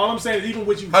vote. All I'm saying is even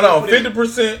with you, Hold on, put it-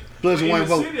 50%. plus In 1 the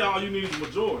vote. city, all you need is a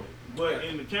majority. But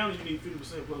in the county, you need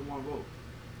 50% plus one vote.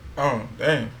 Oh,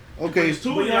 damn. Okay, It's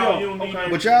two but of y'all, you y'all- don't need okay.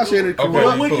 that but y'all said it Okay. But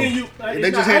corrupt. what cool. can you? They it's just not- I had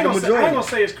ain't the gonna say- I majority. ain't gonna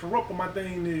say it's corrupt, but my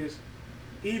thing is,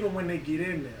 even when they get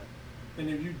in there, and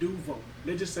if you do vote,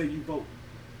 let's just say you vote,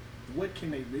 what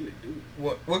can they really do?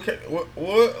 What?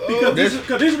 Because this- this is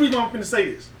the reason I'm going to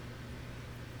say this.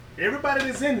 Everybody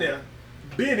that's in there,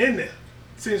 been in there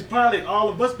since probably all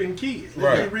of us been kids.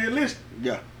 Let's Right. be realistic.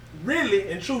 Yeah. Really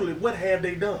and truly, what have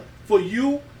they done for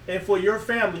you and for your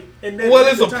family? And that Well,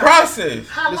 it's a time? process.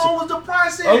 How Listen, long was the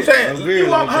process? I'm saying, Very You,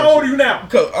 long how old are you now?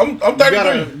 cause I'm You got 33.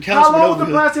 a How councilman long is over the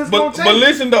here. process going to take? But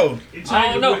listen though, It I don't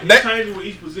changes, know. with, That- it changes with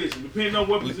each position, depending on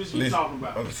what position you're listen. talking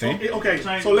about. Okay, see? Okay,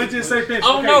 so let's just say this. I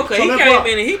don't okay, know, cause so he let's came rock.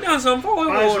 in and he done something for him.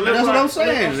 All right, so let's That's what rock. I'm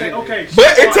saying. Okay,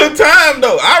 but so it took time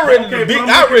though. I ready Okay, to be, but I'm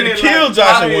I looking ready to at kill like-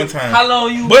 Josh at one time. How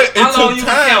long you? But it how long took you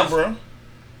time, counsel? bro.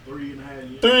 3.5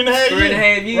 years. 3.5 years.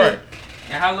 3.5 years. Right.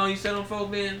 And how long you said on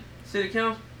folks being city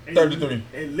council? 33.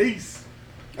 At least.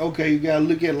 Okay, you gotta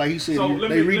look at, like he said, So they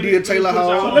let me redid Taylor put y'all-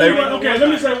 Hall. So let me, They- okay, let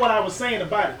me say what I was saying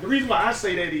about it. The reason why I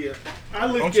say that is, I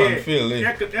look I'm trying to at feel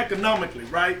it. economically,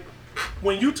 right?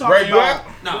 When you talk Right, you about, out?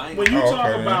 No, I ain't- when you Oh, talk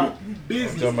okay, then. about just making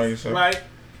business, sure. right?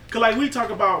 Cause like we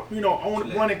talk about,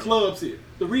 running clubs here.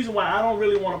 The reason why I don't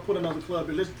really want to put another club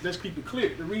here, let's keep it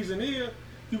clear. The reason is,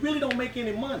 you really don't make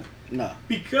any money. Nah.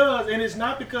 Because, and it's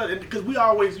not because we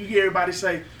always, you hear everybody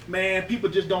say, man, people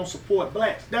just don't support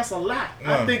blacks. That's a lie.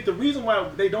 I No. think the reason why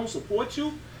they don't support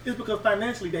you is because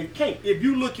financially they can't. If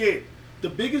you look at the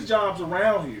biggest jobs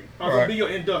around here are Right. going to be your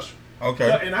industrial.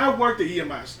 Okay. And I worked at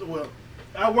EMI. Well,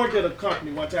 I worked at a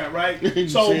company one time, right? You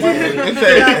So said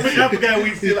I forgot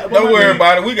we still. Don't worry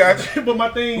about it. We got you. But my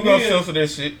thing We gonna is, censor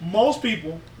this shit. most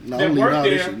people No, that I'm leaving work all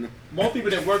this there, shit now. most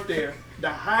people that work there, the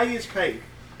highest pay is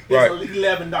Right.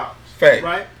 $11. Fact.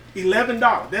 Right?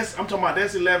 $11. I'm talking about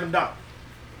that's $11.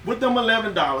 With them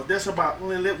 $11, that's about,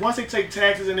 once they take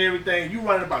taxes and everything, you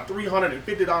running about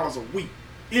 $350 a week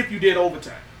if you did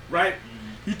overtime, right?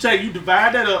 You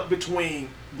divide that up between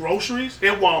groceries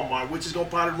at Walmart, which is gonna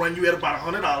probably run you at about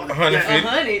 $100. $150.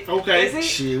 100. Okay. Is it?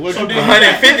 Shit, what So you then-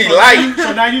 150 light.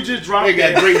 So now you just drop They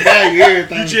got that. great value,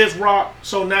 everything. You just rock.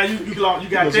 So now you got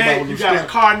That's that. about You the got a stamp.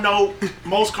 car note.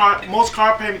 Most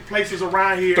car payment places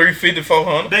around here, 350,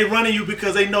 400. they running you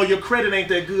because they know your credit ain't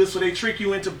that good, so they trick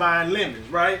you into buying lemons,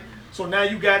 right? So now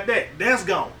you got that. That's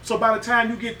gone. So by the time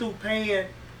you get through paying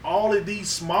all of these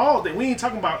small things, we ain't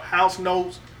talking about house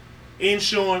notes,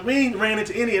 insurance. We ain't ran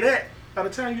into any of that. By the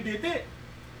time you did that,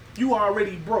 you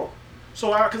already broke.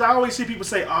 So because I always see people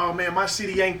say, "Oh man, my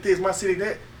city ain't this, my city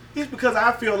that." It's because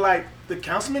I feel like the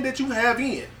councilman that you have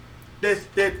in,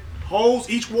 that holds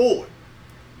each ward,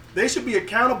 they should be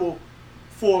accountable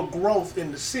for growth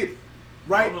in the city,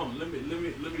 right? Hold on, let me.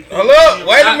 Hello,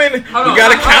 wait a minute. Hold You on,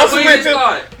 got a hold on, councilman we just too?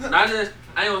 started. Not just,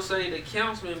 I ain't gonna say the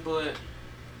councilman, but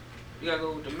you gotta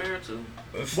go with the mayor too.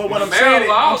 But what I'm Mayor saying, of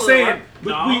all of them,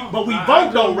 right? but we I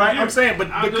vote though, go right? different. I'm saying,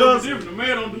 but I go because different. The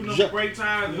mayor don't do no Ja- break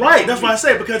ties. right, that's what I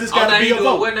say because it's got to Okay, be you a do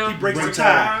vote. what now? He breaks the break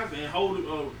tie. ties and hold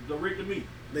it direct to me.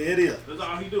 There it is. That's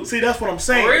all he do. See, that's what I'm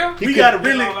saying. For real? We got to That's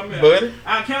really. all I meant. Buddy.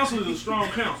 Our council is a strong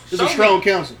council. It's a strong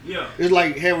council. Yeah. It's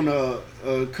like having a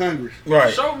Congress.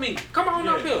 Right. Show me. Come on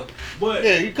up here. But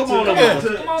Yeah, you come on to, up. Yeah.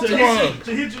 to, Come on, to come hit on. you,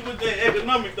 to hit you with that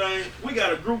economic thing, we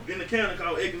got a group in the county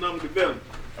called Economic Development.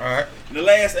 All right. In the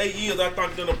last 8 years, I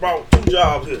think they done brought 2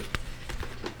 jobs here.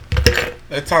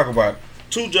 Let's talk about it.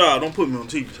 2 jobs. Don't put me on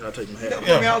TV. So I take my hat off.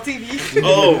 Put me on TV.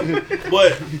 Oh,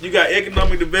 but you got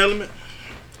economic development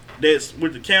that's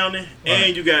with the county, Right.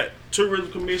 and you got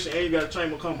tourism commission, and you got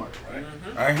Chamber of Commerce. Right.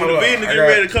 All right, When hold the on. business I get got-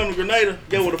 ready to come to Grenada,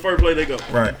 guess where the first place they go?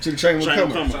 Right. To the Chamber of Chamber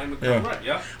of Commerce. Commerce. Yeah. Right,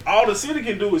 yeah. All the city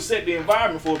can do is set the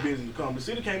environment for a business to come. The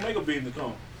city can't make a business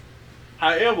come.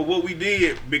 However, what we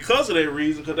did because of that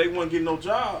reason, because they weren't getting no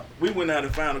job, we went out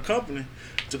and found a company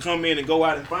to come in and go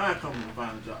out and find a company to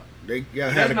find a job. They got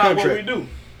That's had a not what we contract.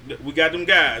 do. We got them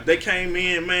guys. They came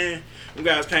in, man. Them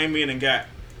guys came in and got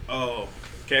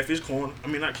Catfish Corner. I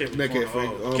mean, not Catfish That Corner.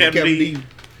 can't Captain Captain D.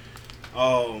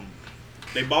 D.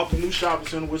 They bought the new shopping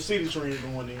center with City Trends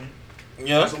going in.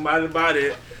 Yeah. Somebody bought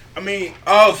it. I mean,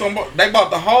 Oh, they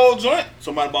bought the whole joint?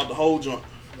 somebody bought the whole joint.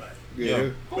 Yeah.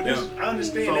 But that's, I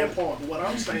understand So- that part. But what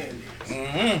I'm saying is,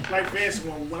 Mm-hmm. like for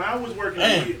instance, when I was working,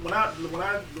 Damn.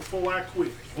 before I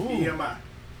quit EMI,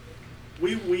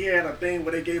 we had a thing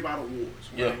where they gave out awards.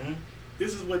 Yeah. Right?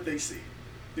 This is what they said.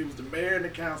 It was the mayor and the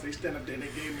council. They stand up there and they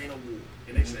gave me an award,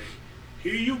 and they say,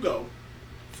 "Here you go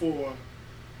for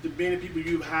the many people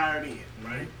you've hired in."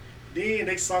 Right. Then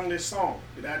they sung this song.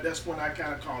 And that's when I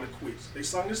kind of called it quits. They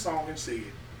sung this song and said,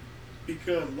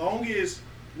 "Because long as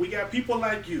we got people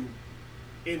like you,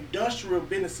 industrial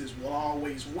businesses will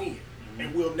always win,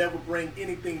 and we'll never bring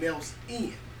anything else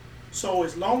in. So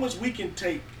as long as we can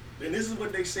take," and this is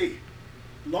what they said,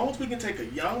 "as long as we can take a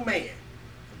young man,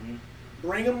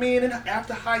 bring him in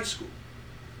after high school,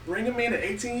 bring him in at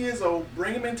 18 years old,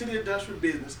 bring him into the industrial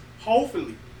business,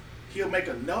 hopefully he'll make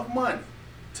enough money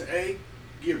to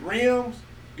get rims,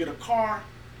 get a car,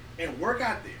 and work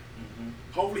out there.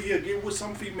 Hopefully he'll get with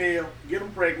some female, get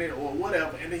him pregnant or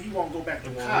whatever, and then he won't go back to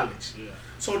college." Yeah.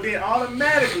 So then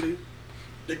automatically,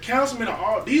 the councilmen are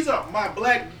all, these are my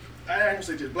black, I ain't gonna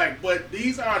say just black, but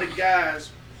these are the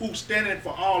guys who standing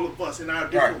for all of us in our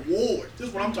different wards. This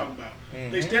is what I'm talking about.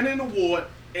 They stand in the ward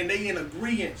and they in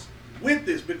agreement with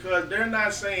this because they're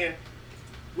not saying,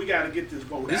 we gotta get this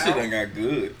vote This out. shit ain't got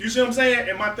good. You see what I'm saying?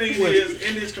 And my thing is,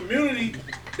 in this community,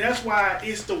 that's why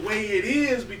it's the way it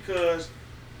is because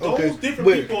those Okay, different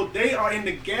but- people, they are in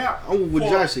the gap. I'm with what for-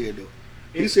 Josh said though.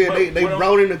 He It's- said but they what I'm-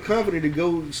 brought in a company to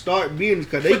go start business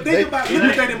because they. But think about look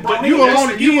what they done brought You in. wouldn't That's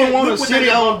want you again, wouldn't want look a what they city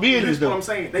done owned brought- business This is what though. I'm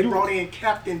saying. They brought in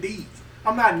Captain D's.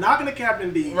 I'm not knocking the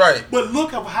Captain D's. Right. But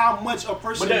look of how much a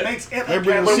person But that- makes at they a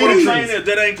bring Captain But City what I'm D's. saying is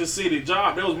that ain't the city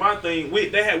job. That was my thing. We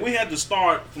had to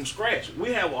start from scratch.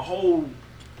 We have a whole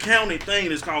county thing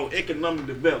that's called economic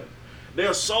development.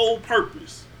 Their sole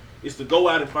purpose is to go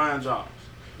out and find jobs.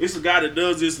 It's a guy that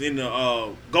does this in the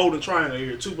Golden Triangle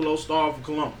area, Tupelo, Star for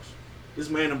Columbus. This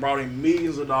man done brought in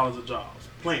millions of dollars of jobs,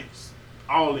 plants,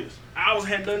 all this. Ours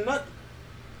hadn't done nothing.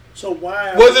 So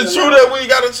why? Was it true that we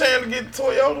got a chance to get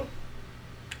Toyota?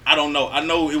 I don't know. I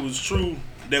know it was true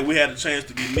that we had a chance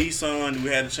to get Nissan. We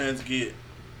had a chance to get.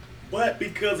 But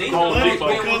because of These the are money, big with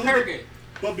because of the, Kirkin.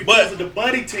 But because of the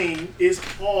buddy team, it's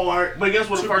hard. But guess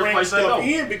what to the first bring place they stuff go?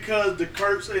 in because the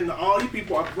Kirks and all these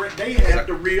people are they have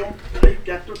the real. They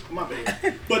got the my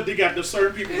bad, but they got the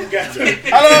certain people who got the.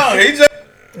 I don't know. He just.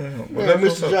 Man,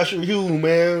 Mr. Joshua Hughes,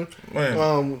 man.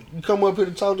 You come up here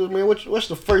to talk to us, man. What's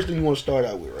the first thing you want to start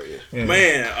out with right here? Yeah.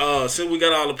 Man, since we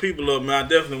got all the people up, man, I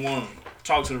definitely want to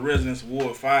talk to the residents of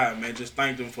Ward 5, man. Just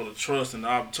thank them for the trust and the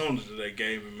opportunity that they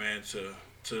gave me, man,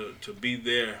 to be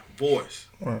their voice,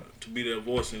 to be their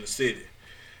voice in the city.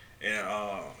 And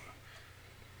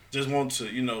just want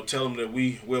to, tell them that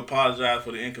we apologize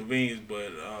for the inconvenience,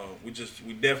 but we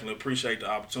definitely appreciate the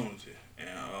opportunity. And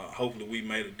hopefully we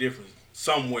made a difference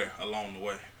somewhere along the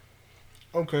way.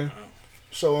 Okay.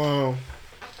 So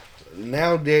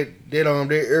now that that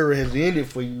era has ended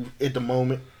for you at the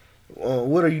moment,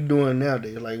 what are you doing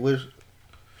nowadays? Like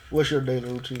what's your daily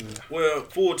routine? Well,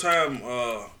 full time,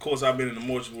 of course, I've been in the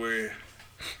mortuary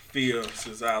field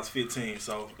since I was 15.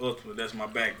 So ultimately, that's my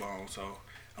backbone. So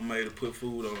I'm able to put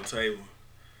food on the table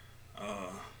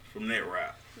from that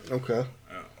route. Okay.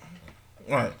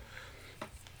 Right.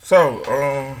 So,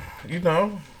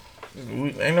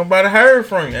 ain't nobody heard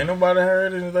from you. Ain't nobody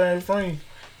heard anything from you.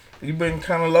 You been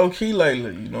kind of low key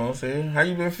lately. You know what I'm saying? How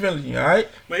you been feeling? You all right?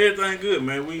 Man, everything good,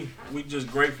 man. We just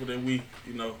grateful that we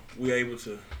able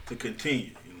to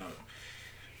continue.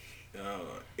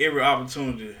 Every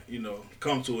opportunity,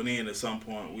 come to an end at some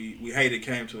point. We hate it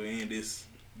came to an end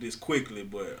this quickly,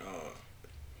 but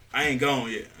I ain't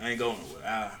gone yet. I ain't going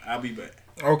nowhere. I'll be back.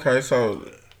 Okay, so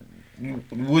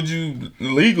would you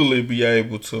legally be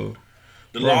able to?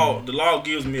 The law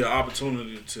gives me an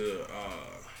opportunity to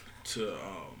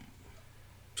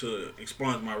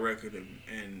expunge my record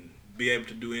and be able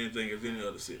to do anything as any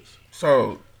other citizen.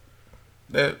 So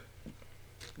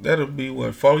that'll be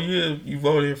what, 4 years? You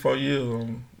voted here 4 years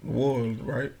on the ward,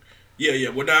 right? Yeah.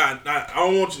 Well, I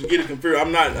don't want you to get it confused. I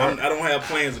don't have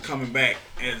plans of coming back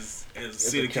as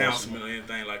city councilman or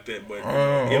anything like that. But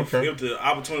if the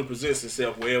opportunity presents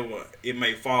itself, wherever it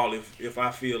may fall, if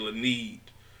I feel a need,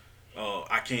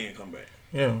 I can come back.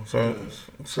 Yeah. So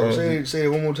say it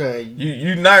one more time.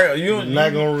 You're not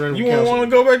gonna run. You won't want to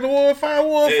go back to Ward 5.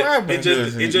 Ward 5.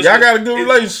 Y'all got a good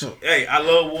relationship. Hey, I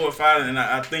love Ward 5, and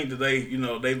I think that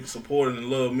they supported and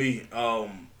love me.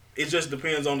 It just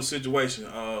depends on the situation.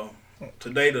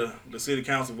 Today the city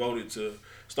council voted to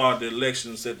start the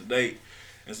election and set the date,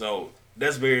 and so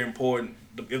that's very important.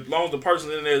 As long as the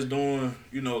person in there is doing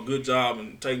a good job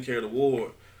and taking care of the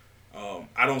ward,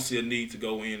 I don't see a need to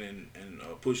go in and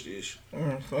push the issue.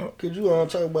 Could you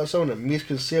talk about some of the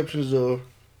misconceptions of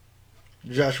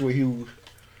Joshua Hughes,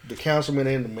 the councilman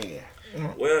and the man?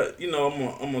 Well,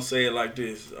 I'm gonna say it like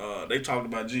this. They talked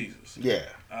about Jesus. Yeah.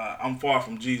 I'm far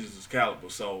from Jesus' caliber,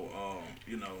 so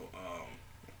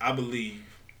I believe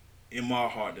in my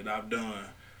heart that I've done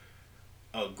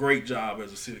a great job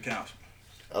as a city councilman.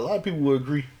 A lot of people would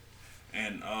agree.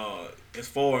 And as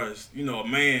far as a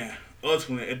man,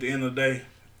 ultimately at the end of the day,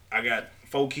 I got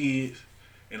 4 kids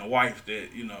and a wife that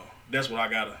that's what I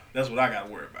gotta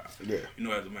worry about. Yeah.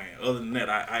 As a man. Other than that,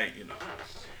 I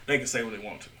they can say what they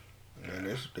want to.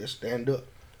 Man, that's stand up.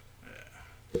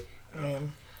 Yeah.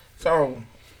 So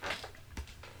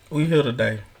we here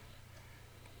today.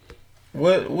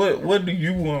 What do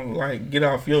you want to get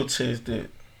off your chest that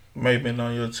may have been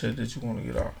on your chest that you want to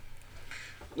get off?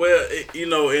 Well,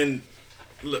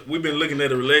 look, we've been looking at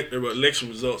the election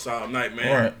results all night,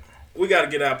 man. Right. We got to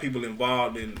get our people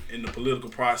involved in the political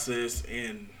process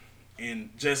and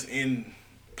just in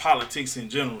politics in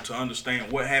general to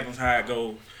understand what happens, how it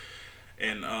goes,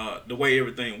 and the way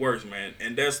everything works, man.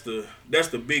 And that's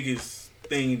the biggest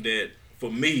thing that for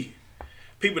me,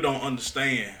 people don't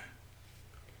understand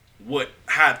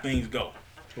how things go.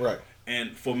 Right.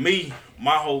 And for me,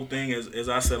 my whole thing as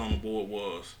I said on the board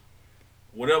was,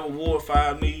 whatever Ward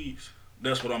 5 needs,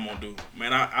 that's what I'm gonna do.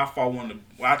 Man, I fought one of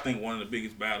the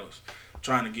biggest battles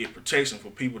trying to get protection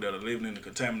for people that are living in the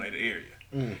contaminated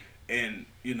area. And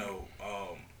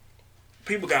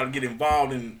people got to get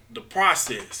involved in the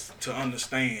process to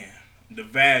understand the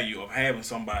value of having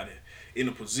somebody in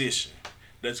a position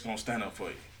that's gonna stand up for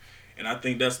you. And I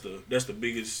think that's the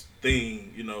biggest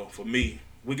thing, for me.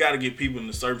 We got to get people in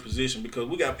a certain position because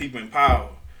we got people in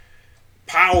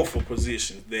powerful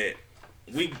positions that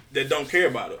don't care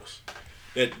about us,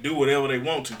 that do whatever they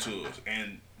want to us,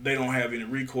 and they don't have any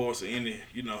recourse or any,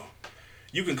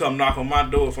 you can come knock on my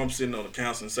door if I'm sitting on the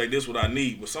council and say this is what I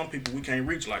need, but some people we can't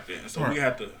reach like that, and so we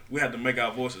have to make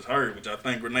our voices heard, which I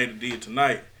think Grenada did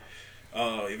tonight.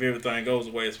 If everything goes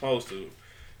the way it's supposed to,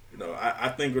 I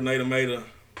think Grenada made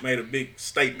a big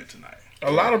statement tonight.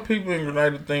 A lot of people in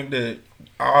Grenada think that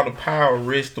all the power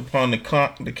rests upon the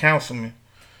councilman,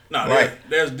 No, Like,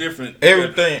 that's different.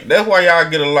 Everything. That's why y'all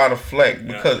get a lot of flack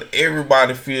because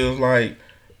everybody feels like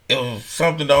if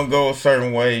something don't go a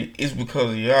certain way, it's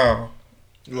because of y'all.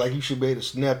 Like you should be able to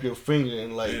snap your finger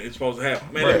and like it's supposed to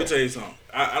happen. Man, let me tell you something.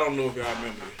 I don't know if y'all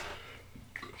remember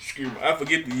it. Excuse me. I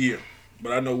forget the year,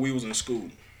 but I know we was in school.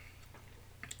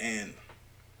 And,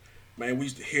 man, we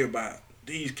used to hear about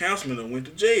these councilmen that went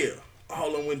to jail. All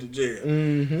of them went to jail.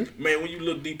 Mm-hmm. Man, when you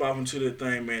look deep off into that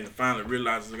thing, man, and finally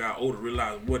realize as I got older,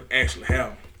 realize what actually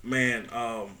happened. Man,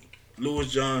 Lewis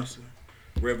Johnson,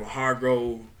 Reverend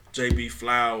Hargrove, J.B.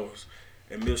 Flowers,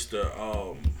 and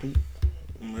Mr.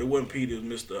 It wasn't Peter, it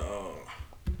was Mr.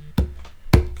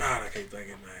 God, I can't think of his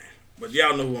name. But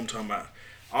y'all know who I'm talking about.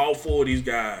 All four of these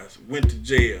guys went to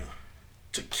jail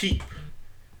to keep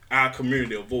our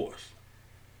community a voice.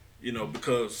 You know,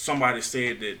 because somebody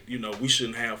said that, you know, we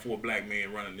shouldn't have 4 black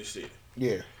men running this city.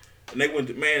 Yeah. And they went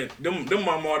to, man, them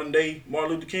my modern day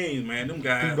Martin Luther Kings, man. Them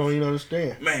guys. People don't even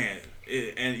understand. Man,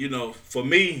 and, you know, for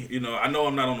me, you know, I know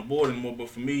I'm not on the board anymore, but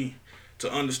for me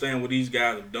to understand what these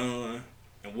guys have done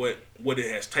and what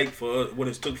it has taken for us, what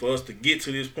it's took for us to get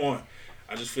to this point,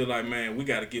 I just feel like, man, we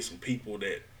got to get some people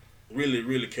that really,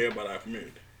 really care about our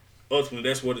community. Ultimately,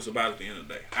 that's what it's about at the end of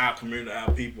the day. Our community,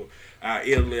 our people, our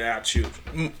elderly, our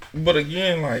children. But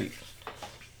again, like,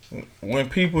 when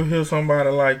people hear somebody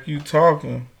like you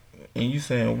talking and you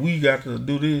saying, we got to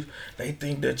do this, they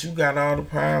think that you got all the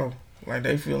power. Like,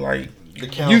 they feel like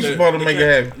you supposed to make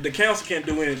it happen. The council can't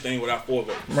do anything without 4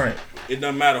 votes. Right. It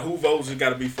doesn't matter who votes, it's got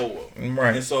to be 4 of them.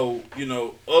 Right. And so, you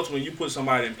know, ultimately, you put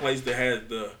somebody in place that has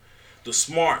the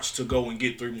smarts to go and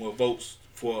get 3 more votes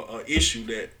for an issue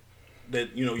that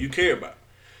you know you care about.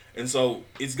 And so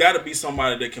it's got to be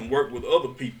somebody that can work with other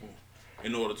people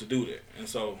in order to do that. And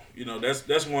so, you know,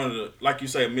 that's one of the, like you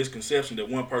say, a misconception that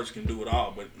one person can do it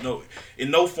all. But no,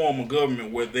 in no form of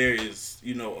government where there is,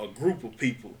 you know, a group of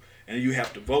people and you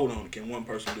have to vote on it, can one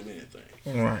person do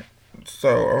anything. Right.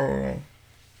 So,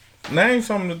 name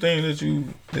some of the things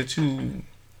that you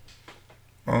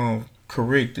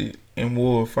corrected in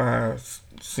Ward 5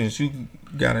 since you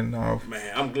got in the office.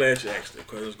 Man, I'm glad you asked it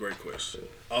because it's a great question.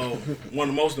 One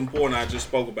of the most important, I just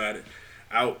spoke about it.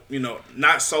 You know,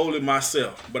 not solely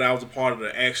myself, but I was a part of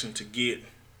the action to get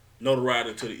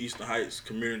notoriety to the Eastern Heights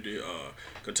community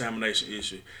contamination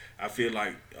issue. I feel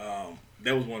like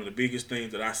that was one of the biggest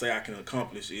things that I say I can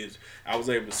accomplish is I was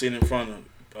able to sit in front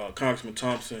of Congressman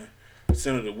Thompson,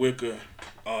 Senator Wicker,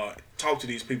 talk to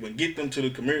these people and get them to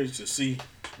the community to see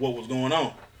what was going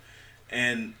on.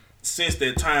 And since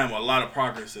that time, a lot of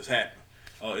progress has happened.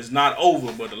 It's not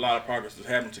over, but a lot of progress has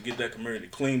happened to get that community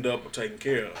cleaned up or taken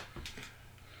care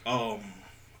of.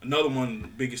 Another one of the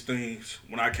biggest things,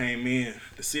 when I came in,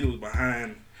 the city was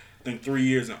behind, I think, 3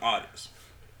 years in audits.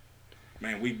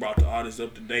 Man, we brought the audits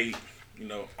up to date. You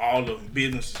know, all the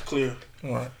business is clear.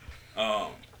 Right.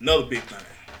 Another big thing.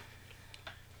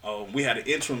 We had an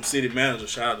interim city manager,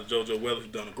 shout out to JoJo Weller,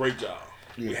 who's done a great job.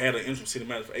 Yeah. We had an interim city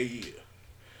manager for 8 years.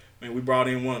 Man, we brought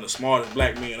in one of the smartest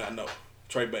black men I know,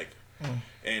 Trey Baker.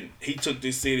 And he took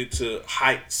this city to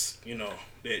heights, you know,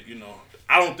 that, you know,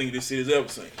 I don't think this city's ever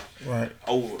seen. Right.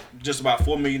 Over just about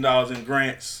 $4 million in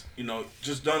grants, you know,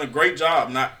 just done a great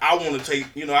job. Now, I want to take,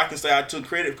 you know, I can say I took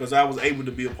credit because I was able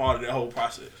to be a part of that whole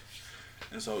process.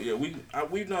 And so, yeah,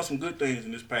 we've done some good things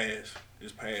in this past,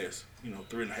 you know,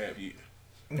 3.5 years.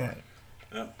 Right.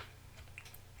 Yeah.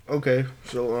 Okay,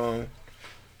 so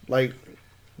like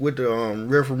with the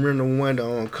referendum one,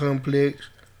 the complex.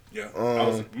 Yeah, I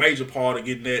was a major part of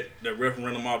getting that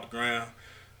referendum off the ground.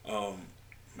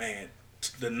 Man,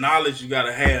 the knowledge you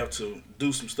gotta have to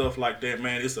do some stuff like that,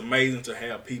 man, it's amazing to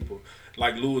have people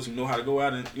like Lewis who know how to go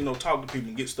out and, you know, talk to people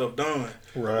and get stuff done.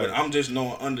 Right. But I'm just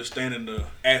understanding the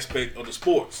aspect of the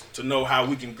sports to know how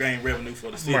we can gain revenue for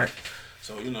the city. Right.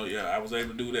 So, you know, yeah, I was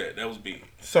able to do that. That was big.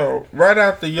 So right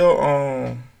after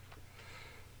your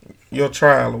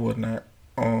trial or whatnot,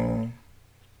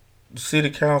 the city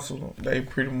council, they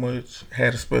pretty much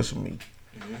had a special meeting,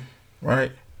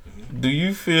 right? Do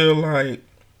you feel like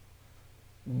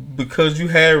because you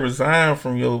had resigned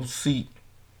from your seat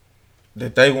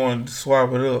that they wanted to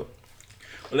swap it up?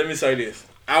 Well, let me say this: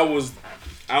 I was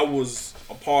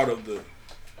a part of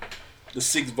the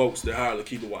 6 votes that hired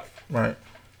Lakeita White, right?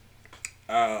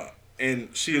 And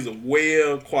she is a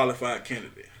well qualified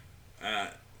candidate.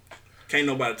 Can't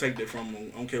nobody take that from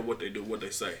them. I don't care what they do, what they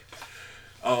say.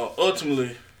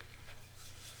 Ultimately,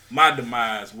 my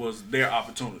demise was their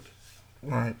opportunity.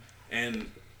 Right.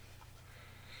 And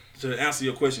to answer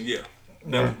your question, yeah,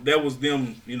 Right. that was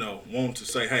them, you know, wanting to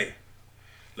say, hey,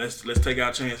 let's take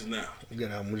our chances now. You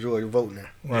got a majority vote now.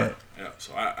 Right. Yeah.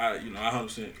 So I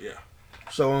 100%, yeah.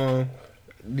 So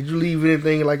did you leave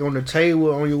anything like on the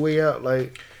table on your way out?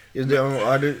 Like, is there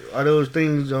are those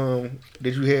things that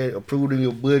you had approved in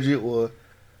your budget, or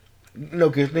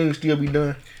can things still be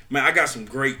done? Man, I got some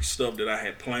great stuff that I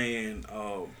had planned,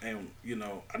 and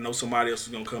I know somebody else is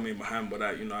gonna come in behind, but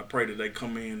I pray that they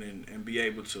come in and be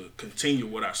able to continue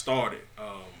what I started.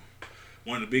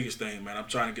 One of the biggest things, man, I'm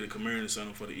trying to get a community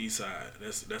center for the East Side.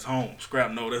 That's home. Scrap,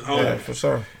 no, that's home. Yeah, for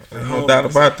sure. There's no doubt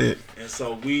about that. And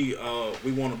so we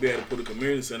want to be able to put a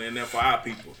community center in there for our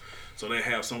people, so they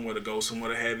have somewhere to go, somewhere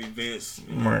to have events,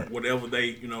 Right. whatever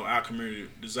they our community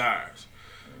desires.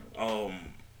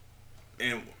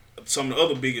 And some of the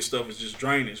other biggest stuff is just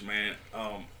drainage, man.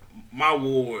 My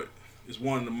ward is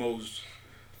one of the most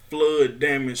flood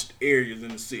damaged areas in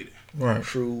the city. Right.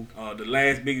 True. The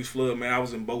last biggest flood, man, I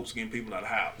was in boats getting people out of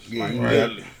the house. Yeah, like right.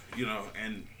 literally,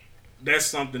 and that's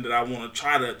something that I want to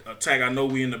try to attack. I know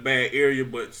we in a bad area,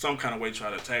 but some kind of way try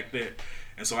to attack that.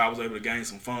 And so I was able to gain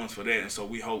some funds for that, and so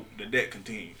we hope that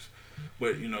continues.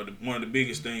 But one of the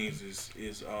biggest things is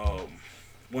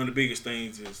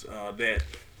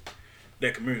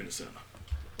that community center.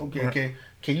 Okay.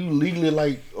 Can you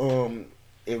legally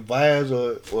advise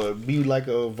or be like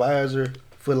an advisor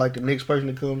for like the next person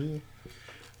that comes in?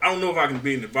 I don't know if I can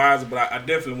be an advisor, but I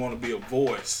definitely want to be a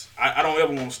voice. I don't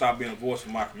ever want to stop being a voice for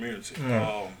my community.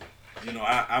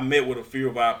 I met with a few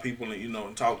of our people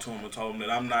and talked to them and told them that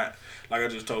I'm not, like I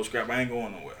just told Scrap, I ain't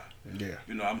going nowhere. Yeah.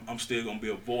 I'm still going to be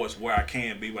a voice where I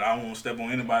can be, but I don't want to step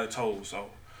on anybody's toes. So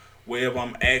wherever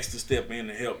I'm asked to step in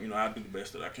to help, I'll do the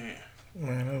best that I can.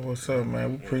 Man, that's what's up,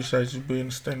 man. We appreciate you being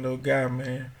a stand-up guy,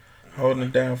 man. Holding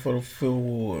it down for the Fifth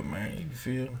Ward, man. You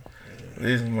feel me?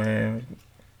 Listen, man.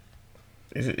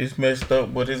 It's messed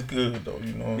up, but it's good, though.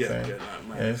 You know what I'm saying?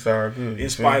 Man. Yeah, it's all good. In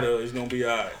spite of, it's going to be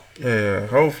all right. Yeah,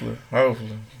 hopefully.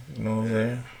 You know what I'm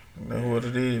saying? That's what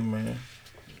it is, man.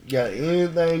 Got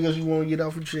anything else you want to get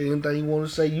off your chest? Anything you want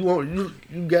to say? You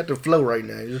got the flow right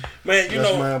now.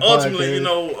 Man, ultimately,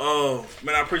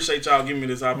 man, I appreciate y'all giving me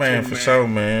this opportunity, Man, for sure,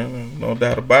 man. No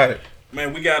doubt about it.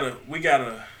 Man, we gotta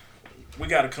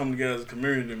come together as a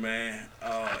community, man,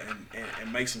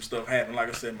 and make some stuff happen. Like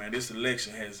I said, man, this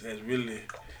election has really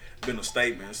been a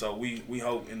statement. So we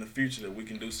hope in the future that we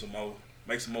can do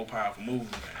make some more powerful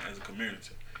moves, man, as a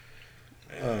community.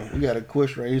 We got a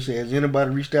question right here. Says, has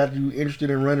anybody reached out to you interested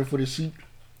in running for the seat?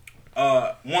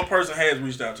 One person has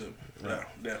reached out to me. Right. Yeah,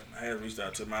 definitely has reached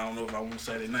out to me. I don't know if I want to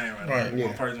say their name right Right, now. yeah.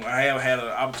 One person, I have had an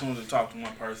opportunity to talk to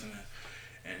one person,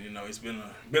 and it's been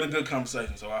a good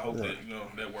conversation. So I hope that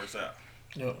that works out.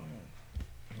 Yeah.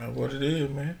 That's what it is,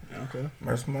 man. Okay.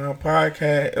 That's my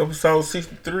podcast, episode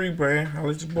 63, man.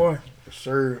 Holla at your boy.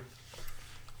 Sir.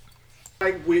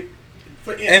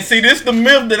 And see, this the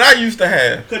myth that I used to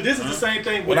have. Because this is the same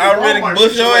thing When with I the already Walmart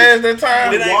bust your ass situation. that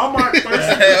time. When Walmart first,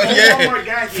 Hell yeah. Walmart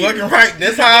got here. Fucking right.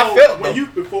 That's how I felt, though.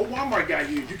 Before Walmart got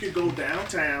here, you could go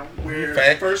downtown where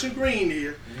Fact. First and Green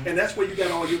is, and that's where you got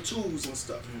all your tools and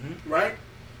stuff, right?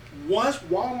 Once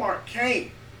Walmart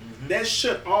came, that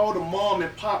shut all the mom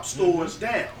and pop stores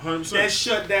down. 100%. That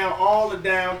shut down all the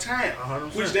downtown,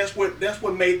 100%. which that's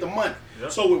what made the money.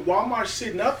 Yep. So with Walmart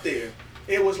sitting up there,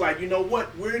 it was like, you know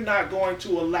what? We're not going to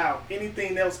allow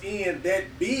anything else in that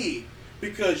big,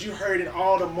 because you heard in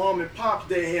all the mom and pops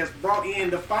that has brought in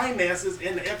the finances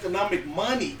and the economic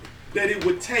money that it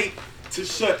would take to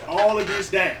shut all of this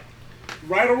down.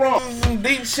 Right or wrong? Some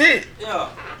deep shit. Yeah.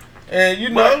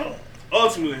 And But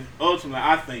ultimately,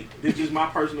 I think, this is my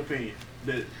personal opinion,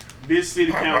 that this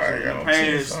city council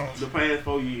the past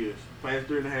 4 years, past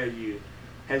 3.5 years,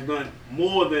 has done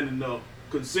more than enough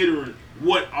considering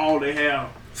what all they have.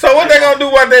 So what they gonna do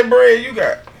about that bread you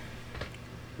got?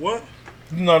 What?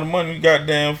 You know the money you got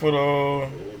down for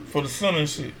the center and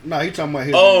shit. Nah, he talking about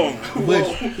his Oh.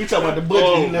 budget. He talking about the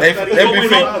budget.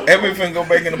 Everything go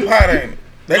back in the pot, ain't it?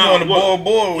 They going to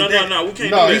boil with that. No, we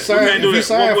can't No, do he that. signed- We can't do if he that.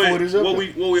 signed for it, it's up What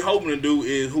there. we're hoping to do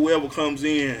is whoever comes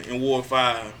in Ward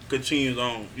 5 continues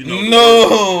on.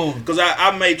 No. Because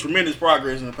I made tremendous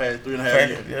progress in the past 3.5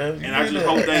 years. Yeah, And I just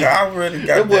hope they. I really got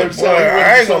That that. wasn't Boy, so-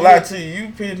 I ain't gonna lie so- to you.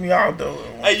 You pissed me off though.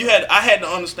 Hey, I had to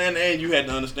understand it, and you had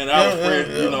to understand it. I was friends,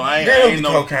 I They ain't was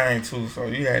know cocaine too, so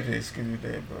you had to excuse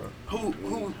that, bro.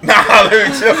 who. Nah, let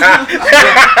me chill out.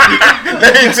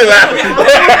 Let me chill out.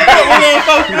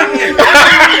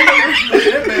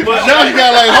 But now you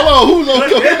got like, hold on, who's on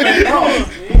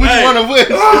which one of us?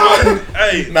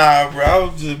 Hey, Nah, bro, I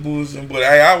was just bullshitting, but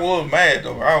hey, I was mad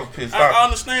though. I was pissed I off.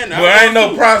 understand that. But I ain't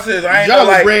no process. I ain't Y'all know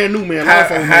was like brand new, man.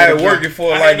 how it working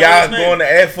for I like ain't y'all understand. going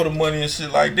to ask for the money and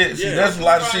shit like that. See, Yeah, that's a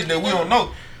lot of that's shit that we don't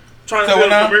know. Trying So to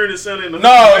build when a I- community center in the No,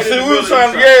 right see, in the we was middle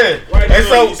of trying to, the yeah. East Side. Right in And the so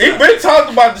middle of the he East been Side.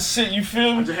 talking about the shit, you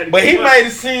feel I just me? had to But get he my- made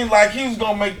it seem like he was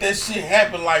gonna make that shit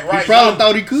happen like He right probably now.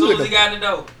 thought he As soon could. as he Though. got the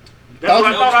door. That's what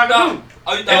I thought I could do.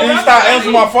 Oh, you thought And he that? started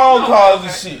answering my phone Oh, calls okay.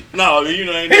 and shit. No, you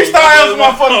know, ain't He doing started nothing answering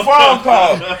my fucking phone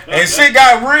calls. And shit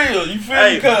got real. You feel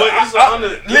Hey, me? Cause but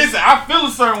it's listen, I feel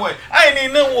a certain way. I ain't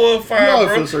even in World You Fire, know I feel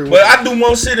bro. a certain But way. I do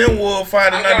more shit in World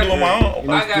Fire than I I got do on my you. own.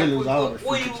 My I got feelings all quick. the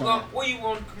Where freaking you time. going? Where you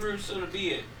want the community center to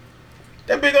be at?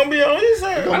 That bitch gonna be on his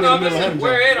side. It I gonna know. I'm be in the listening. middle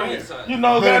of Where at on Yeah. his side? You know,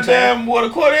 Huntington. goddamn, what a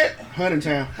quartet?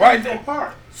 Huntingtown. Right Don't there.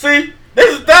 park. See? This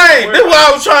is the thing. This is why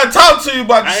I was trying to talk to you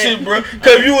about this I shit, ain't- bro. Cause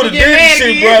if you would have Get did this mad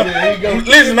shit, again. bro. There you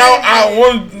go. Listen, I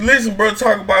want listen, bro.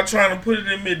 Talk about trying to put it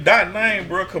in Mid Dot name,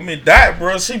 bro. Cause Mid Dot,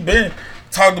 bro, she been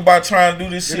talking about trying to do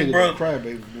this That shit, nigga bro. cry,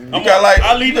 baby, man. You got like,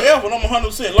 I lead the effort. I'm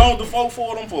 100%. Long as the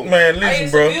 4 them for. man, Hey, listen,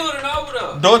 it's a bro. building over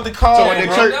there. Dorothy So called, at that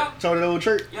bro. church, so that old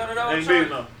church. Y'all know that Ain't church? big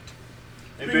enough.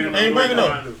 Ain't big enough. Ain't big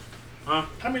enough. Huh?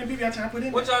 How many people y'all trying to put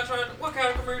in What there? y'all trying to? What kind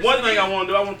of community? One center thing is I it? want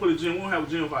to do, I want to put a gym. We won't have a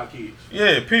gym for our kids.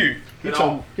 Yeah, period. He At told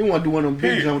all. me he want to do one of them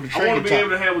big Period. on the I want train to be able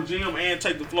top. to have a gym and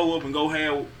take the flow up and go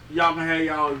have y'all can have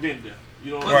y'all event there.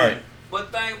 You know what I'm Right. saying?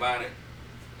 But think about it.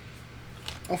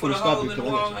 I'm Put finna a stop hole you in the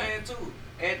because wall and add to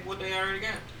it. Add what they already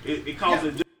got. It costs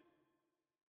a